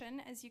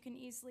construction, as you can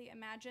easily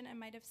imagine and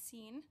might have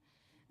seen.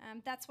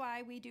 That's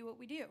why we do what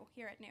we do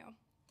here at NEW.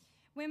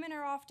 Women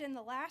are often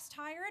the last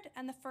hired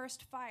and the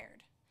first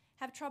fired,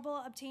 have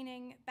trouble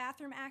obtaining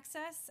bathroom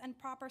access and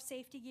proper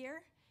safety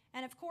gear,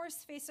 and of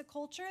course face a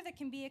culture that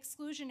can be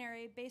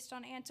exclusionary based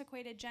on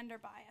antiquated gender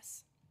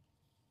bias.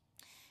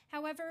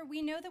 However,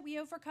 we know that we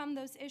overcome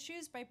those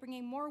issues by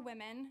bringing more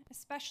women,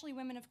 especially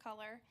women of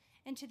color,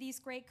 into these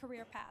great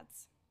career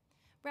paths.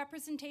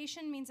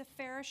 Representation means a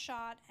fair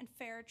shot and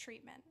fair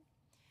treatment.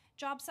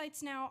 Job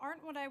sites now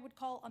aren't what I would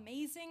call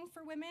amazing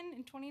for women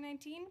in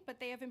 2019, but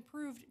they have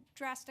improved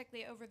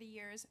drastically over the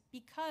years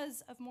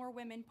because of more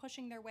women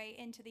pushing their way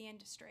into the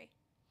industry.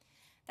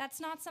 That's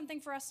not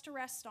something for us to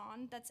rest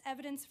on. That's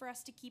evidence for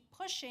us to keep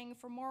pushing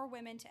for more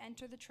women to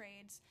enter the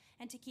trades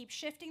and to keep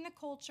shifting the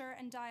culture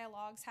and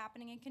dialogues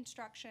happening in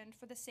construction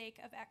for the sake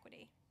of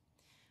equity.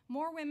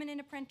 More women in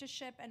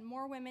apprenticeship and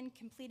more women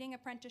completing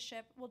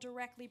apprenticeship will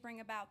directly bring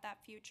about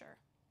that future.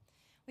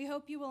 We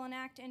hope you will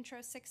enact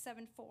Intro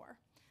 674.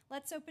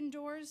 Let's open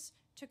doors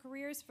to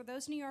careers for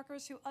those New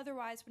Yorkers who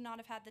otherwise would not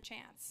have had the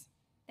chance.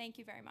 Thank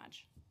you very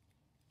much.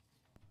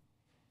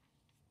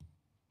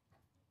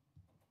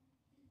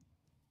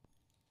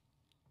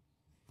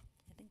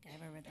 I think I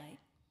have a red light.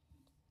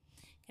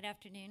 Good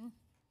afternoon.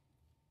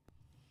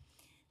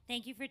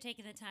 Thank you for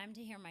taking the time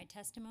to hear my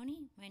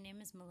testimony. My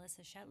name is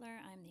Melissa Shetler.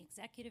 I'm the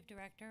Executive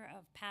Director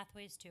of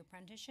Pathways to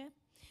Apprenticeship.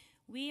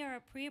 We are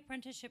a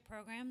pre-apprenticeship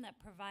program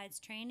that provides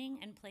training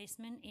and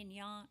placement in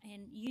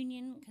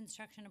union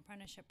construction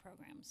apprenticeship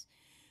programs.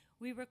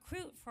 We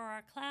recruit for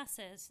our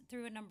classes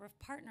through a number of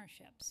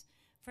partnerships.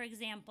 For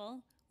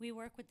example, we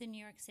work with the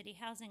New York City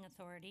Housing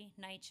Authority,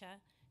 NYCC,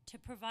 to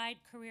provide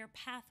career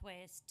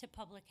pathways to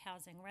public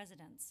housing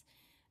residents.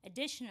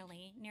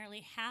 Additionally,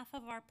 nearly half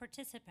of our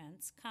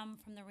participants come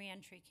from the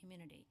reentry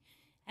community.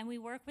 And we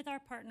work with our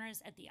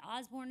partners at the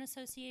Osborne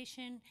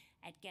Association,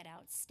 at Get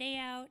Out, Stay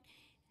Out,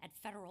 at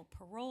Federal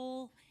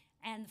Parole,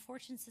 and the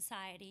Fortune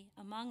Society,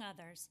 among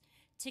others,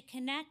 to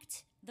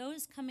connect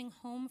those coming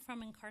home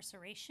from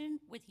incarceration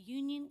with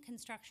union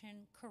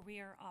construction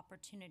career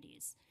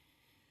opportunities.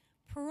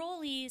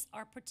 Parolees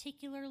are a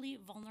particularly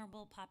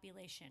vulnerable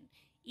population,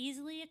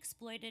 easily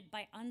exploited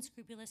by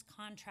unscrupulous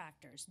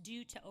contractors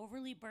due to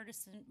overly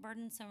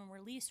burdensome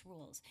release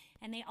rules,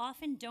 and they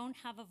often don't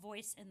have a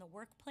voice in the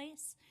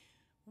workplace.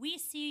 We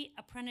see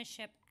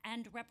apprenticeship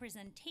and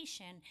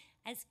representation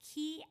as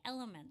key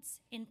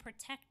elements in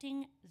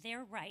protecting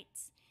their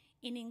rights,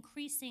 in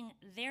increasing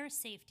their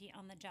safety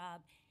on the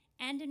job,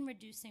 and in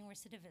reducing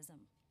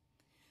recidivism.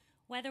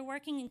 Whether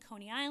working in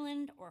Coney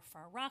Island or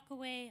Far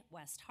Rockaway,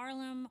 West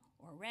Harlem,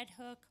 or Red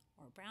Hook,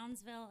 or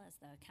Brownsville, as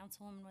the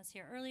councilwoman was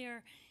here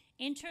earlier,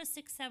 Intro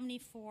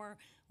 674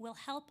 will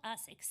help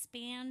us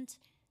expand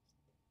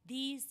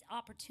these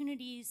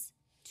opportunities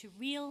to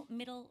real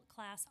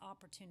middle-class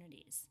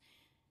opportunities.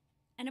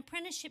 An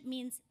apprenticeship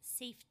means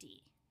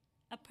safety.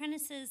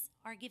 Apprentices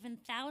are given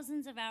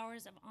thousands of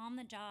hours of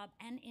on-the-job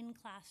and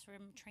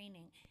in-classroom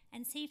training,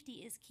 and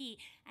safety is key.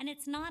 And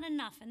it's not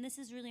enough, and this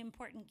is really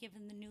important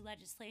given the new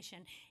legislation,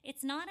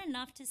 it's not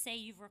enough to say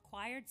you've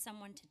required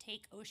someone to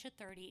take OSHA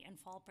 30 and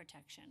fall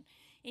protection.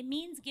 It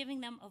means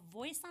giving them a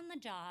voice on the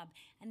job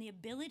and the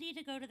ability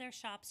to go to their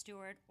shop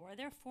steward or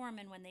their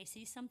foreman when they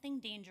see something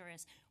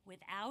dangerous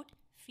without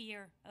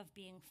fear of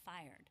being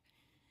fired.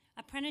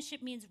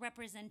 Apprenticeship means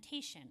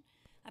representation.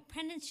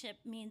 Apprenticeship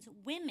means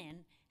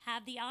women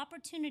have the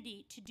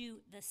opportunity to do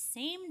the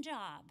same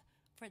job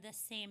for the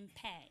same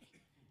pay.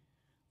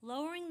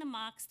 Lowering the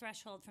MOX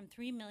threshold from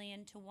 3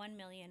 million to 1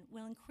 million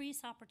will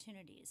increase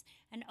opportunities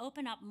and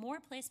open up more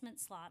placement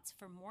slots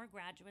for more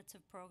graduates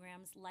of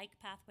programs like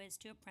Pathways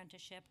to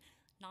Apprenticeship,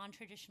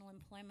 non-traditional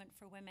employment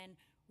for women,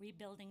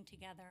 Rebuilding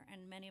Together,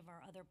 and many of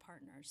our other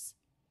partners.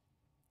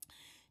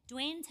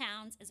 Dwayne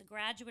Towns is a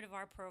graduate of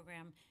our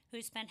program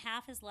who spent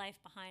half his life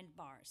behind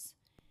bars.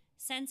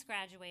 Since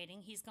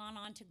graduating, he's gone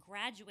on to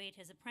graduate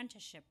his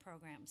apprenticeship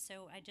program.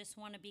 So I just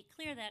want to be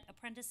clear that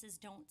apprentices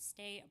don't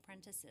stay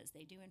apprentices.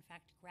 They do, in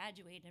fact,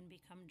 graduate and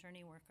become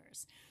journey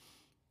workers.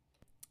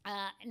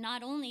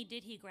 Not only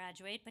did he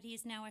graduate, but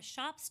he's now a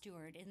shop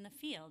steward in the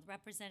field,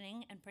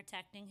 representing and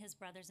protecting his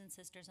brothers and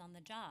sisters on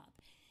the job.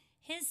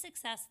 His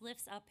success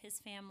lifts up his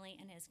family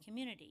and his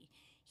community.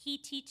 He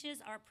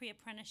teaches our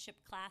pre-apprenticeship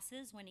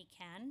classes when he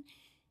can.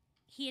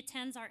 He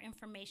attends our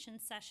information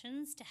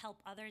sessions to help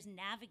others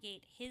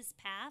navigate his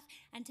path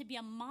and to be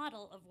a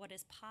model of what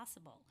is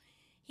possible.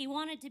 He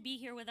wanted to be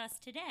here with us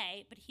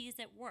today, but he's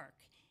at work.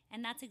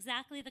 And that's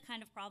exactly the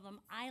kind of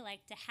problem I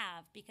like to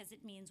have because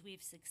it means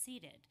we've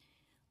succeeded.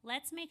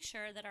 Let's make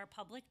sure that our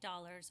public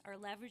dollars are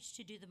leveraged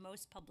to do the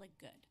most public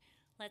good.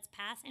 Let's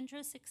pass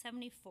Intro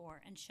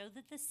 674 and show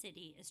that the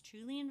city is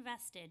truly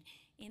invested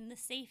in the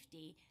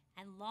safety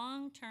and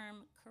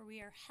long-term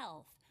career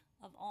health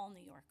of all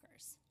New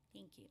Yorkers.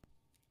 Thank you.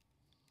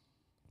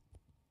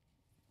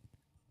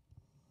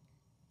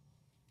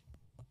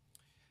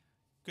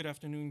 Good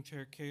afternoon,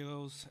 Chair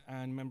Kalos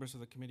and members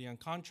of the Committee on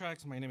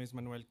Contracts. My name is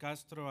Manuel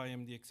Castro. I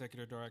am the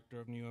Executive Director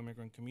of New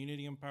Immigrant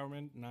Community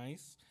Empowerment,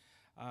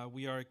 NYCC.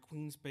 We are a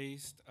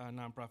Queens-based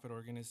nonprofit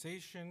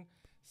organization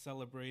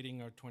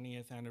celebrating our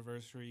 20th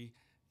anniversary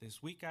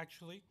this week,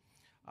 actually.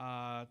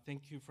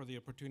 Thank you for the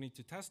opportunity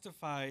to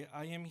testify.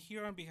 I am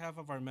here on behalf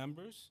of our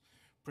members,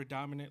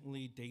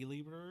 predominantly day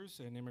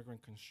laborers and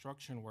immigrant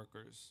construction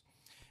workers.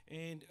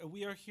 And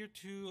we are here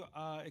to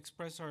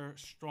express our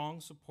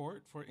strong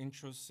support for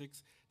Intro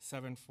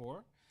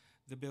 674.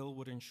 The bill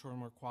would ensure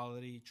more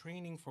quality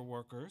training for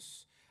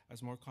workers,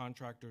 as more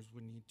contractors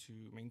would need to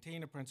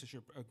maintain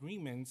apprenticeship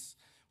agreements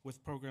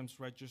with programs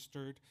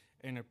registered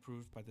and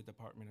approved by the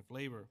Department of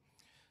Labor.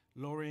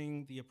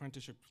 Lowering the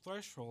apprenticeship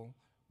threshold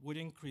would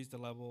increase the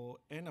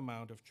level and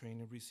amount of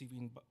training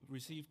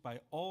received by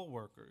all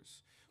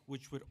workers,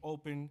 which would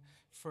open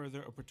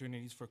further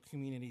opportunities for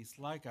communities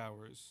like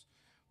ours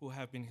who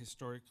have been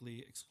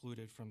historically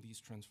excluded from these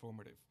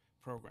transformative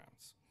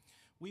programs.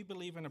 We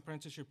believe an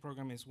apprenticeship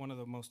program is one of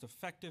the most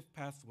effective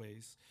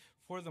pathways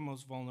for the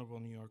most vulnerable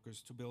New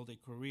Yorkers to build a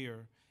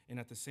career and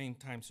at the same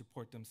time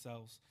support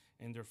themselves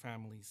and their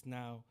families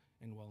now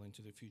and well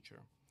into the future.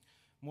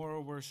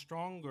 Moreover,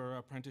 stronger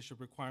apprenticeship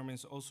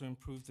requirements also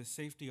improve the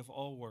safety of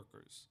all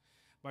workers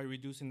by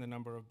reducing the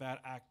number of bad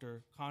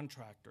actor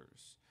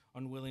contractors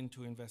unwilling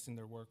to invest in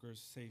their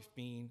workers'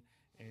 safe-being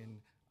and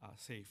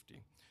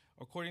safety.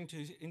 According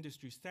to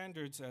industry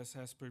standards, as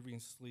has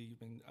previously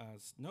been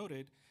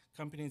noted,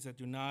 companies that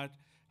do not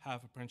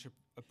have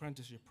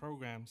apprenticeship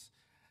programs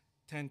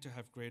tend to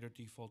have greater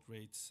default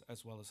rates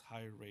as well as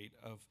higher rate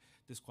of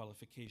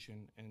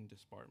disqualification and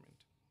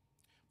disbarment.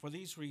 For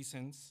these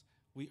reasons,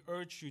 we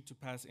urge you to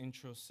pass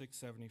Intro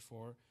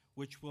 674,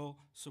 which will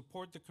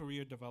support the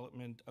career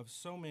development of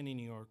so many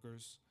New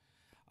Yorkers,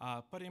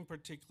 but in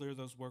particular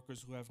those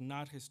workers who have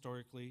not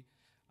historically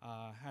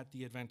had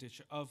the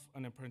advantage of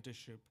an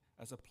apprenticeship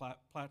as a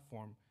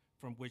platform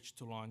from which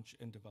to launch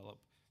and develop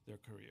their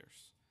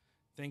careers.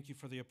 Thank you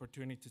for the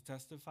opportunity to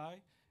testify,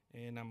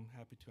 and I'm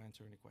happy to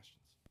answer any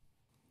questions.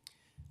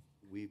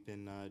 We've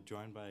been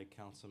joined by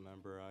Council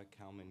Member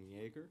Kalman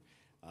Yeager.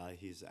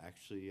 He's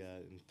actually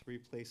in 3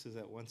 places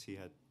at once. He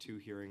had 2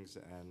 hearings,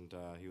 and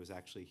he was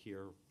actually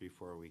here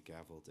before we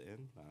gavelled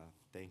in.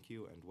 Thank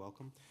you and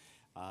welcome.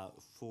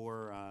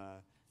 For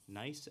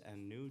nice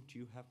and new, do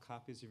you have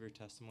copies of your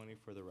testimony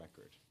for the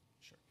record?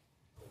 Sure.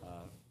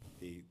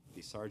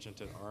 The Sergeant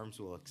at Arms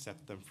will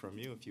accept them from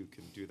you if you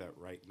can do that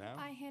right now.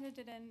 I handed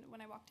it in when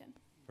I walked in.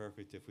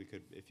 Perfect. If you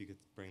could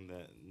bring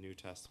the new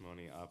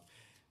testimony up.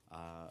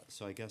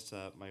 So I guess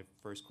my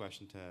first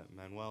question to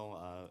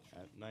Manuel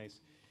at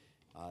NICE.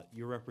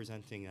 You're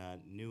representing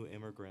new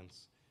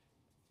immigrants.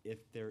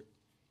 If they're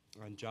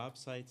on job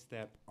sites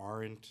that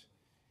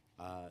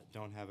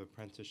don't have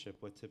apprenticeship,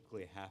 what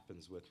typically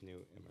happens with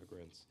new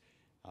immigrants?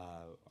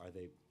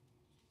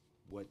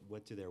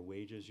 What do their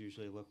wages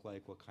usually look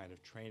like? What kind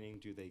of training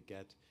do they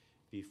get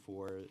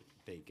before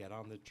they get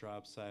on the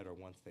job site or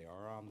once they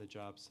are on the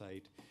job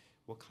site?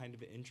 What kind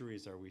of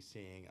injuries are we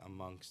seeing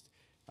amongst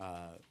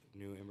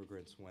new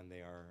immigrants when they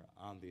are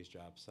on these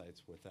job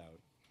sites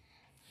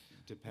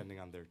depending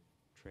on their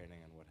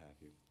training and what have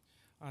you?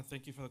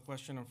 Thank you for the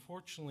question.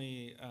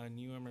 Unfortunately,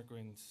 new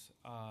immigrants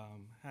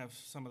have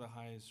some of the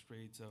highest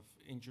rates of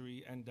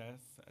injury and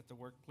death at the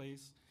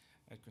workplace,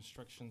 at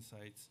construction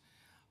sites.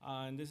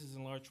 And this is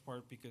in large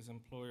part because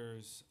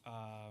employers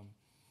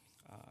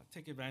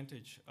take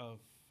advantage of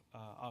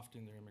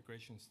often their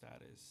immigration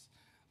status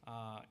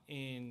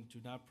and do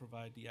not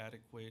provide the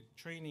adequate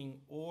training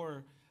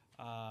or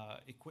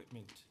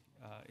equipment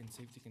in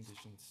safety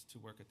conditions to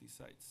work at these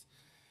sites.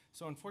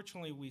 So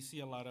unfortunately, we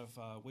see a lot of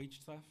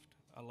wage theft,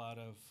 a lot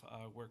of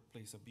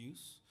workplace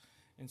abuse,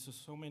 and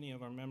so many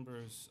of our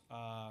members,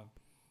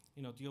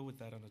 deal with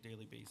that on a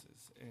daily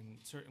basis. And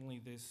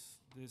certainly,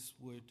 this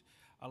would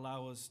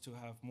allow us to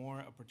have more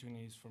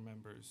opportunities for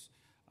members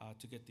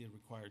to get the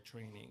required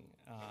training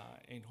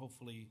and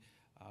hopefully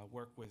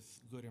work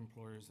with good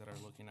employers that are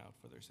looking out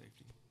for their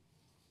safety.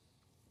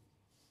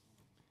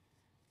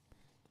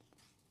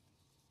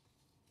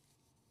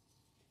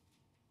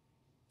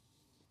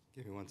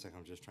 Give me 1 second.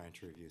 I'm just trying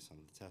to review some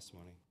of the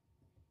testimony.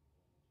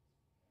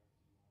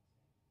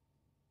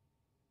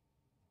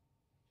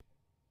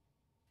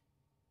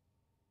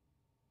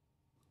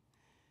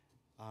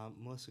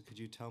 Melissa, could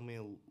you tell me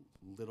a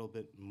little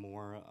bit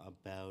more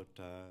about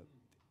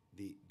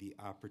the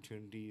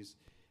opportunities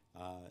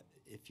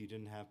if you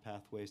didn't have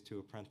pathways to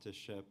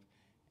apprenticeship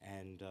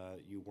and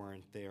you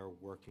weren't there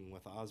working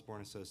with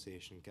Osborne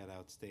Association, Get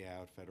Out, Stay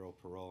Out, Federal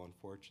Parole, and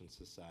Fortune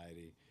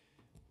Society?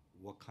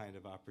 What kind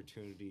of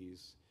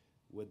opportunities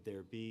would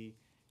there be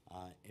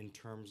in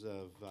terms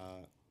of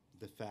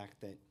the fact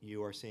that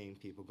you are seeing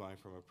people going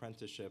from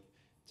apprenticeship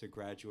to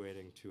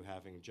graduating to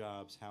having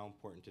jobs? How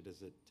important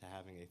is it to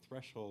having a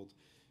threshold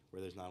where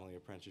there's not only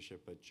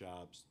apprenticeship but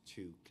jobs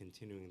to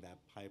continuing that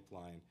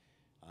pipeline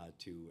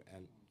to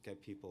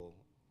get people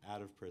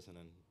out of prison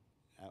and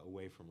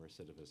away from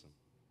recidivism?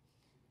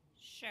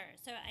 Sure.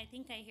 So I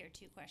think I hear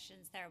 2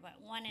 questions there, but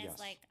one is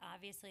Yes.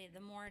 Obviously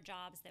the more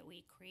jobs that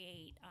we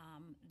create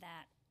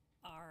that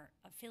are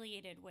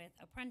affiliated with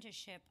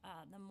apprenticeship,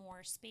 the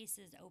more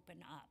spaces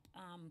open up.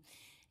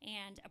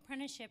 And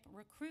apprenticeship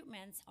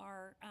recruitments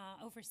are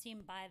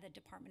overseen by the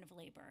Department of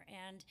Labor.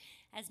 And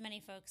as many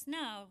folks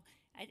know,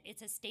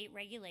 it's a state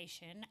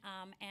regulation,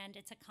 and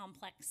it's a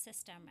complex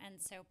system.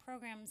 And so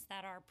programs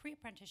that are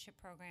pre-apprenticeship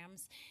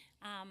programs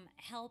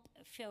help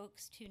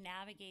folks to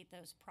navigate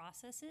those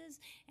processes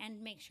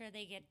and make sure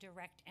they get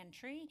direct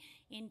entry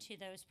into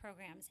those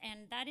programs.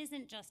 And that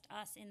isn't just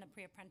us in the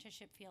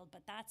pre-apprenticeship field,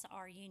 but that's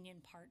our union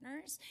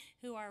partners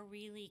who are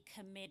really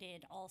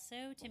committed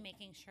also to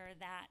making sure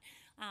that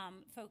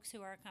folks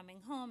who are coming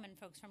home and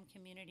folks from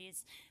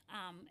communities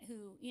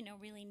who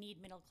really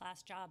need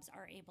middle-class jobs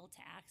are able to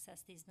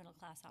access these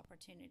middle-class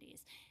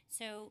opportunities.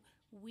 So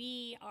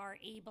we are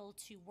able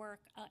to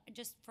work,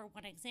 just for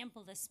one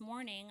example, this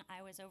morning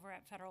I was over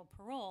at Federal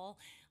Parole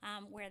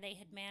where they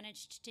had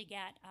managed to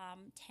get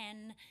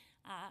 10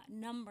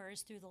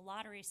 numbers through the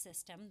lottery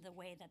system, the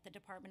way that the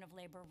Department of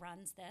Labor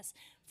runs this,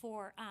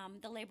 for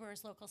the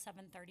Laborers Local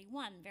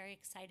 731, very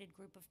excited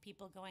group of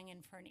people going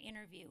in for an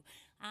interview.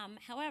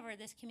 However,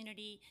 this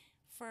community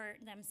for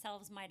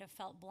themselves might have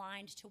felt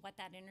blind to what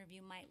that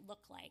interview might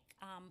look like.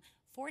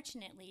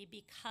 Fortunately,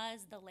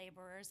 because the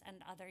laborers and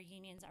other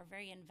unions are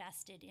very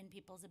invested in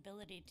people's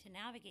ability to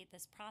navigate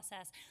this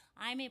process,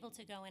 I'm able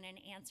to go in and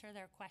answer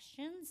their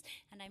questions,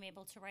 and I'm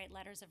able to write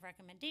letters of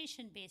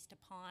recommendation based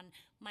upon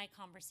my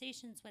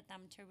conversations with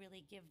them to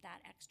really give that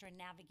extra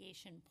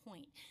navigation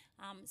point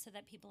so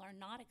that people are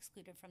not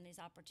excluded from these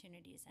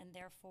opportunities. And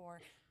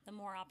therefore, the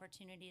more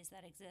opportunities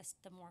that exist,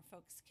 the more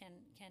folks can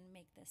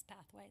make this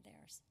pathway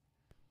theirs.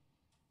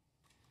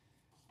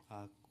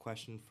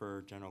 Question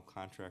for General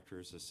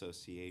Contractors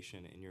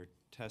Association. In your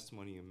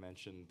testimony, you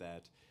mentioned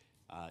that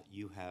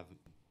you have,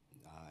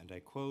 and I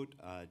quote,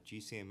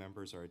 GCA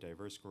members are a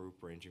diverse group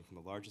ranging from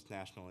the largest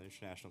national and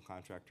international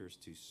contractors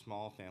to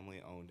small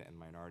family-owned and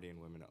minority and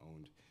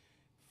women-owned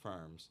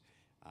firms.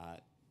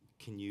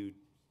 Can you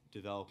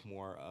develop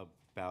more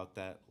about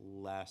that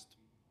last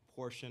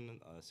portion?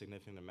 A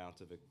significant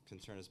amount of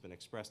concern has been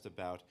expressed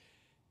about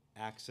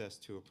access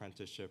to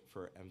apprenticeship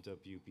for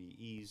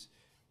MWBEs.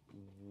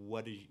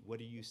 What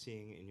are you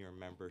seeing in your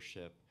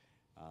membership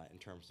in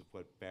terms of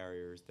what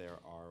barriers there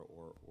are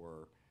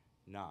or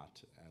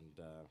not?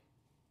 And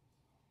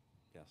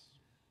yes.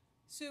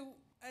 So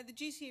the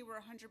GCA, we're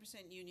a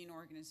 100% union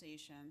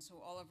organization,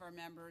 so all of our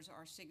members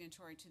are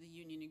signatory to the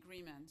union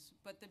agreements.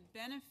 But the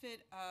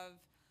benefit of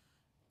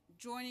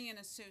joining an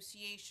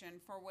association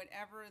for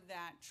whatever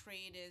that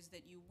trade is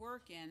that you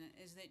work in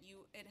is that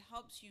it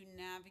helps you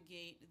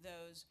navigate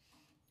those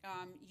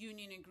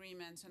union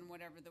agreements and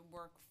whatever the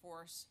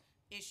workforce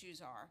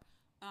issues are.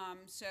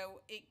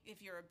 So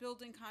if you're a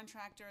building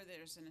contractor,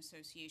 there's an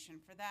association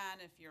for that.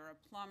 If you're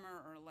a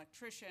plumber or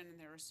electrician,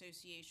 there are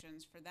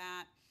associations for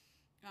that.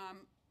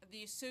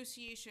 The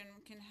association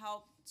can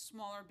help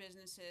smaller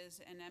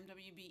businesses and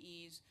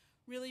MWBEs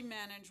really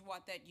manage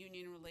what that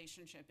union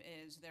relationship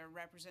is, their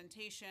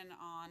representation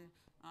on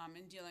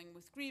in dealing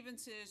with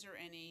grievances or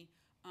any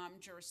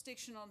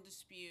jurisdictional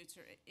disputes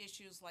or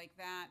issues like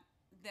that,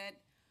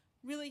 that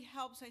really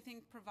helps, I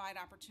think, provide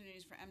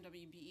opportunities for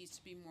MWBEs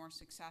to be more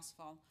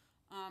successful.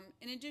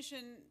 In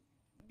addition,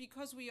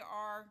 because we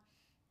are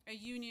a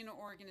union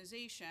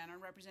organization or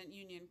represent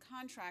union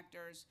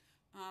contractors,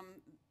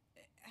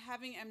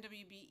 having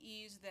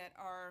MWBEs that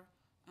are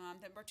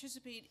that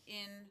participate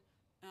in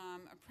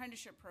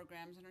apprenticeship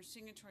programs and are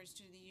signatories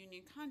to the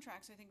union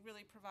contracts, I think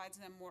really provides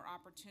them more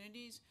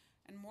opportunities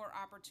and more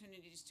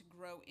opportunities to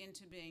grow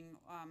into being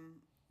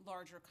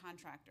larger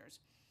contractors.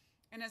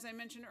 And as I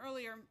mentioned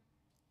earlier,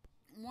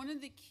 one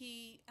of the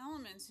key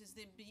elements is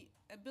the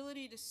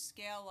ability to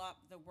scale up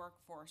the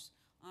workforce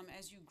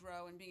as you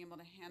grow and being able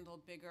to handle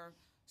bigger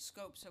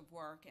scopes of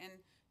work and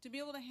to be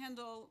able to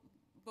handle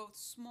both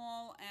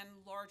small and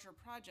larger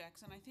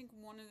projects. And I think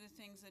one of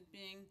the things that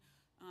being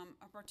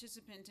a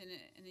participant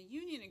in a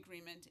union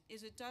agreement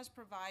is it does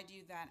provide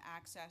you that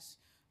access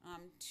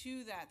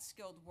to that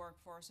skilled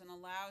workforce and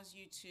allows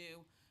you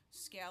to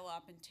scale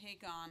up and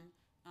take on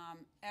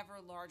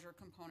ever larger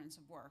components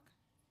of work.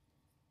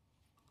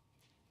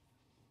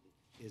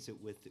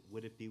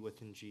 Would it be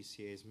within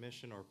GCA's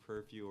mission or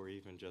purview or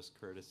even just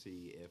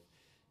courtesy if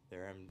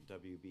there are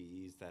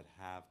MWBEs that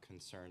have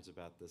concerns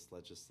about this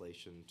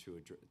legislation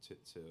to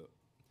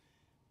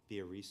be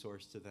a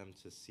resource to them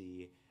to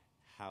see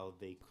how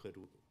they could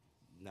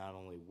not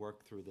only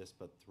work through this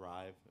but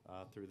thrive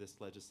through this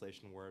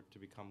legislation were it to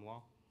become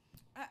law?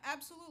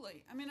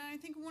 Absolutely. I mean, I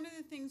think one of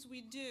the things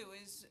we do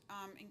is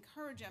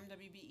encourage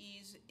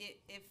MWBEs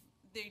if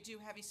they do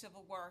heavy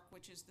civil work,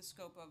 which is the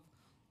scope of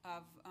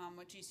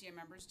what GCA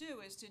members do,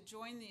 is to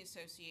join the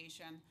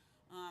association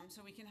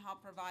so we can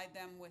help provide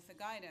them with the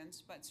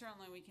guidance, but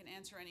certainly we can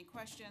answer any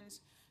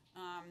questions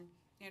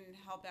and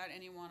help out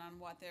anyone on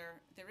what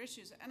their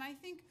issues. And I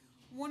think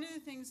one of the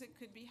things that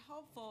could be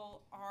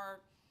helpful are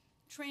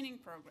training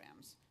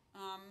programs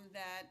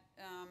that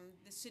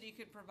the city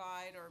could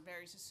provide or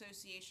various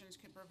associations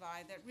could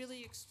provide that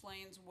really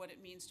explains what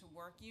it means to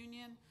work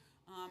union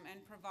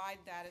and provide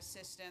that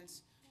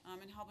assistance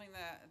in helping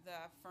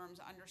the firms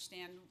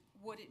understand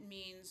what it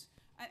means,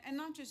 and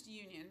not just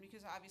union,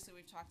 because obviously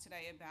we've talked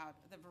today about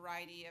the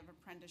variety of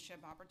apprenticeship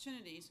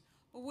opportunities,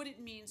 what it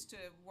means to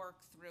work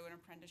through an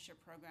apprenticeship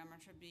program or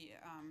to be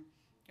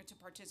or to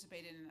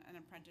participate in an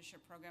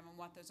apprenticeship program and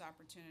what those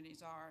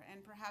opportunities are.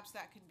 And perhaps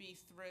that could be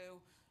through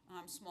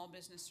small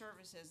business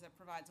services that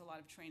provides a lot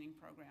of training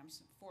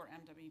programs for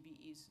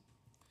MWBEs.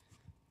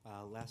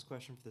 Last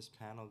question for this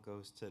panel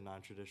goes to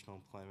non-traditional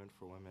employment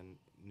for women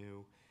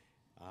new.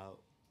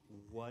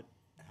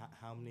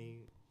 How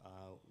many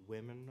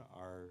women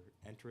are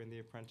entering the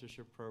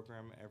apprenticeship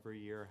program every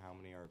year? How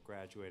many are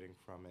graduating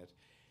from it?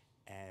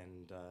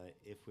 And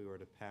if we were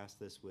to pass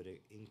this, would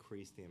it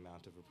increase the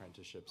amount of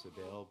apprenticeships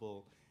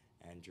available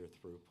and your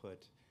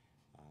throughput?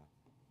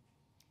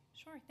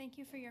 Sure, thank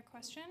you for your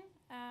question.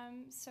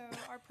 So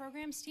our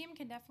programs team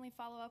can definitely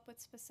follow up with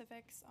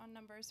specifics on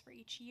numbers for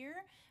each year,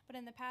 but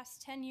in the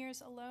past 10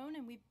 years alone,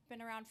 and we've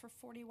been around for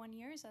 41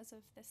 years as of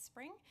this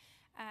spring,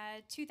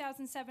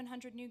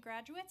 2,700 new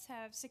graduates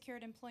have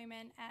secured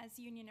employment as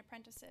union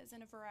apprentices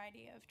in a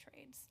variety of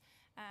trades.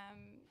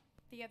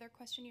 The other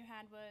question you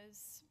had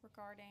was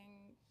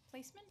regarding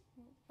placement?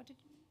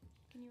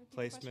 Can you repeat the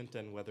Placement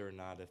question? and whether or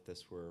not, if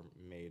this were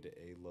made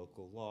a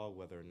local law,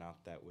 whether or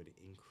not that would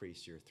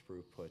increase your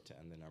throughput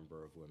and the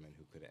number of women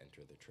who could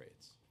enter the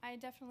trades. I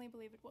definitely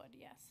believe it would,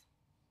 yes.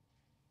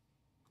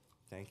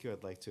 Thank you.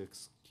 I'd like to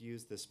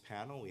excuse this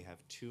panel. We have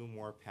 2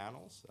 more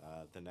panels.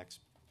 The next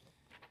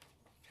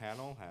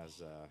panel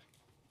has,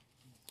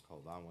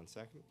 hold on one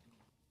second.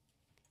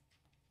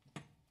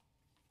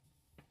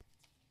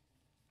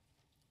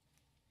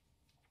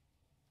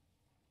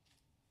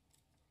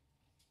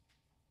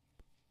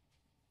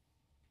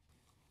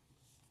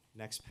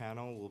 Next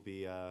panel will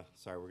be,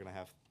 sorry, we're going to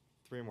have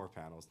 3 more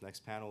panels.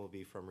 Next panel will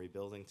be from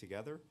Rebuilding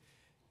Together.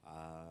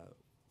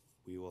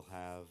 We will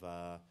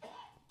have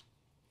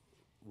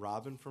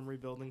Robin from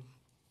Rebuilding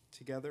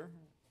Together,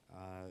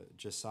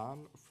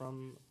 Jason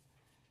from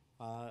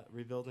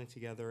Rebuilding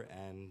Together,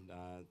 and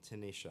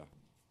Tanisha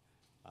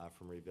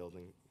from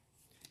Rebuilding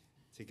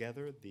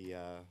Together.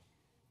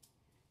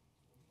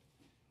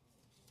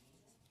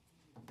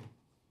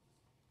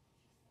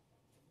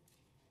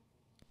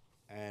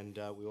 And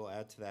we will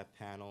add to that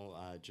panel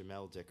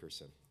Jamel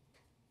Dickerson.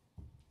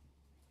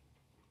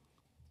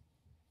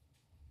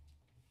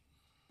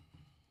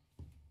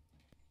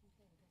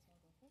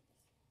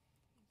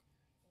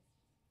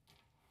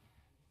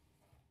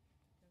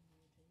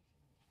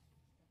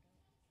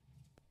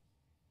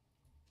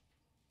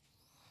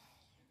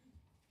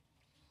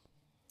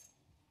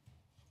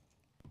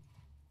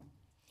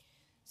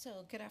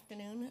 So, good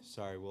afternoon.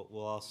 Sorry, we'll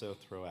also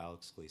throw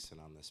Alex Gleason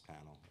on this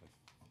panel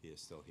if he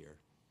is still here.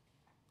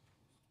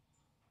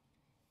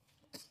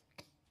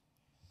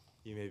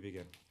 You may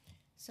begin.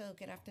 So,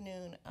 good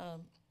afternoon,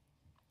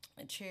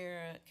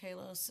 Chair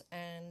Kalos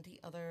and the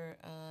other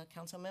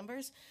council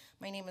members.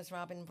 My name is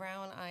Robin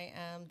Brown. I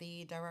am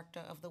the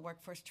director of the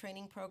Workforce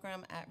Training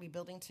Program at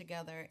Rebuilding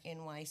Together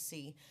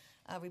NYC.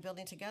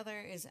 Rebuilding Together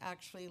is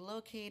actually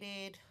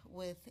located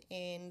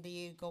within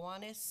the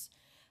Gowanus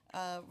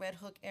Red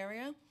Hook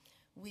area.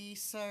 We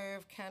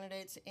serve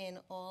candidates in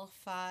all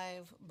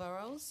 5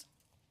 boroughs.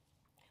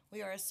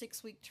 We are a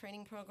 6-week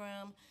training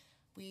program.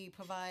 We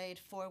provide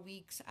 4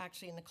 weeks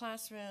actually in the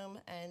classroom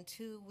and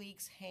 2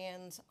 weeks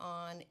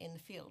hands-on in the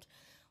field.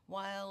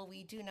 While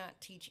we do not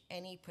teach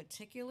any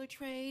particular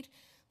trade,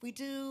 we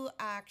do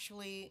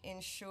actually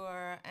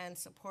ensure and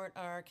support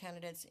our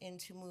candidates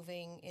into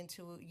moving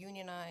into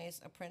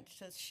unionized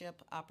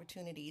apprenticeship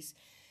opportunities.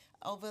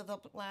 Over the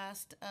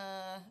last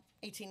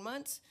 18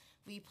 months,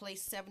 we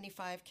placed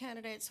 75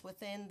 candidates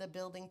within the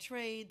building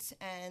trades,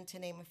 and to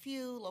name a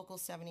few, Local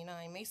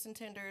 79 Mason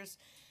Tenders,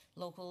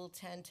 Local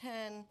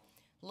 1010,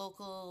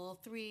 Local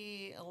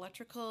 3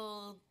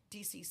 Electrical,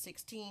 DC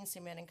 16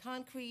 Cement and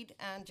Concrete,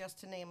 and just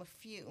to name a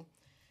few.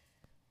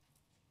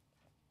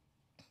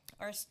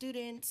 Our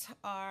students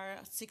are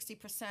 60%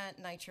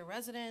 NYCHA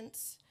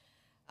residents,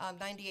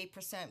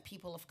 98%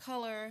 people of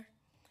color,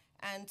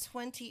 and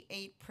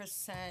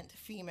 28%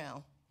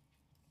 female.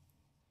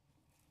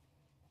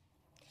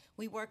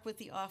 We work with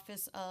the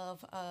Office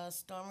of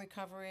Storm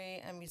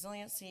Recovery and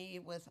Resiliency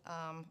with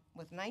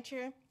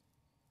NYCHA.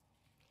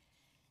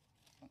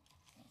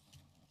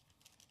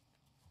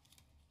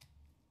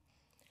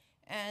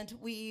 And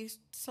we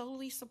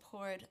solely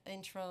support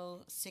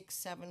Intro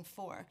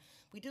 674.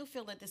 We do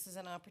feel that this is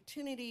an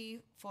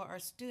opportunity for our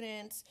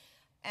students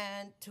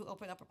and to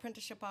open up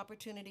apprenticeship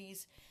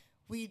opportunities.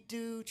 We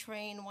do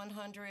train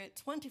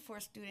 124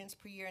 students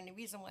per year, and the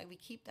reason why we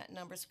keep that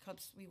number is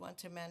because we want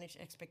to manage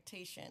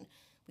expectation.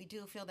 We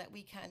do feel that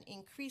we can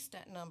increase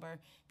that number,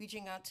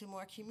 reaching out to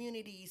more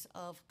communities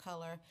of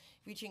color,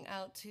 reaching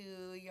out to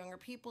younger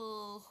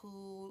people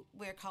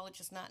where college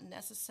is not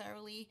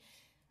necessarily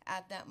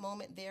at that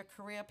moment their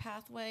career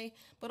pathway,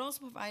 but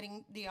also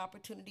providing the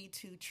opportunity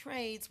to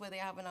trades where they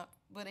have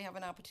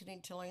an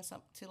opportunity to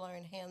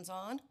learn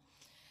hands-on.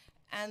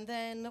 And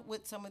then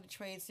with some of the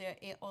trades,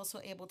 they're also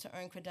able to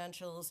earn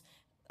credentials,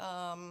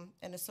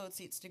 an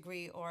associate's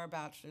degree or a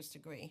bachelor's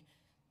degree.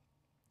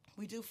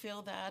 We do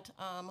feel that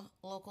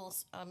local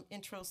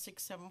Intro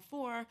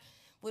 674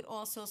 would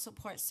also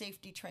support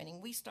safety training.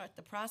 We start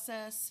the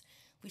process.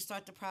 We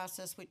start the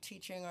process with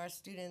teaching our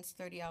students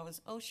 30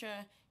 hours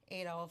OSHA,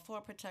 8-hour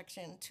fall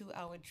protection,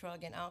 2-hour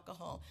drug and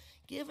alcohol,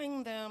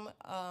 giving them,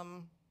 a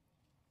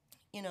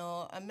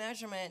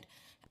measurement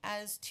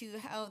as to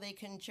how they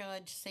can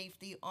judge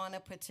safety on a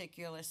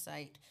particular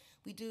site.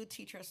 We do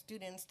teach our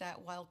students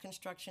that while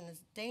construction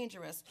is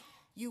dangerous,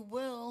 you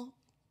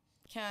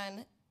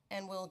can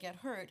and will get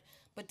hurt,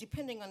 but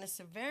depending on the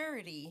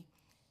severity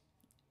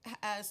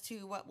as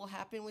to what will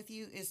happen with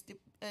you is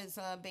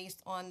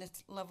based on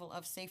this level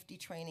of safety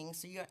training.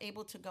 So you're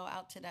able to go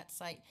out to that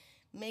site,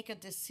 make a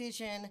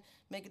decision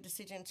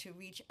to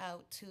reach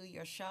out to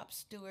your shop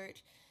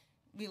steward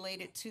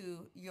related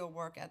to your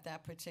work at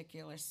that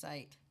particular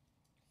site.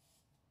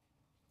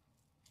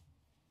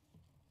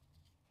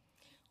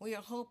 We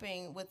are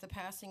hoping with the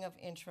passing of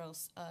Intro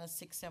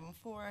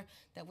 674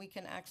 that we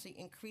can actually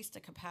increase the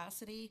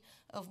capacity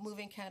of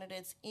moving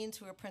candidates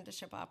into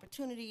apprenticeship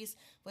opportunities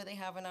where they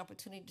have an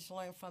opportunity to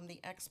learn from the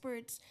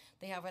experts,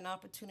 they have an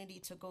opportunity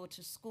to go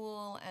to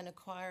school and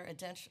acquire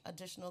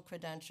additional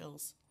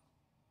credentials.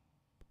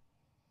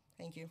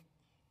 Thank you.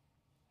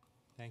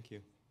 Thank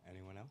you.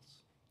 Anyone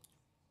else?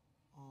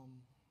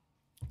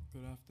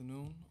 Good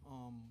afternoon.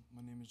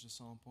 My name is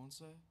Jason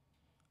Ponce.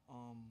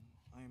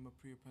 I am a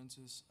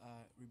pre-apprentice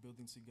at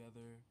Rebuilding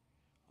Together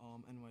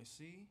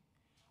NYC.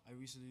 I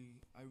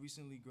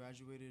recently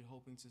graduated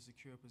hoping to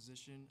secure a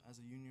position as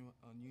a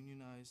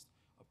unionized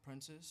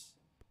apprentice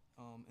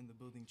in the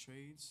building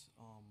trades.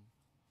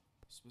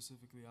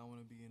 Specifically, I want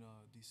to be in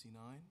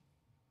DC9.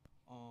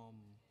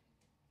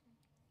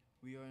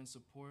 We are in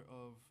support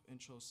of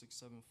Intro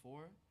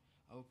 674.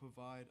 I will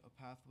provide a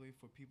pathway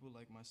for people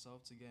like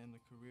myself to get in a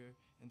career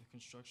in the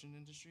construction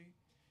industry.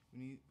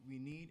 We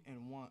need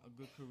and want a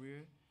good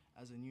career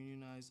as a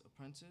unionized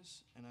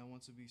apprentice, and I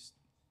want to be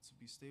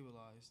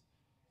stabilized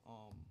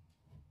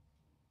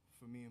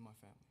for me and my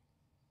family.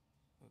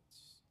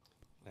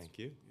 Thank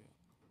you. Yeah.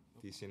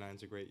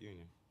 DC9's a great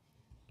union.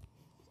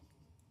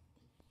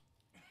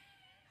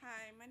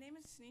 Hi, my name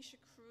is Tanisha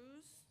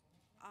Cruz.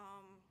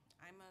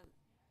 I'm a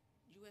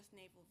U.S.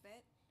 Naval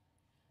vet.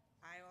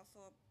 I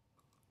also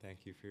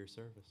Thank you for your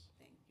service.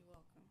 Thank you.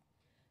 Welcome.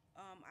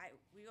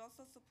 We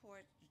also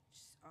support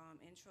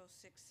Intro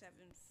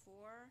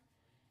 674.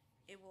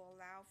 It will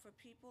allow for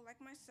people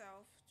like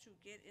myself to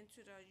get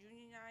into the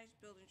unionized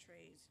building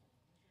trades.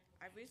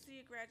 I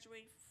recently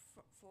graduated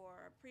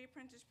for a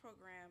pre-apprentice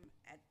program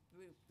at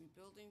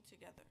Rebuilding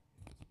Together.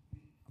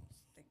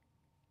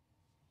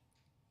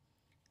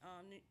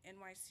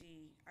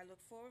 NYC. I look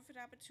forward for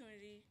the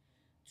opportunity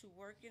to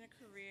work in a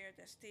career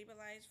that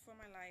stabilized for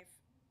my life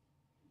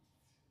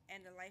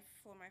and the life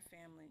for my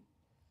family.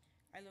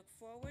 I look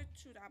forward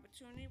to the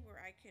opportunity where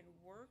I can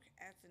work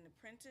as an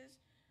apprentice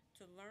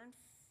to learn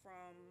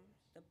from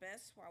the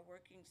best while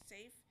working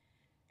safe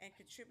and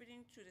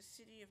contributing to the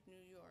city of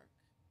New York.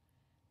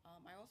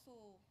 I also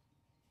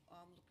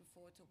looking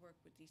forward to work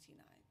with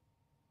DC9.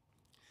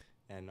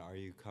 And are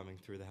you coming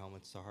through the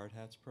Helmets to Hard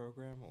Hats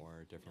program or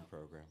a different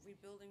program?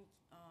 Rebuilding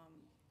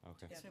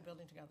Okay. Yes, we're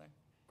building together.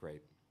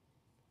 Great.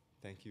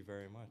 Thank you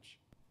very much.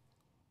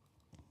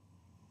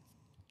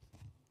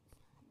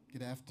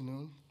 Good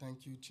afternoon.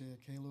 Thank you, Chair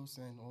Kalos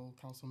and all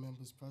council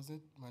members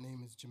present. My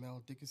name is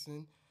Jamel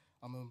Dickinson.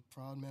 I'm a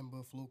proud member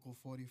of Local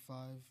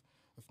 45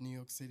 of New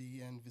York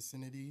City and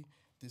vicinity,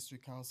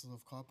 District Council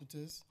of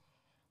Carpenters.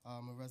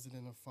 I'm a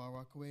resident of Far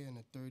Rockaway and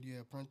a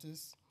third-year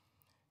apprentice.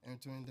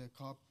 Entering the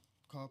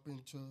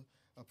carpenter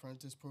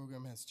apprentice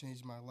program has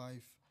changed my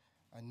life.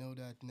 I know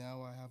that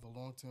now I have a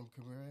long-term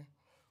career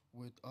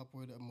with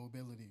upward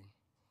mobility.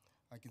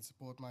 I can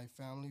support my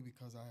family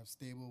because I have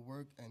stable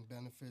work and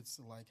benefits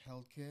like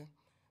healthcare.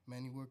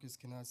 Many workers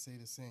cannot say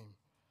the same.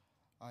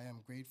 I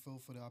am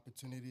grateful for the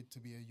opportunity to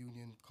be a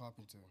union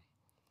carpenter.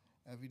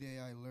 Every day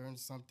I learn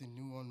something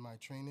new on my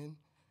training.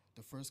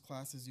 The first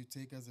classes you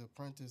take as an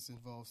apprentice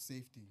involve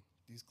safety.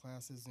 These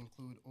classes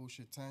include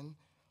OSHA 10,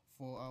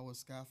 4-hour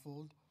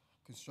scaffold,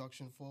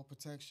 construction fall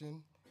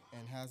protection,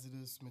 and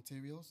hazardous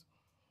materials,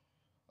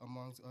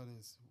 amongst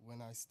others.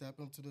 When I step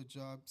into the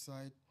job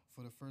site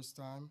for the first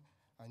time,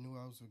 I knew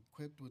I was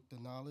equipped with the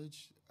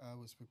knowledge. I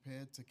was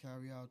prepared to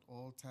carry out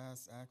all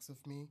tasks asked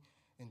of me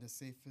in the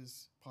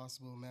safest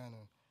possible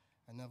manner.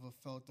 I never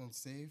felt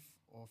unsafe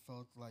or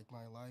felt like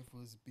my life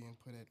was being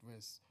put at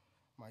risk.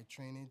 My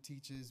training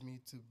teaches me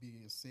to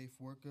be a safe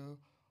worker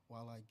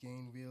while I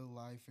gain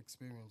real-life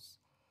experience.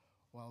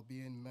 While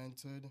being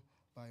mentored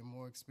by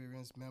more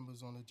experienced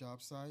members on the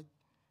job site,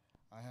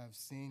 I have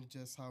seen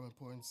just how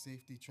important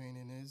safety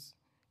training is.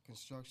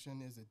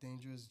 Construction is a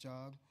dangerous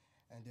job,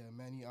 and there are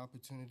many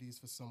opportunities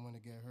for someone to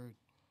get hurt.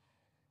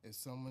 If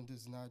someone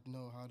does not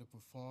know how to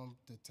perform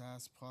the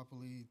task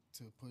properly,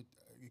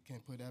 it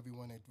can put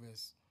everyone at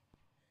risk.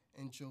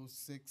 Intro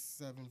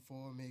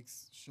 674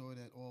 makes sure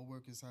that all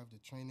workers have the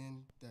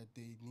training that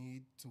they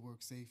need to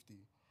work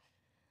safety.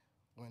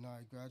 When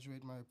I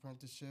graduate my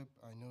apprenticeship,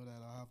 I know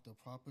that I have the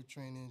proper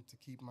training to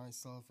keep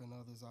myself and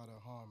others out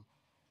of harm.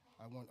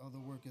 I want other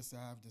workers to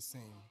have the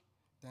same.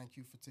 Thank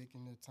you for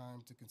taking the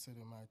time to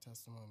consider my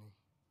testimony.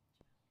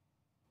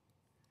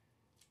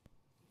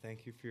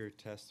 Thank you for your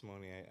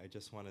testimony. I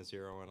just want to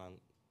zero in on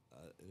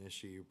an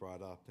issue you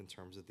brought up in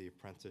terms of the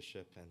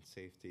apprenticeship and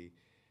safety.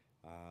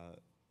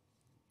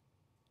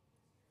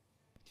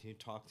 Can you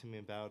talk to me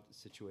about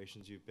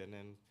situations you've been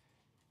in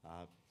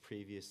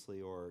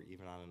previously or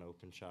even on an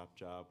open shop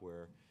job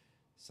where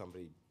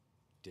somebody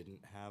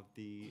didn't have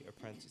the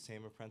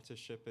same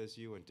apprenticeship as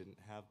you and didn't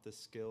have the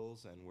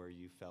skills, and where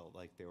you felt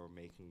like they were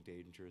making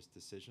dangerous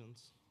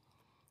decisions?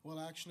 Well,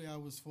 actually, I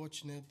was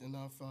fortunate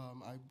enough.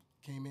 I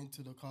came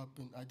into the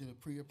I did a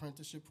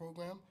pre-apprenticeship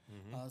program,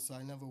 so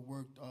I never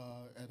worked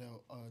at a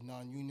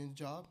non-union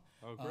job.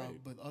 Oh,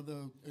 great. But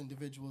other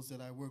individuals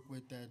that I work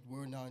with that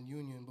were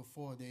non-union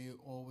before, they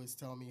always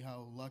tell me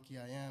how lucky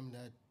I am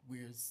that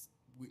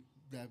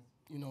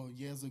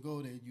years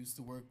ago they used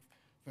to work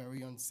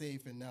very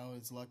unsafe, and now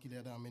it's lucky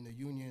that I'm in a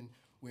union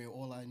where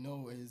all I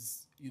know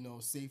is,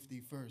 safety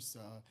first.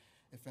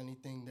 If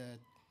anything that,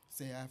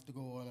 say I have to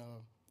go on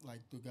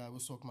like the guy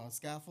was talking about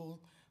scaffold,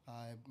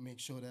 I make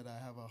sure that I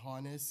have a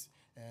harness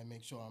and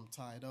make sure I'm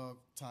tied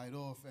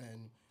off.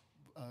 And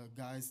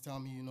guys tell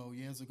me,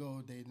 years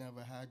ago they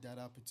never had that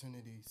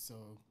opportunity.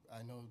 So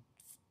I know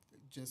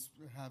just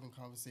having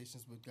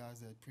conversations with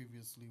guys that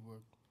previously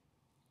worked.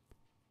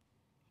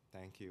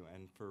 Thank you.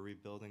 And for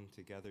Rebuilding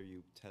Together,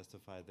 you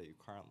testified that you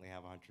currently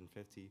have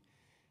 150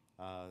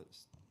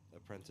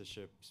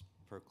 apprenticeships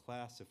per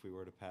class. If we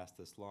were to pass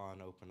this law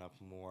and open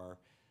up more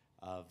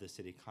of the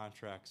city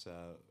contracts,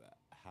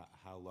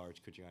 how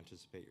large could you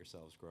anticipate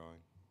yourselves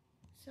growing?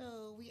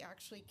 So we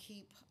actually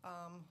keep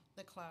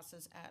the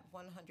classes at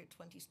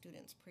 120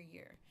 students per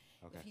year.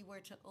 Okay. If you were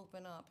to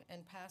open up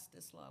and pass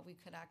this law, we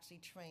could actually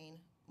train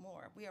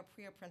more. We are a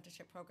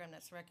pre-apprenticeship program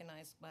that's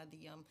recognized by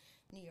the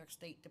New York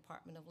State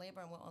Department of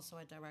Labor, and we're also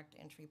a direct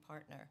entry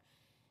partner.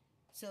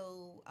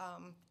 So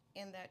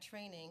in that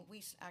training,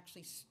 we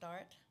actually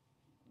start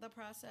the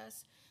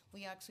process.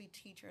 We actually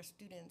teach our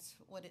students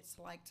what it's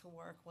like to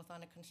work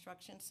on a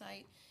construction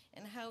site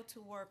and how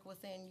to work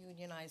within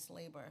unionized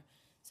labor.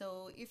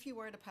 So if you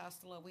were to pass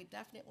the law, we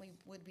definitely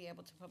would be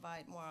able to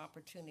provide more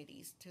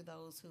opportunities to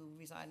those who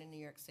reside in New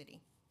York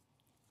City.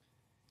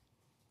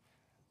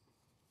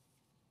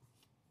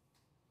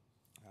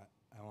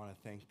 I want to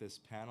thank this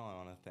panel. I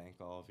want to thank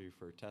all of you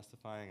for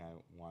testifying. I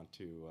want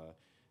to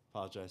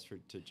apologize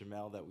to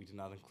Jamel that we did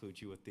not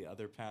include you with the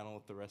other panel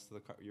with the rest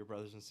of your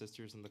brothers and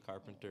sisters and the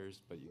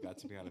Carpenters, but you got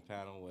to be on a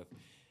panel with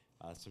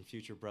some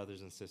future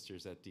brothers and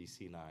sisters at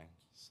DC 9.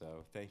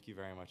 So thank you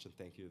very much, and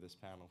thank you to this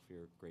panel for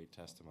your great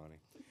testimony.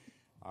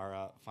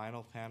 Our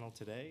final panel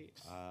today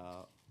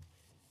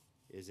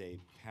is a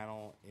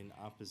panel in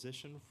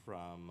opposition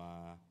from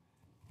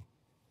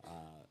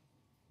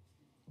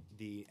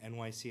the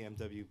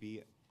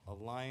NYCMWB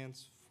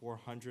Alliance,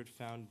 400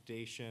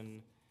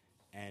 Foundation,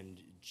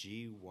 and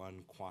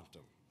G1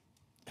 Quantum.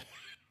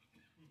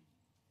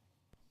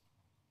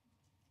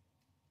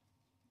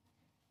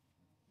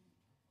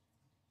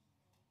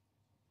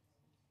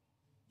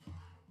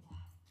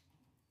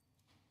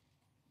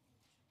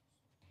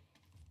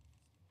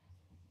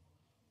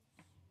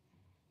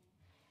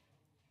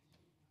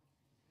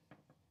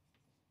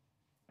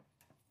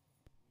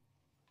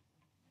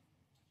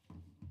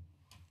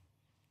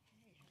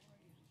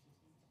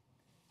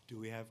 Do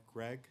we have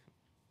Greg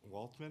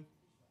Waltman?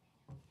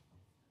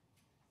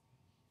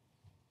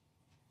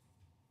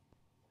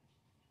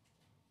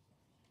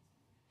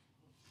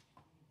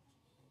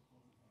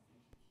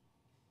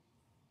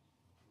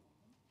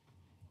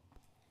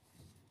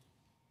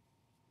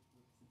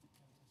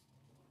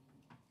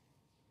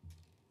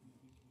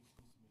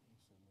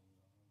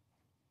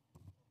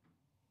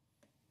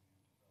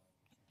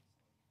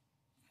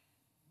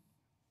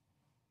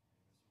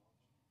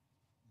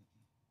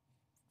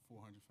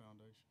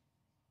 Foundation.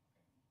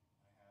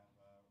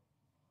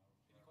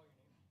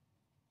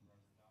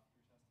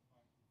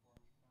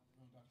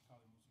 Dr.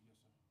 Kali Musa, yes,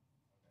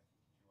 sir.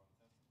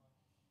 Okay. Do you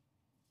want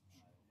to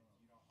testify? If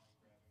you don't mind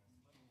grabbing a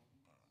slip.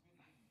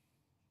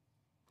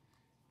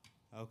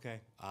 Okay.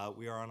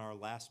 We are on our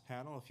last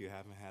panel. If you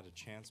haven't had a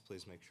chance,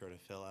 please make sure to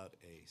fill out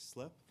a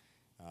slip.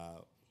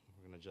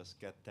 We're going to just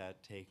get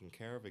that taken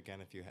care of. Again,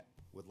 if you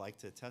would like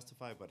to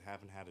testify but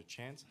haven't had a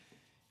chance,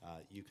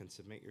 you can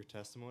submit your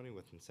testimony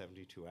within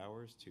 72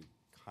 hours to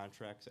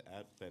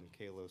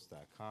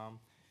contracts@benkalos.com.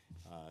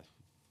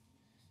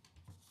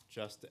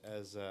 Just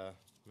as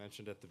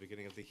mentioned at the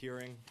beginning of the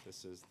hearing,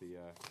 this is the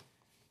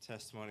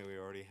testimony we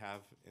already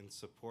have in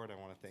support. I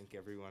want to thank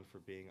everyone for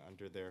being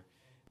under their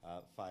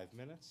 5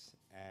 minutes,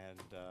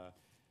 and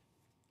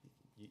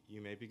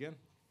you may begin.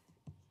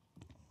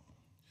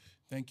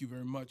 Thank you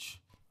very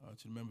much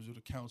to the members of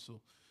the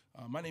council.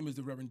 My name is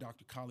the Reverend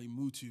Dr. Kali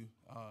Mutu.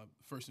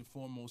 First and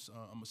foremost,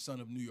 I'm a son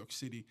of New York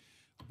City,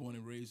 born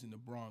and raised in the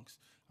Bronx.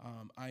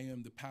 I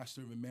am the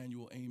pastor of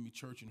Emmanuel AME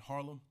Church in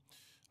Harlem.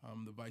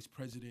 I'm the vice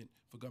president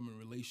for government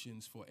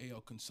relations for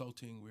AL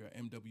Consulting. We're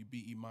an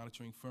MWBE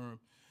monitoring firm.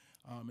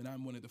 And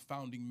I'm one of the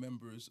founding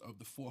members of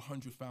the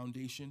 400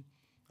 Foundation.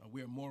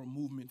 We're a moral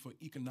movement for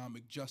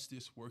economic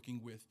justice,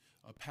 working with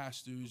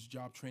pastors,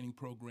 job training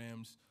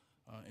programs,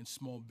 and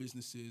small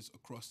businesses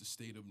across the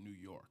state of New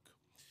York.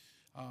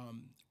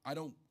 I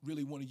don't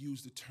really want to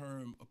use the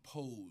term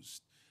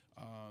opposed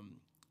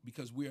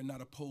because we are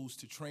not opposed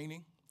to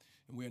training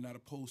and we are not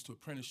opposed to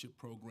apprenticeship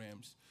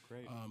programs.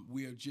 Great.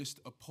 We are just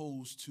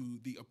opposed to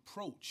the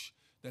approach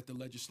that the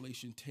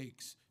legislation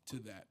takes to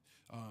that.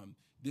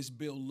 This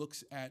bill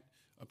looks at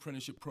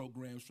apprenticeship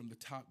programs from the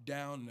top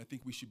down, and I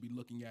think we should be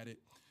looking at it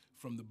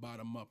from the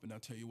bottom up, and I'll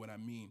tell you what I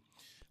mean.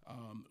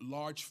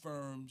 Large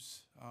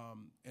firms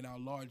and our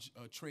large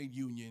trade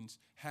unions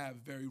have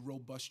very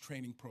robust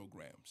training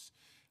programs.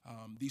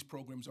 These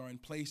programs are in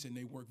place and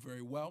they work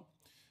very well.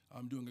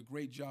 I'm doing a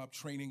great job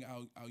training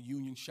our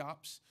union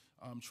shops,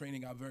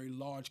 training our very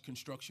large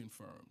construction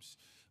firms.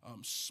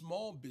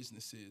 Small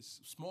businesses,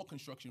 small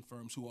construction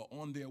firms who are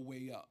on their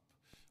way up,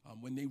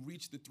 when they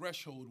reach the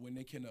threshold when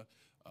they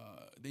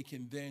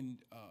can then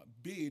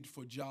bid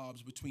for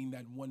jobs between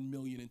that $1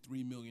 million and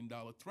 $3 million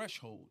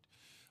threshold,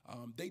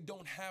 they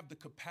don't have the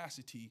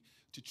capacity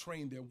to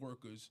train their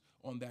workers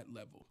on that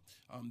level.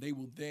 They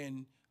will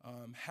then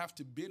have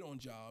to bid on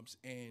jobs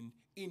and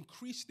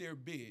increase their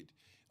bid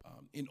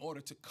in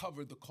order to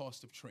cover the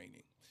cost of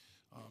training.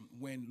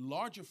 When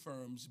larger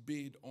firms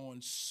bid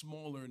on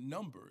smaller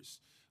numbers,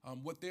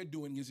 what they're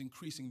doing is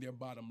increasing their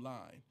bottom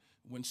line.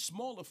 When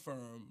smaller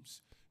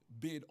firms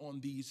bid on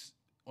these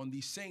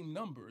same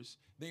numbers,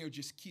 they are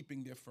just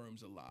keeping their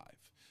firms alive.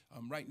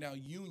 Right now,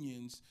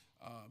 unions,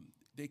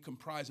 they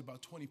comprise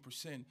about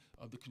 20%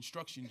 of the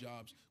construction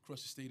jobs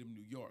across the state of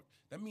New York.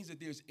 That means that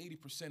there's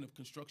 80% of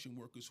construction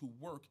workers who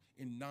work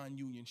in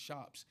non-union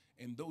shops,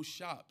 and those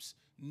shops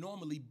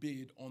normally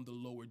bid on the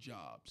lower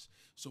jobs.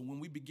 So when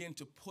we begin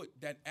to put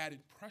that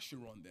added pressure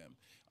on them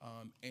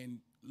and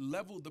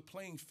level the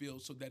playing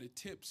field so that it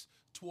tips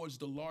towards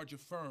the larger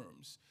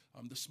firms,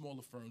 the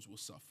smaller firms will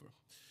suffer.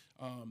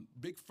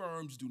 Big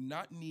firms do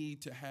not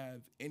need to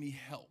have any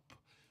help,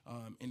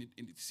 and it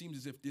seems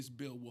as if this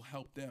bill will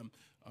help them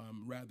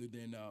rather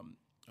than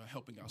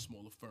helping our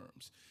smaller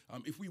firms.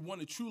 If we want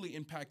to truly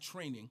impact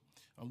training,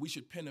 we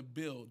should pen a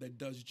bill that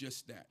does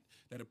just that,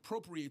 that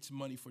appropriates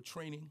money for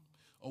training,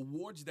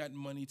 awards that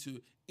money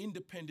to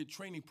independent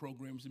training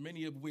programs,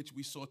 many of which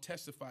we saw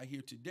testify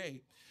here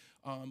today,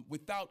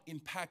 without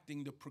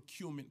impacting the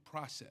procurement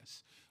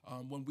process.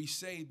 When we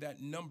say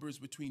that numbers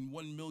between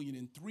 1 million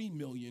and 3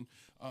 million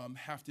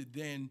have to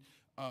then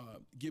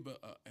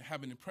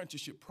have an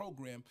apprenticeship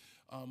program,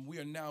 we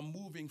are now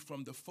moving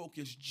from the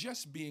focus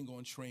just being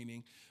on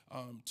training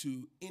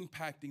to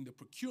impacting the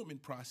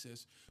procurement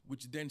process,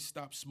 which then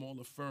stops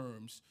smaller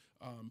firms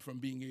from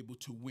being able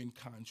to win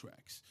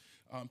contracts.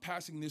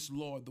 Passing this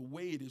law the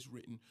way it is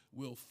written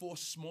will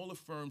force smaller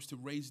firms to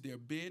raise their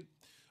bid,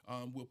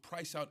 will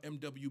price out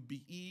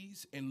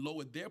MWBEs and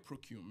lower their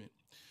procurement.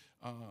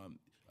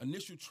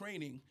 Initial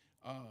training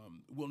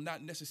will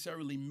not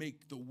necessarily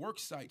make the work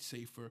site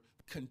safer.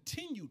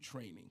 Continued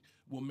training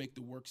will make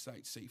the work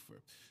site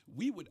safer.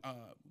 We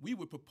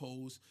would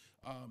propose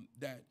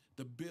that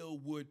the bill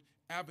would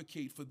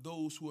advocate for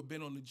those who have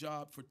been on the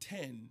job for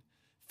 10,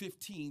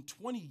 15,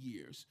 20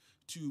 years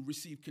to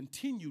receive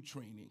continued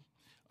training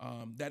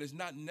that is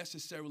not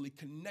necessarily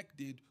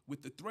connected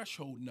with the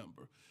threshold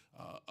number.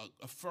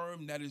 A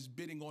firm that is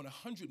bidding on a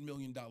 $100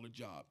 million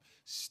job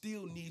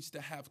still needs to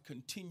have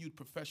continued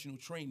professional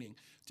training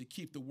to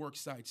keep the work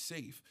site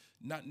safe,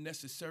 not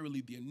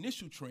necessarily the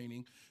initial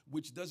training,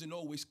 which doesn't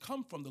always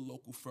come from the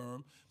local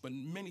firm, but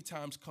many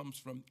times comes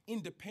from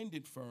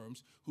independent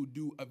firms who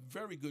do a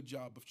very good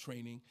job of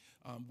training,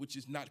 which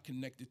is not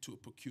connected to a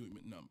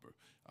procurement number.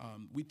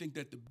 We think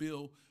that the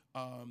bill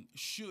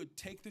should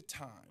take the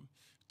time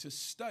to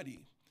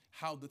study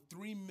how the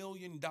 $3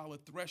 million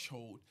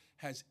threshold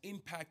has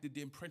impacted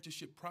the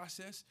apprenticeship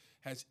process,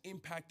 has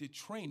impacted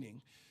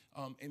training,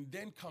 and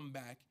then come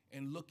back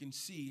and look and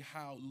see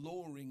how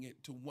lowering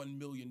it to $1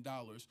 million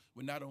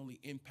would not only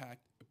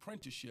impact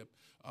apprenticeship,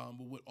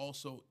 but would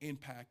also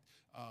impact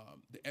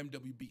the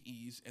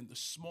MWBEs and the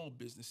small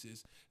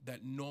businesses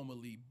that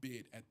normally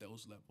bid at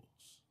those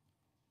levels.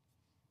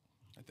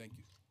 I thank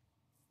you.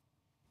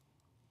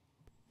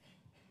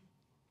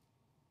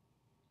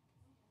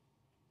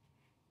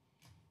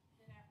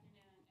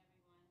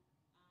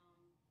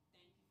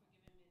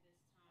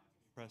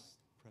 Press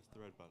the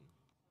red button.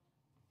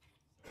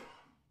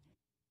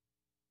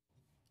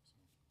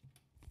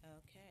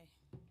 Okay.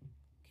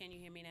 Can you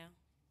hear me now?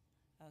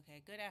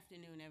 Okay. Good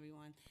afternoon,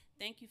 everyone.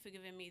 Thank you for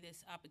giving me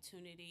this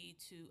opportunity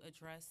to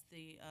address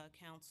the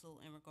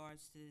council in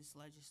regards to this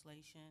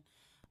legislation.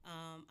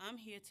 I'm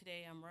here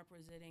today. I'm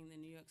representing the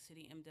New York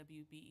City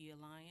MWBE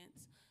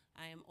Alliance.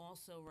 I am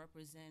also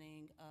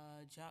representing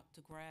Jacques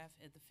DeGraff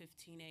at the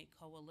 15-8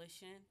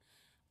 Coalition.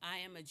 I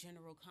am a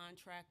general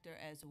contractor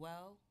as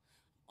well.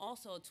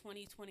 Also a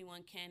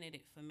 2021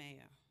 candidate for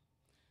mayor.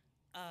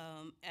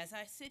 As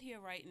I sit here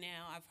right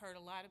now, I've heard a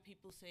lot of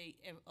people say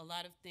a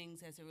lot of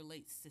things as it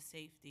relates to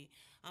safety.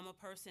 I'm a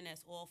person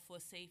that's all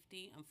for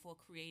safety. I'm for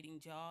creating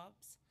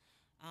jobs.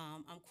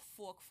 I'm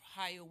for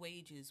higher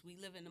wages. We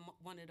live in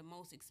one of the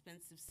most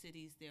expensive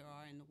cities there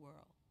are in the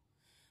world.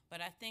 But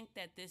I think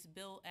that this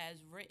bill as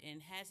written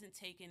hasn't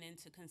taken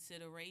into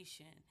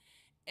consideration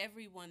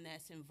everyone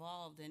that's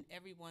involved and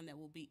everyone that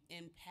will be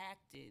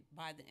impacted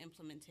by the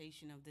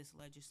implementation of this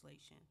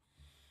legislation.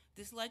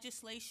 This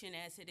legislation,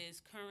 as it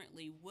is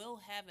currently, will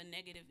have a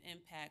negative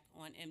impact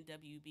on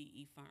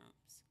MWBE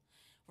firms.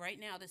 Right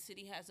now, the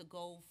city has a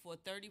goal for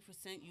 30%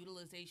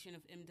 utilization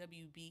of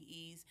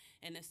MWBEs,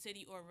 and the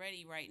city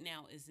already right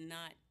now is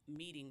not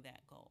meeting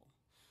that goal.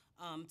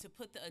 To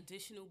put the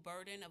additional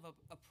burden of a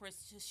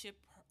apprenticeship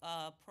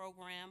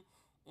program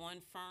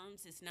on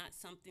firms is not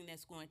something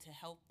that's going to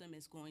help them,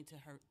 it's going to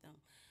hurt them.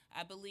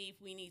 I believe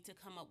we need to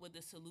come up with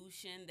a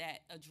solution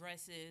that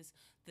addresses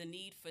the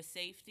need for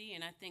safety,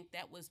 and I think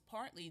that was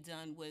partly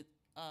done with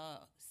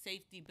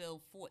Safety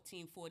Bill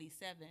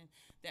 1447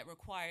 that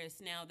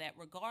requires now that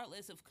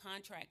regardless of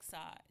contract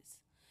size,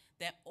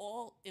 that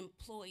all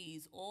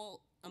employees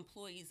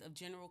of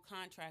general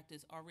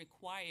contractors are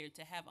required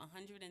to have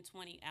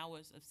 120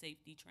 hours of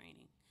safety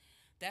training.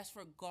 That's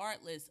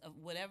regardless of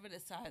whatever the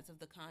size of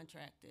the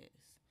contract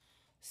is.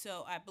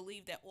 So I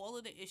believe that all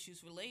of the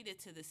issues related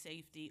to the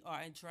safety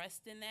are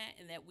addressed in that,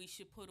 and that we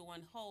should put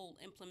on hold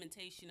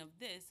implementation of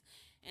this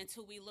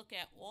until we look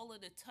at all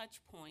of the touch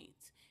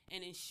points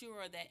and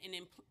ensure that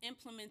in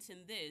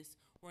implementing this,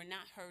 we're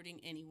not hurting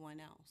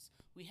anyone else.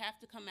 We have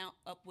to come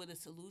up with a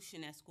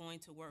solution that's going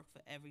to work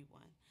for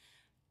everyone.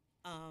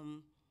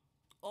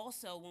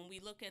 Also, when we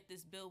look at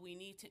this bill, we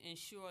need to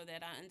ensure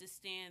that I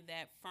understand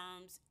that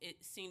firms, it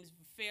seems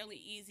fairly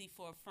easy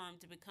for a firm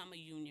to become a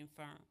union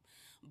firm.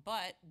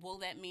 But will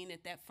that mean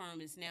that that firm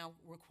is now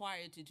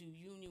required to do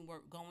union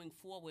work going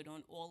forward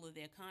on all of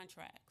their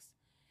contracts?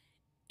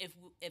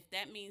 If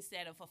that means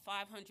that if a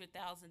 $500,000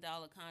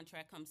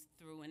 contract comes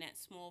through and that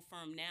small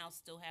firm now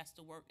still has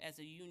to work as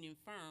a union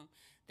firm,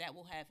 that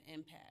will have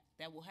impact.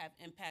 That will have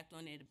impact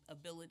on their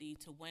ability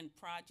to win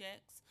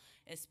projects,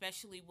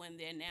 especially when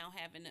they're now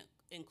having to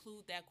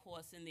include that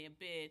cost in their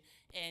bid.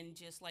 And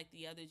just like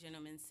the other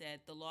gentleman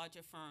said, the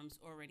larger firms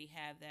already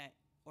have that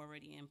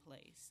already in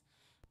place.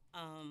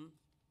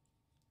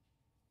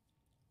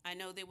 I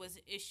know there was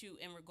an issue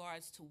in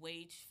regards to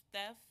wage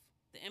theft.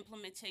 The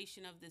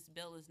implementation of this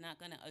bill is not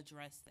going to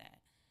address that.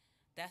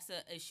 That's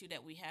an issue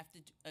that we have to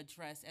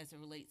address as it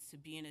relates to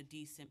being a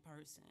decent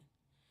person.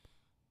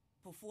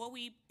 Before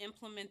we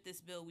implement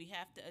this bill, we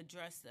have to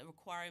address the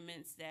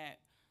requirements that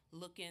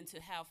look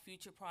into how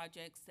future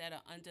projects that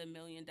are under $1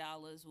 million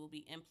will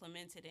be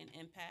implemented and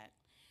impact.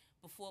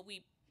 Before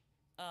we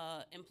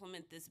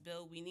implement this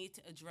bill, we need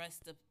to address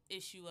the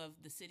issue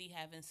of the city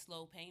having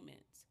slow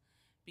payments.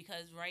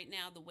 Because right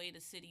now, the way the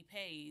city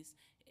pays,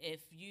 if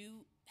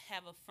you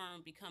have a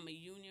firm become a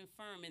union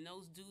firm and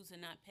those dues are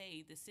not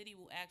paid, the city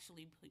will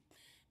actually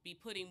be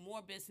putting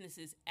more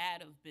businesses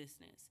out of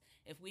business.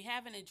 If we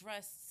haven't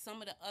addressed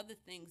some of the other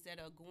things that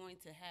are going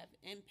to have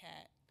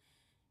impact,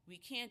 we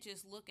can't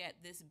just look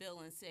at this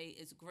bill and say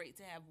it's great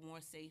to have more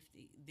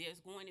safety.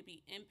 There's going to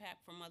be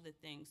impact from other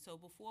things. So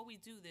before we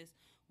do this,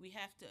 we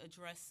have to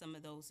address some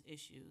of those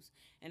issues.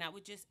 And I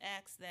would just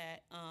ask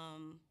that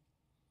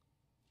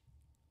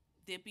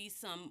there be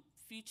some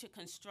future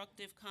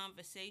constructive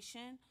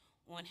conversation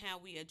on how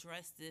we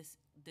address this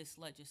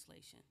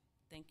legislation.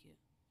 Thank you.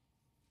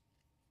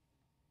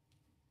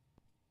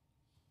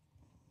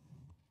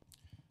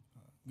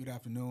 Good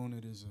afternoon.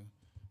 It is an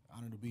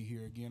honor to be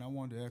here again. I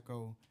wanted to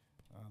echo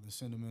the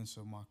sentiments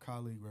of my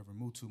colleague, Reverend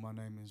Mutu. My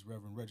name is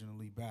Reverend Reginald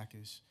Lee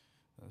Backus,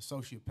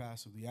 Associate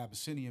Pastor of the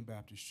Abyssinian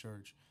Baptist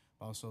Church,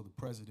 also the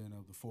President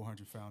of the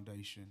 400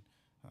 Foundation,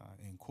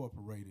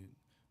 Incorporated.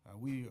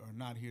 We are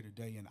not here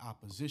today in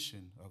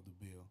opposition of the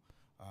bill,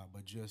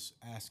 but just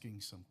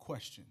asking some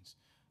questions.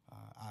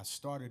 I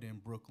started in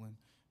Brooklyn,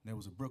 and there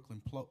was a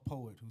Brooklyn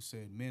poet who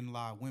said, "Men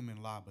lie,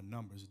 women lie, but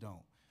numbers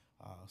don't."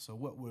 So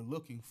what we're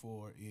looking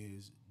for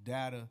is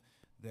data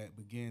that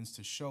begins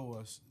to show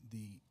us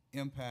the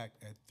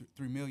impact at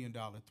 $3 million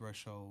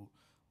threshold.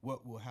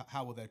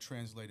 How will that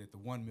translate at the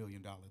 $1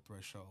 million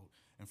threshold?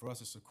 And for us,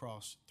 it's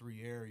across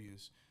three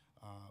areas.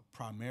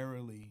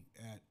 Primarily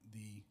at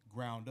the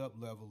ground up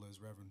level,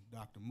 as Reverend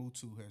Dr.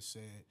 Mutu has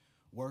said,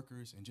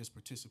 workers and just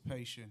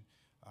participation,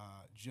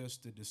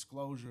 just the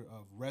disclosure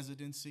of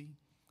residency,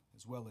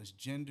 as well as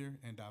gender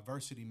and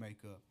diversity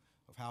makeup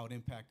of how it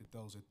impacted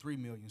those at 3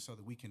 million, so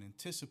that we can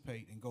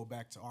anticipate and go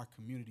back to our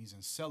communities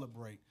and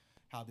celebrate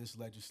how this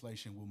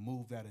legislation will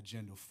move that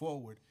agenda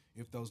forward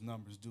if those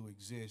numbers do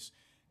exist.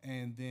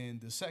 And then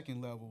the second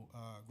level,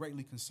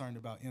 greatly concerned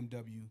about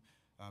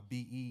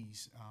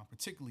MWBEs,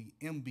 particularly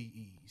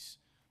MBEs.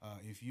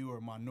 If you are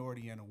a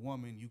minority and a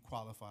woman, you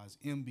qualify as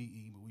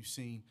MBE, but we've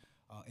seen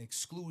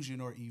exclusion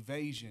or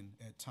evasion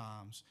at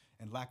times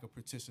and lack of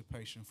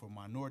participation for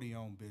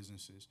minority-owned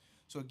businesses.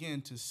 So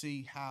again, to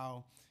see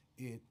how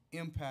it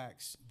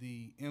impacts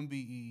the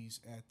MBEs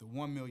at the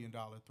 $1 million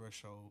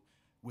threshold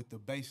with the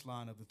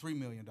baseline of the $3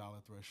 million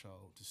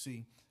threshold, to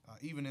see,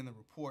 even in the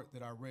report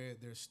that I read,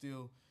 there's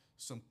still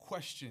some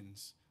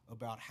questions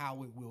about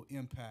how it will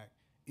impact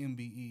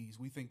MBEs.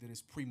 We think that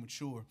it's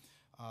premature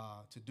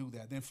to do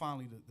that. Then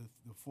finally,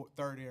 the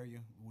third area,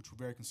 which we're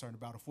very concerned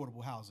about,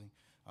 affordable housing.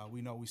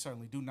 We know we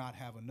certainly do not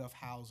have enough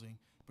housing,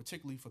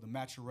 particularly for the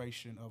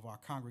maturation of our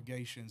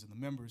congregations and the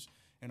members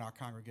in our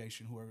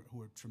congregation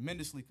who are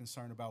tremendously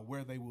concerned about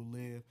where they will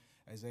live,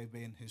 as they've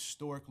been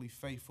historically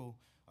faithful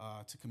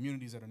to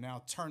communities that are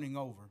now turning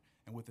over,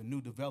 and with the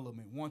new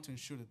development, want to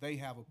ensure that they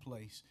have a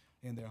place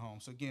in their home.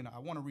 So again, I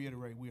want to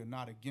reiterate, we are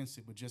not against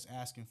it, but just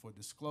asking for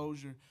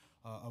disclosure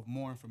of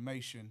more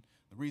information.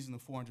 The reason the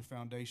 400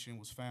 Foundation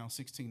was found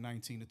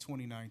 1619 to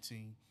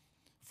 2019,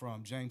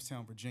 from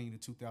Jamestown, Virginia to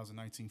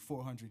 2019,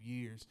 400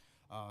 years.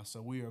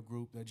 So we are a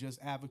group that just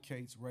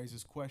advocates,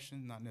 raises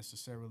questions, not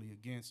necessarily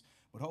against,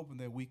 but hoping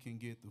that we can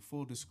get the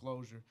full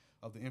disclosure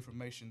of the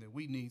information that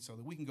we need so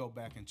that we can go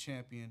back and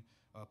champion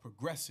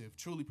progressive,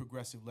 truly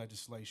progressive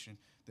legislation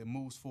that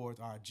moves forward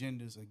our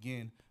agendas,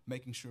 again,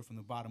 making sure from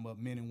the bottom up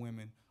men and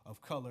women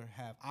of color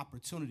have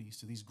opportunities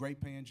to these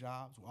great paying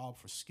jobs. We're all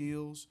for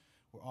skills,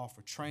 we're all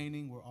for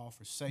training, we're all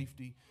for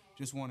safety.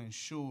 Just want to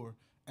ensure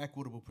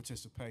equitable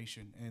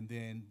participation. And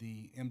then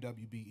the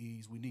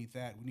MWBEs, we need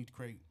that. We need to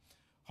create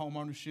home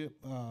ownership,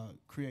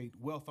 create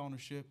wealth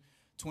ownership.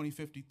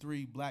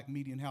 2053, black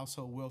median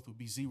household wealth would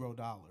be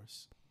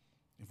 $0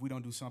 if we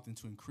don't do something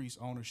to increase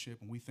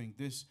ownership. And we think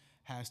this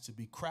has to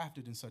be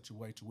crafted in such a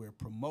way to where it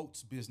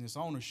promotes business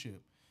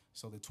ownership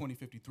so that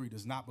 2053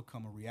 does not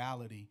become a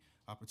reality,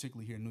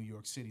 particularly here in New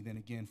York City. Then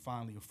again,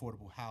 finally,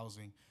 affordable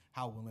housing,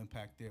 how it will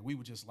impact there. We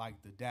would just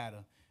like the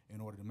data in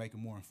order to make a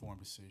more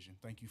informed decision.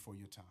 Thank you for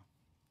your time.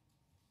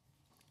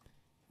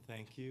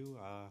 Thank you.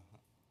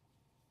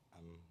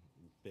 I'm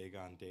big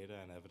on data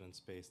and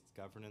evidence-based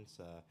governance.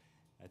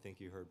 I think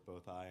you heard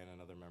both I and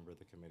another member of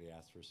the committee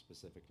ask for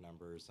specific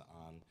numbers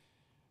on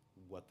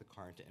what the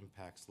current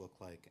impacts look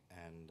like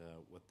and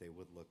what they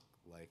would look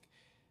like.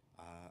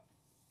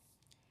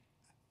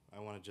 I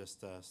want to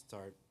just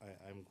start.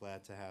 I'm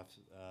glad to have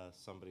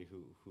somebody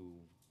who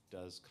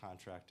does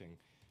contracting.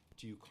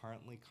 Do you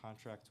currently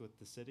contract with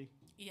the city?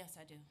 Yes,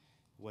 I do.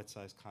 What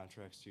size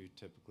contracts do you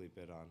typically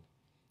bid on?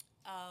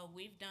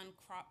 We've done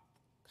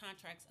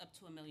contracts up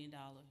to $1 million.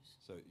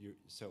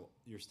 So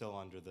you're still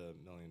under the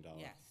 $1 million?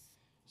 Yes.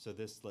 So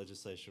this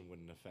legislation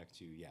wouldn't affect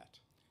you yet?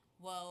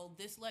 Well,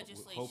 this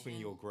legislation... Hoping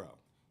you'll grow.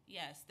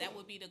 Yes, that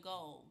would be the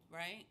goal,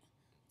 right?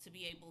 To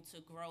be able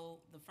to grow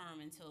the firm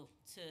until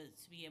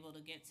to be able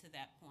to get to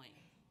that point.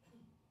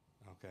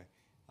 Okay.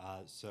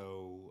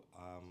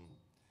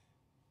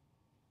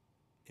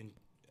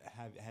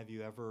 Have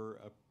you ever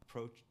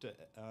approached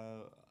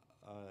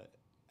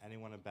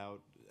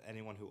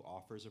anyone who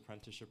offers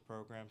apprenticeship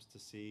programs to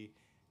see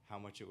how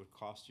much it would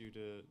cost you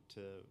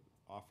to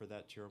offer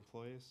that to your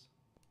employees?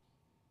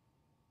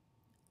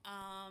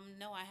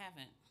 No, I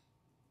haven't.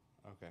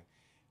 Okay.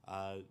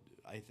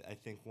 I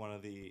think one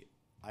of the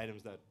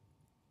items that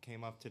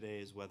came up today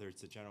is whether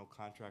it's the general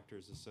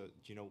contractors. So,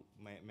 do you know,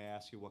 may I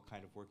ask you what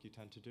kind of work you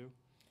tend to do?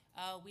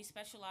 We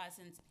specialize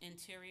in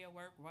interior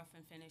work, rough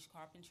and finish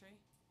carpentry.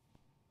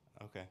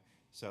 Okay.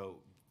 So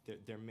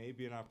there may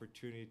be an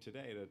opportunity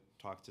today to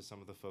talk to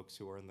some of the folks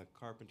who are in the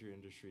carpentry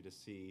industry to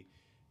see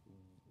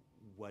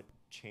what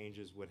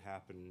changes would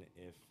happen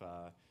if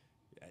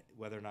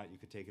whether or not you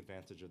could take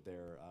advantage of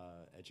their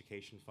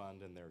education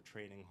fund and their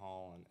training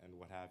hall and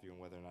what have you, and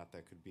whether or not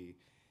that could be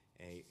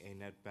a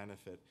net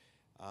benefit.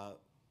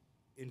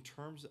 In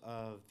terms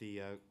of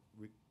the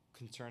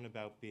concern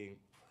about being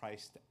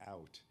priced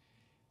out,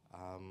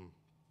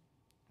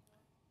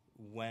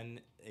 when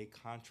a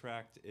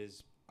contract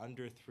is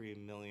under $3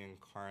 million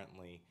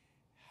currently,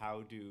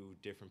 how do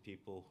different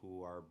people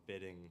who are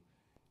bidding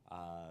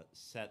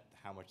set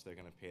how much they're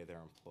going to pay their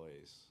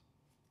employees?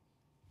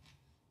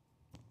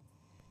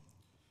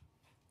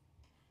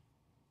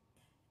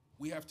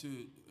 We have to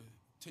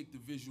take the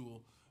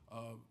visual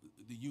of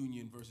the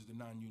union versus the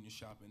non-union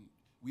shop, and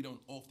we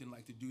don't often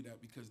like to do that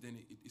because then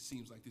it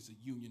seems like there's a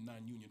union,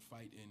 non-union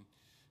fight, and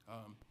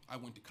I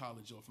went to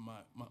college off of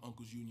my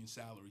uncle's union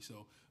salary,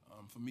 so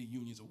for me,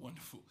 unions are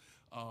wonderful.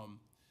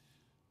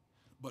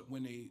 But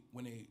when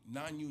a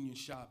non-union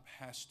shop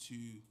has to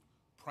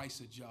price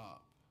a job,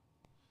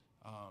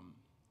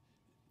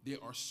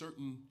 there are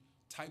certain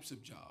types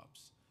of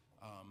jobs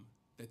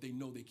that they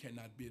know they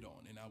cannot bid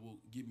on, and I will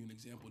give you an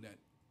example that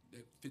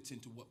fits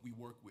into what we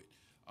work with.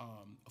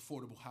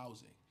 Affordable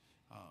housing.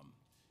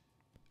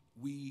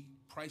 We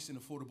priced an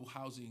affordable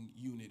housing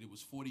unit. It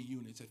was 40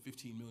 units at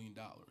 $15 million,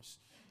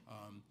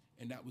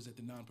 and that was at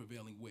the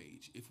non-prevailing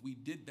wage. If we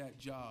did that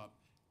job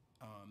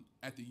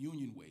at the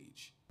union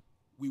wage,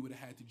 we would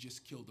have had to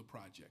just kill the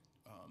project.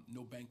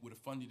 No bank would have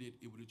funded it.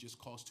 It would have just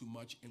cost too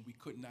much, and we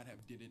could not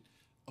have did it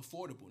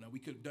affordable. Now, we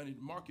could have done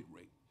it market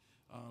rate,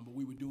 but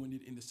we were doing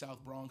it in the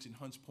South Bronx in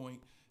Hunts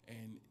Point,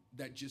 and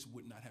that just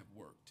would not have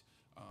worked.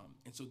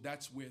 And so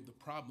that's where the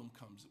problem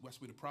comes.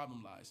 That's where the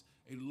problem lies.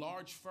 A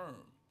large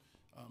firm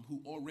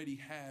who already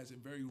has a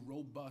very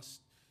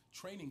robust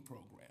training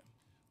program,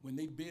 when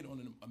they bid on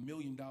a $1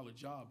 million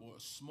job or a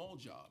small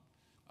job,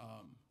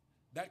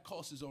 that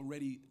cost is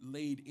already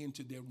laid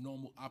into their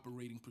normal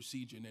operating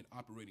procedure and their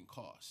operating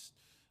costs.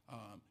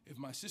 If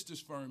my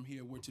sister's firm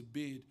here were to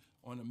bid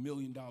on a $1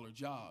 million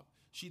job,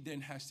 she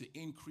then has to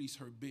increase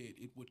her bid.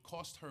 It would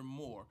cost her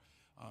more,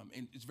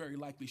 and it's very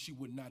likely she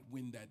would not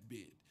win that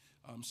bid.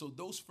 So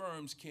those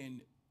firms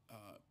can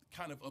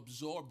kind of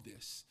absorb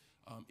this.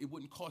 It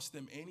wouldn't cost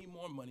them any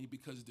more money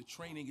because the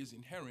training is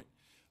inherent.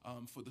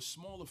 For the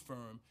smaller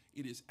firm,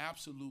 it is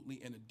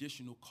absolutely an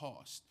additional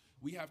cost.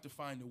 We have to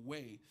find a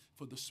way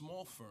for the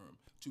small firm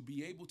to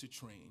be able to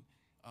train,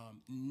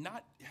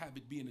 not have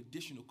it be an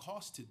additional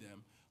cost to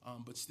them,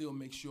 but still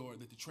make sure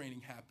that the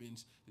training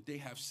happens, that they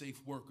have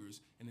safe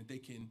workers, and that they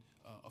can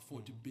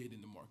afford to bid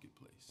in the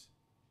marketplace.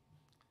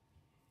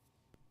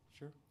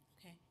 Sure.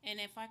 Okay, and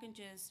if I can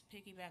just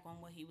piggyback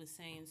on what he was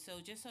saying,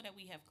 so just so that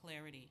we have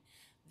clarity,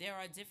 there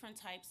are different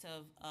types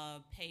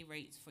of pay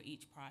rates for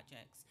each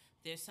project.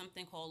 There's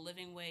something called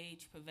living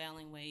wage,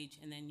 prevailing wage,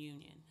 and then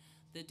union.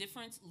 The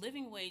difference,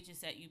 living wage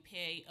is that you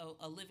pay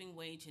a living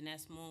wage, and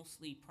that's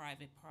mostly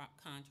private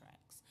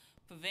contracts.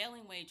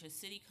 Prevailing wage are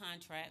city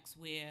contracts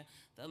where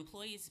the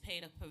employee is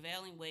paid a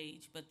prevailing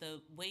wage, but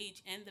the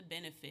wage and the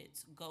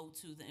benefits go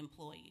to the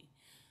employee.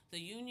 The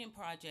union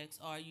projects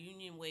are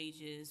union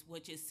wages,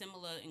 which is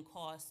similar in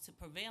cost to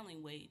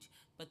prevailing wage,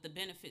 but the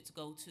benefits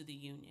go to the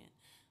union.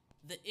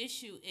 The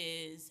issue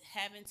is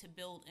having to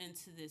build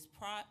into this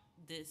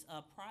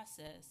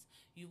process,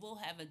 you will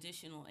have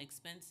additional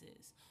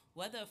expenses.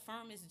 Whether a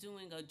firm is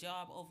doing a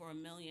job over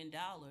 $1 million,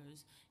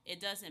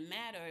 it doesn't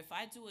matter if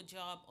I do a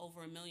job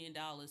over $1 million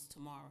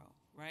tomorrow,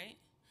 right?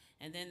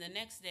 And then the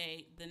next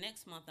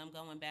month, I'm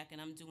going back and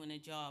I'm doing a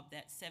job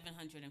that's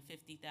 $750,000.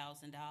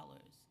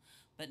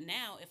 But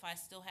now, if I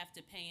still have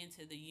to pay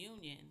into the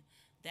union,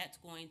 that's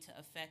going to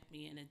affect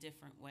me in a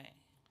different way.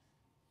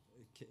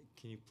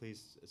 Can you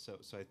please, so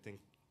I think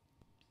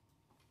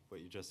what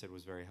you just said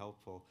was very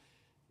helpful.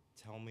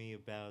 Tell me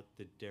about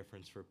the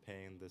difference for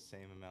paying the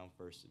same amount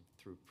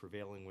through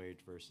prevailing wage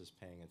versus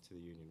paying it to the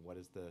union. What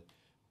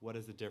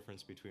is the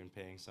difference between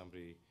paying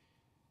somebody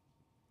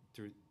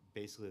through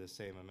basically the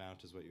same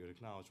amount as what you would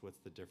acknowledge? What's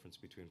the difference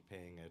between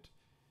paying it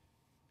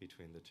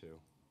between the two?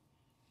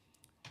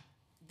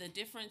 The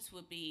difference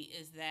would be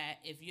is that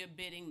if you're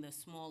bidding the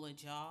smaller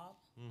job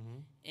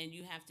and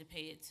you have to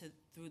pay it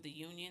through the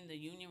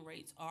union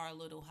rates are a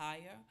little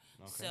higher.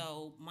 Okay.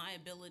 So my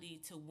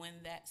ability to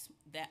win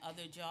that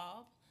other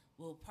job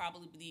will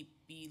probably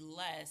be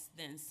less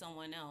than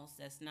someone else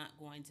that's not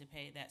going to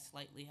pay that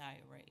slightly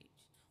higher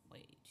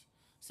wage.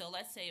 So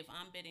let's say if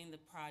I'm bidding the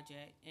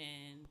project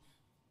and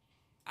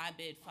I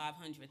bid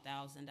 $500,000,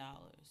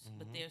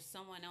 but there's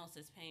someone else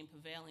that's paying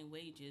prevailing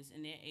wages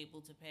and they're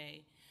able to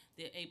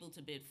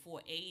bid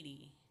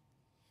 $480,000,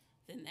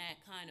 then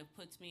that kind of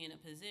puts me in a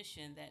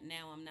position that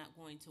now I'm not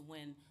going to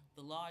win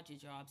the larger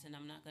jobs and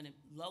I'm not going to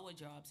lower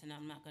jobs and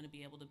I'm not going to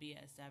be able to be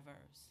as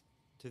diverse.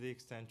 To the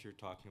extent you're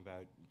talking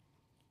about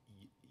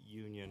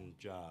union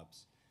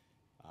jobs,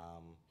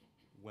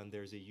 when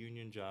there's a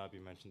union job,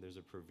 you mentioned there's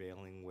a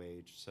prevailing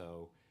wage.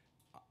 So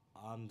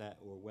on that,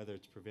 or whether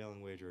it's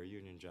prevailing wage or a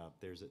union job,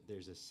 there's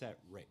a set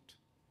rate.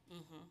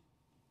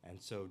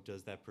 And so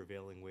does that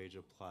prevailing wage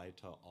apply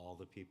to all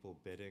the people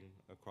bidding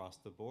across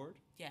the board?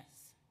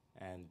 Yes.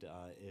 And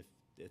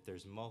if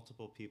there's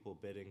multiple people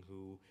bidding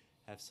who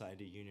have signed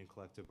a union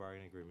collective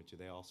bargaining agreement, do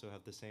they also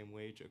have the same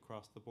wage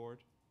across the board?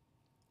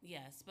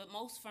 Yes, but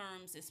most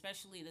firms,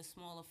 especially the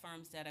smaller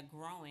firms that are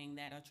growing,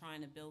 that are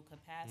trying to build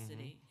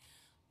capacity,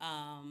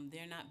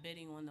 they're not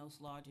bidding on those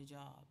larger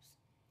jobs.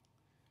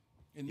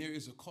 And there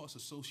is a cost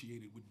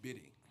associated with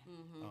bidding.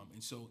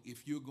 And so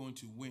if you're going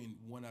to win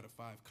 1 out of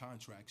 5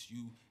 contracts,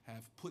 you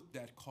have put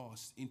that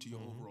cost into your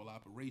overall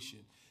operation.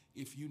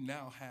 If you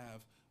now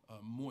have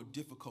more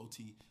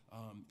difficulty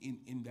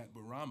in that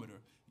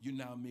barometer, you're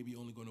now maybe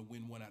only going to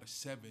win 1 out of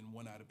 7,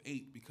 1 out of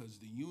 8, because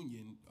the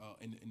union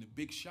in the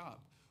big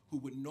shop, who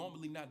would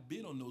normally not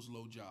bid on those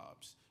low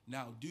jobs,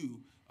 now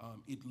do.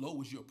 It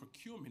lowers your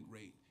procurement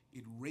rate,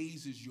 it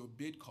raises your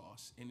bid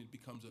costs, and it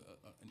becomes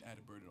an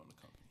added burden on the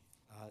company.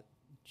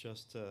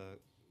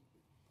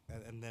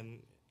 And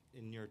then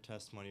in your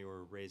testimony, you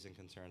were raising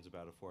concerns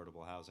about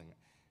affordable housing.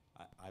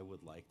 I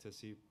would like to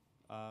see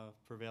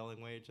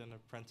prevailing wage and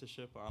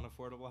apprenticeship on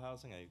affordable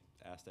housing. I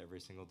asked every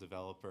single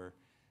developer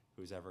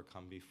who's ever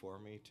come before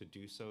me to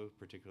do so,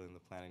 particularly in the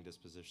Planning,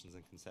 Dispositions,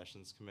 and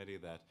Concessions Committee,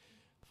 that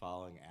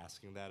following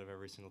asking that of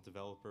every single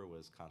developer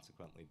was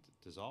consequently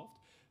dissolved.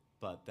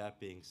 But that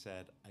being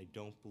said, I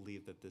don't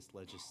believe that this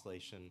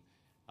legislation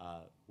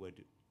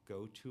would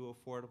go to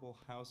affordable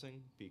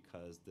housing,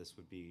 because this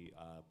would be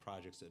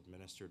projects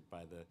administered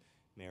by the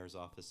Mayor's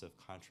Office of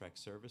Contract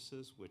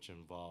Services, which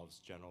involves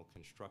general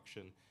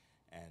construction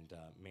and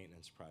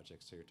maintenance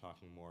projects. So you're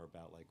talking more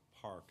about like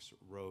parks,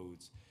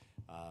 roads,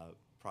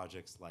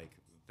 projects like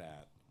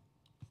that.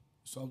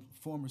 So I'm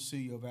former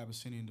CEO of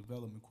Abyssinian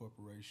Development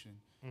Corporation.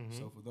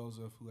 So for those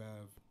of who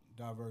have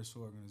diverse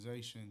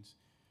organizations,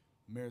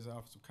 Mayor's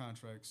Office of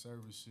Contract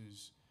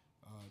Services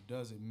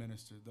does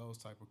administer those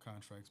type of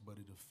contracts, but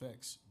it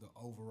affects the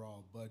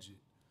overall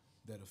budget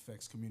that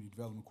affects community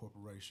development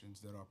corporations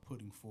that are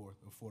putting forth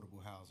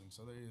affordable housing.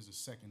 So there is a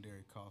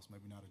secondary cost,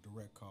 maybe not a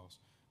direct cost,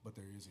 but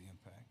there is an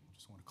impact.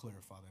 Just want to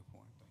clarify that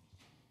point. Thank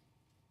you.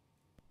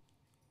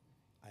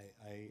 I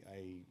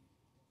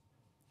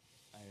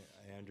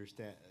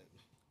understand.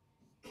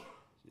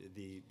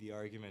 The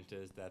argument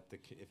is that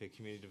if a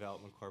community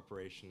development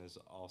corporation is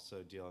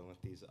also dealing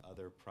with these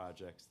other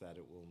projects, that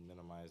it will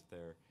minimize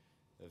their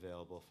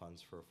available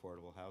funds for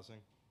affordable housing.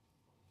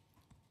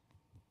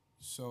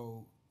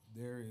 So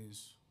there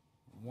is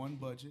one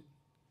budget,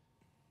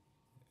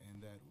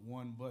 and that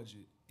one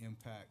budget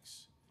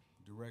impacts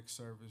direct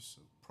service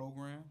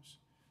programs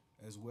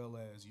as well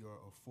as your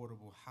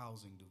affordable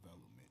housing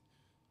development.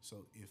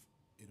 So if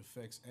it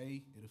affects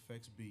A, it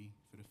affects B.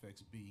 If it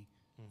affects B,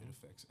 it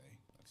affects A.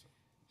 That's all.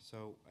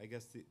 So I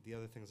guess the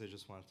other things I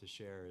just wanted to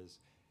share is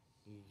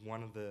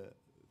one of the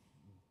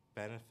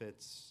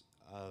benefits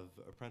of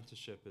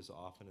apprenticeship is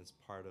often it's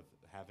part of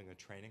having a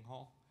training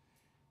hall.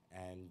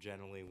 And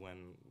generally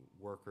when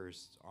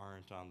workers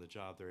aren't on the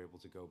job, they're able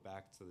to go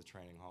back to the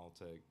training hall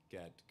to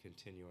get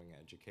continuing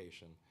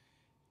education.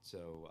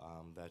 So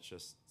that's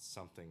just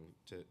something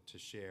to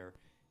share.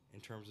 In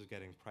terms of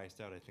getting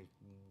priced out, I think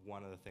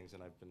one of the things,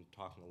 and I've been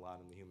talking a lot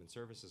in the human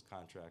services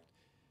contract,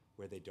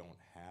 where they don't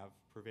have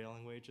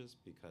prevailing wages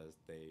because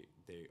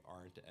they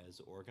aren't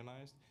as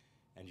organized,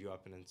 and you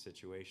up in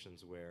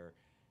situations where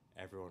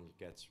everyone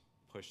gets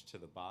pushed to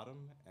the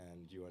bottom,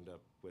 and you end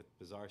up with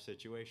bizarre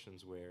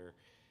situations where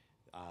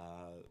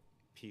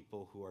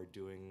people who are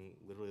doing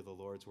literally the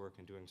Lord's work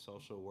and doing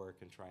social work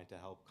and trying to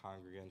help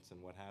congregants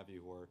and what have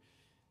you, or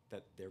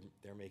that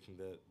they're making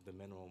the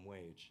minimum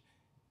wage.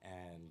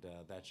 And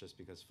that's just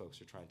because folks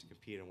are trying to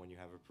compete, and when you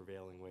have a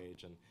prevailing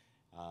wage and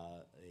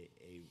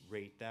a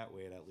rate that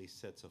way, it at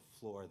least sets a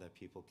floor that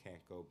people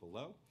can't go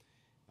below.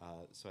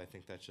 So I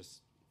think that's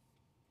just,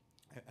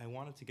 I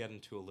wanted to get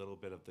into a little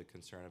bit of the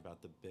concern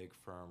about the big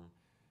firm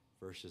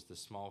versus the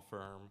small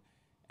firm,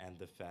 and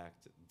the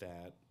fact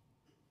that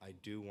I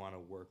do want to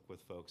work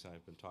with folks, and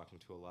I've been talking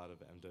to a lot of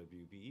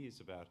MWBEs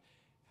about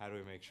how do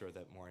we make sure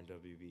that more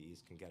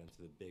MWBEs can get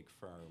into the big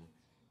firm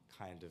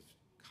kind of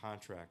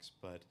contracts.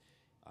 But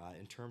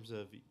in terms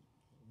of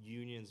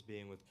unions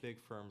being with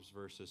big firms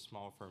versus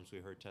small firms, we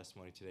heard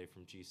testimony today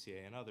from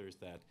GCA and others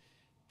that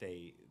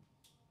they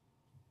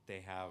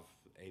have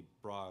a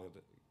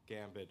broad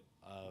gambit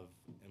of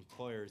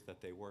employers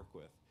that they work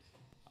with.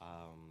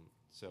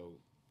 So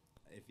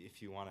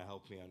if you want to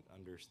help me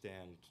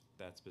understand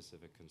that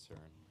specific concern.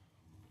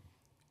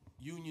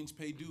 Unions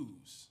pay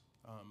dues.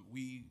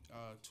 We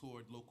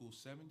toured Local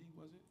 70,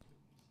 was it?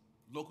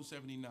 Local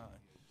 79.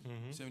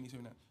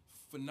 79.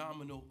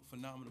 Phenomenal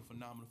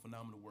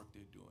work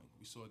they're doing.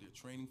 We saw their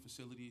training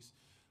facilities,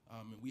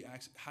 and we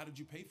asked, how did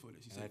you pay for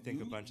this? He said, I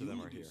think a bunch of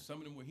them are dues. here. Some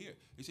of them were here.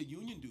 They said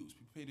union dues.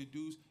 People paid their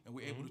dues, and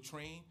we're able to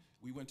train.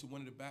 We went to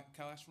one of the back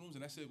classrooms,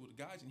 and I said, well,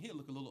 the guys in here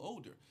look a little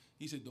older.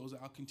 He said, those are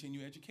our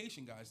continuing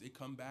education guys. They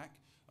come back,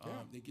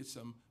 they get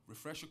some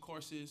refresher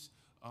courses,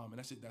 and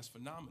I said, that's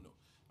phenomenal.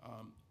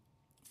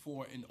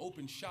 For an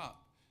open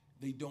shop,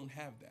 they don't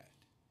have that.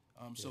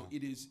 So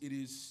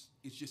it's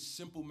just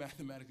simple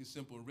mathematics,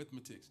 simple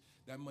arithmetic.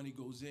 That money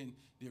goes in,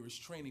 there is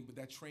training, but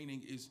that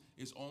training is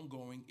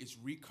ongoing, it's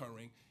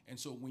recurring. And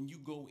so when you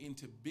go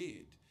into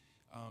bid,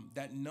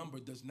 that number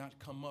does not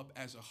come up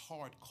as a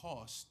hard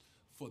cost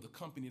for the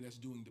company that's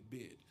doing the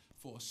bid.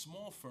 For a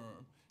small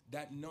firm,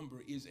 that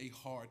number is a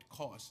hard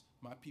cost.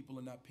 My people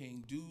are not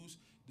paying dues.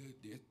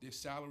 Their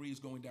salary is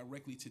going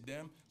directly to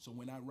them. So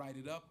when I write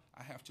it up,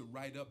 I have to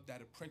write up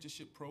that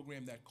apprenticeship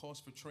program, that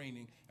cost for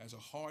training, as a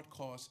hard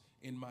cost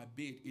in my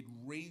bid. It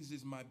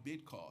raises my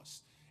bid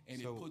cost,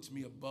 and it puts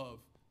me above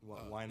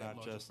why that not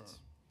larger just, firm.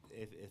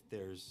 if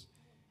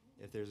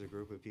there's a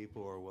group of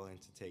people who are willing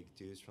to take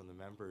dues from the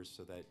members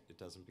so that it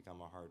doesn't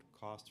become a hard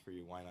cost for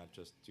you, why not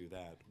just do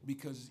that?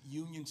 Because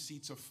union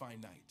seats are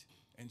finite.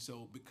 And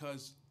so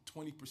because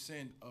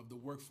 20% of the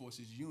workforce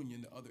is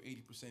union, the other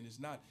 80% is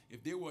not.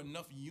 If there were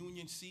enough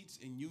union seats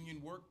and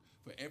union work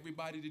for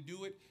everybody to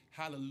do it,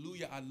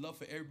 hallelujah, I'd love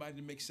for everybody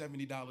to make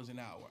 $70 an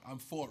hour. I'm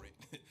for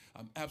it.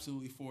 I'm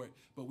absolutely for it.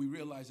 But we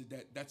realize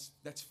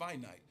that's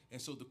finite.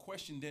 And so the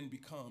question then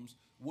becomes,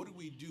 what do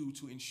we do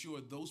to ensure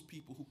those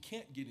people who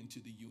can't get into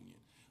the union,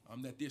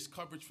 that there's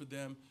coverage for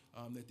them,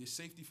 that there's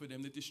safety for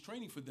them, that there's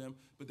training for them,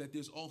 but that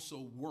there's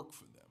also work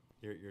for them?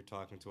 You're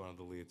talking to one of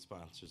the lead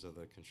sponsors of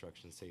the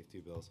construction safety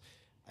bills.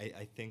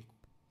 I think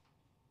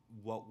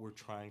what we're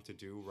trying to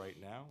do right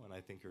now, and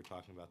I think you're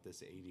talking about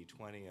this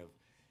 80-20 of,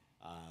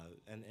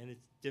 and it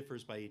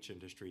differs by each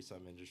industry.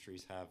 Some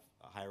industries have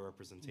a higher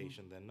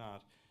representation than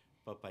not,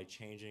 but by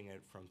changing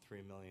it from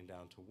 $3 million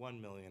down to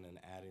 $1 million and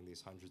adding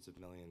these hundreds of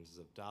millions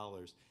of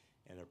dollars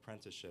in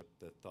apprenticeship,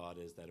 the thought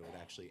is that it would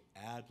actually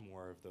add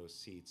more of those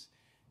seats.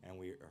 And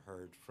we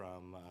heard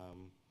from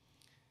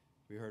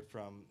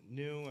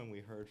New, and we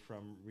heard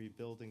from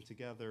Rebuilding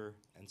Together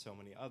and so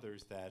many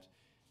others that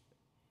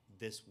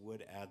this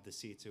would add the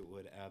seats, it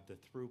would add the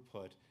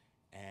throughput,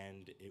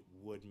 and it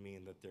would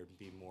mean that there'd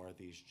be more of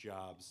these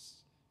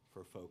jobs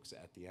for folks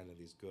at the end of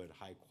these good,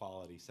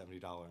 high-quality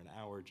 $70 an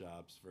hour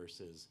jobs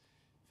versus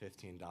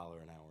 $15 an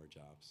hour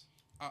jobs.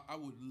 I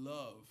would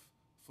love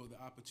for the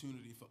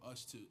opportunity for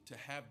us to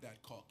have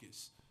that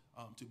caucus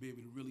to be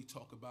able to really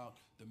talk about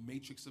the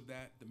matrix of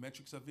that, the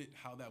metrics of it,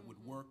 how that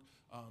would work,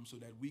 so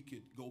that we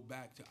could go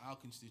back to our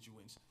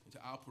constituents and to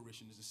our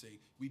parishioners and say,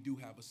 we do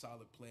have a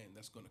solid plan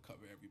that's going to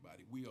cover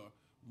everybody. We are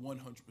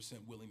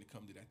 100% willing to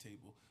come to that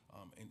table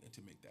and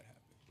to make that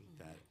happen.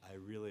 That I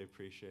really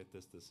appreciate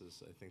this. This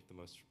is, I think, the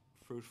most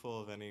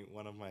fruitful of any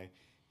one of my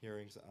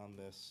hearings on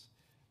this.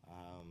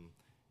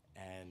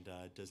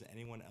 Does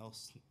anyone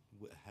else,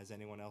 has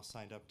anyone else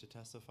signed up to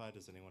testify?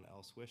 Does anyone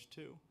else wish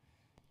to?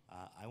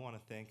 I want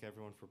to thank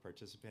everyone for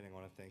participating. I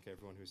want to thank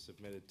everyone who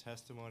submitted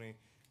testimony.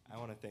 I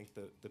want to thank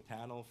the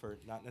panel for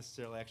not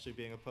necessarily actually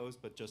being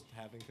opposed, but just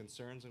having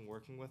concerns and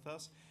working with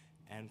us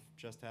and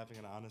just having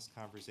an honest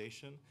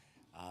conversation.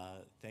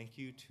 Thank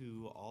you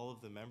to all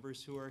of the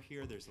members who are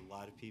here. There's a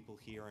lot of people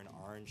here in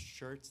orange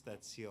shirts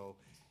that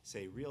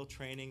say real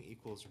training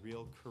equals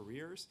real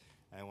careers.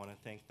 I want to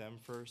thank them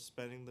for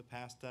spending the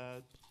past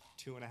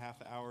 2.5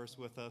 hours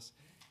with us.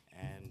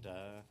 And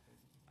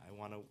I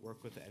want to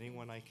work with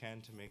anyone I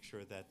can to make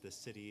sure that the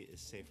city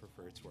is safer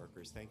for its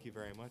workers. Thank you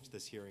very much.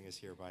 This hearing is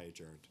hereby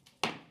adjourned.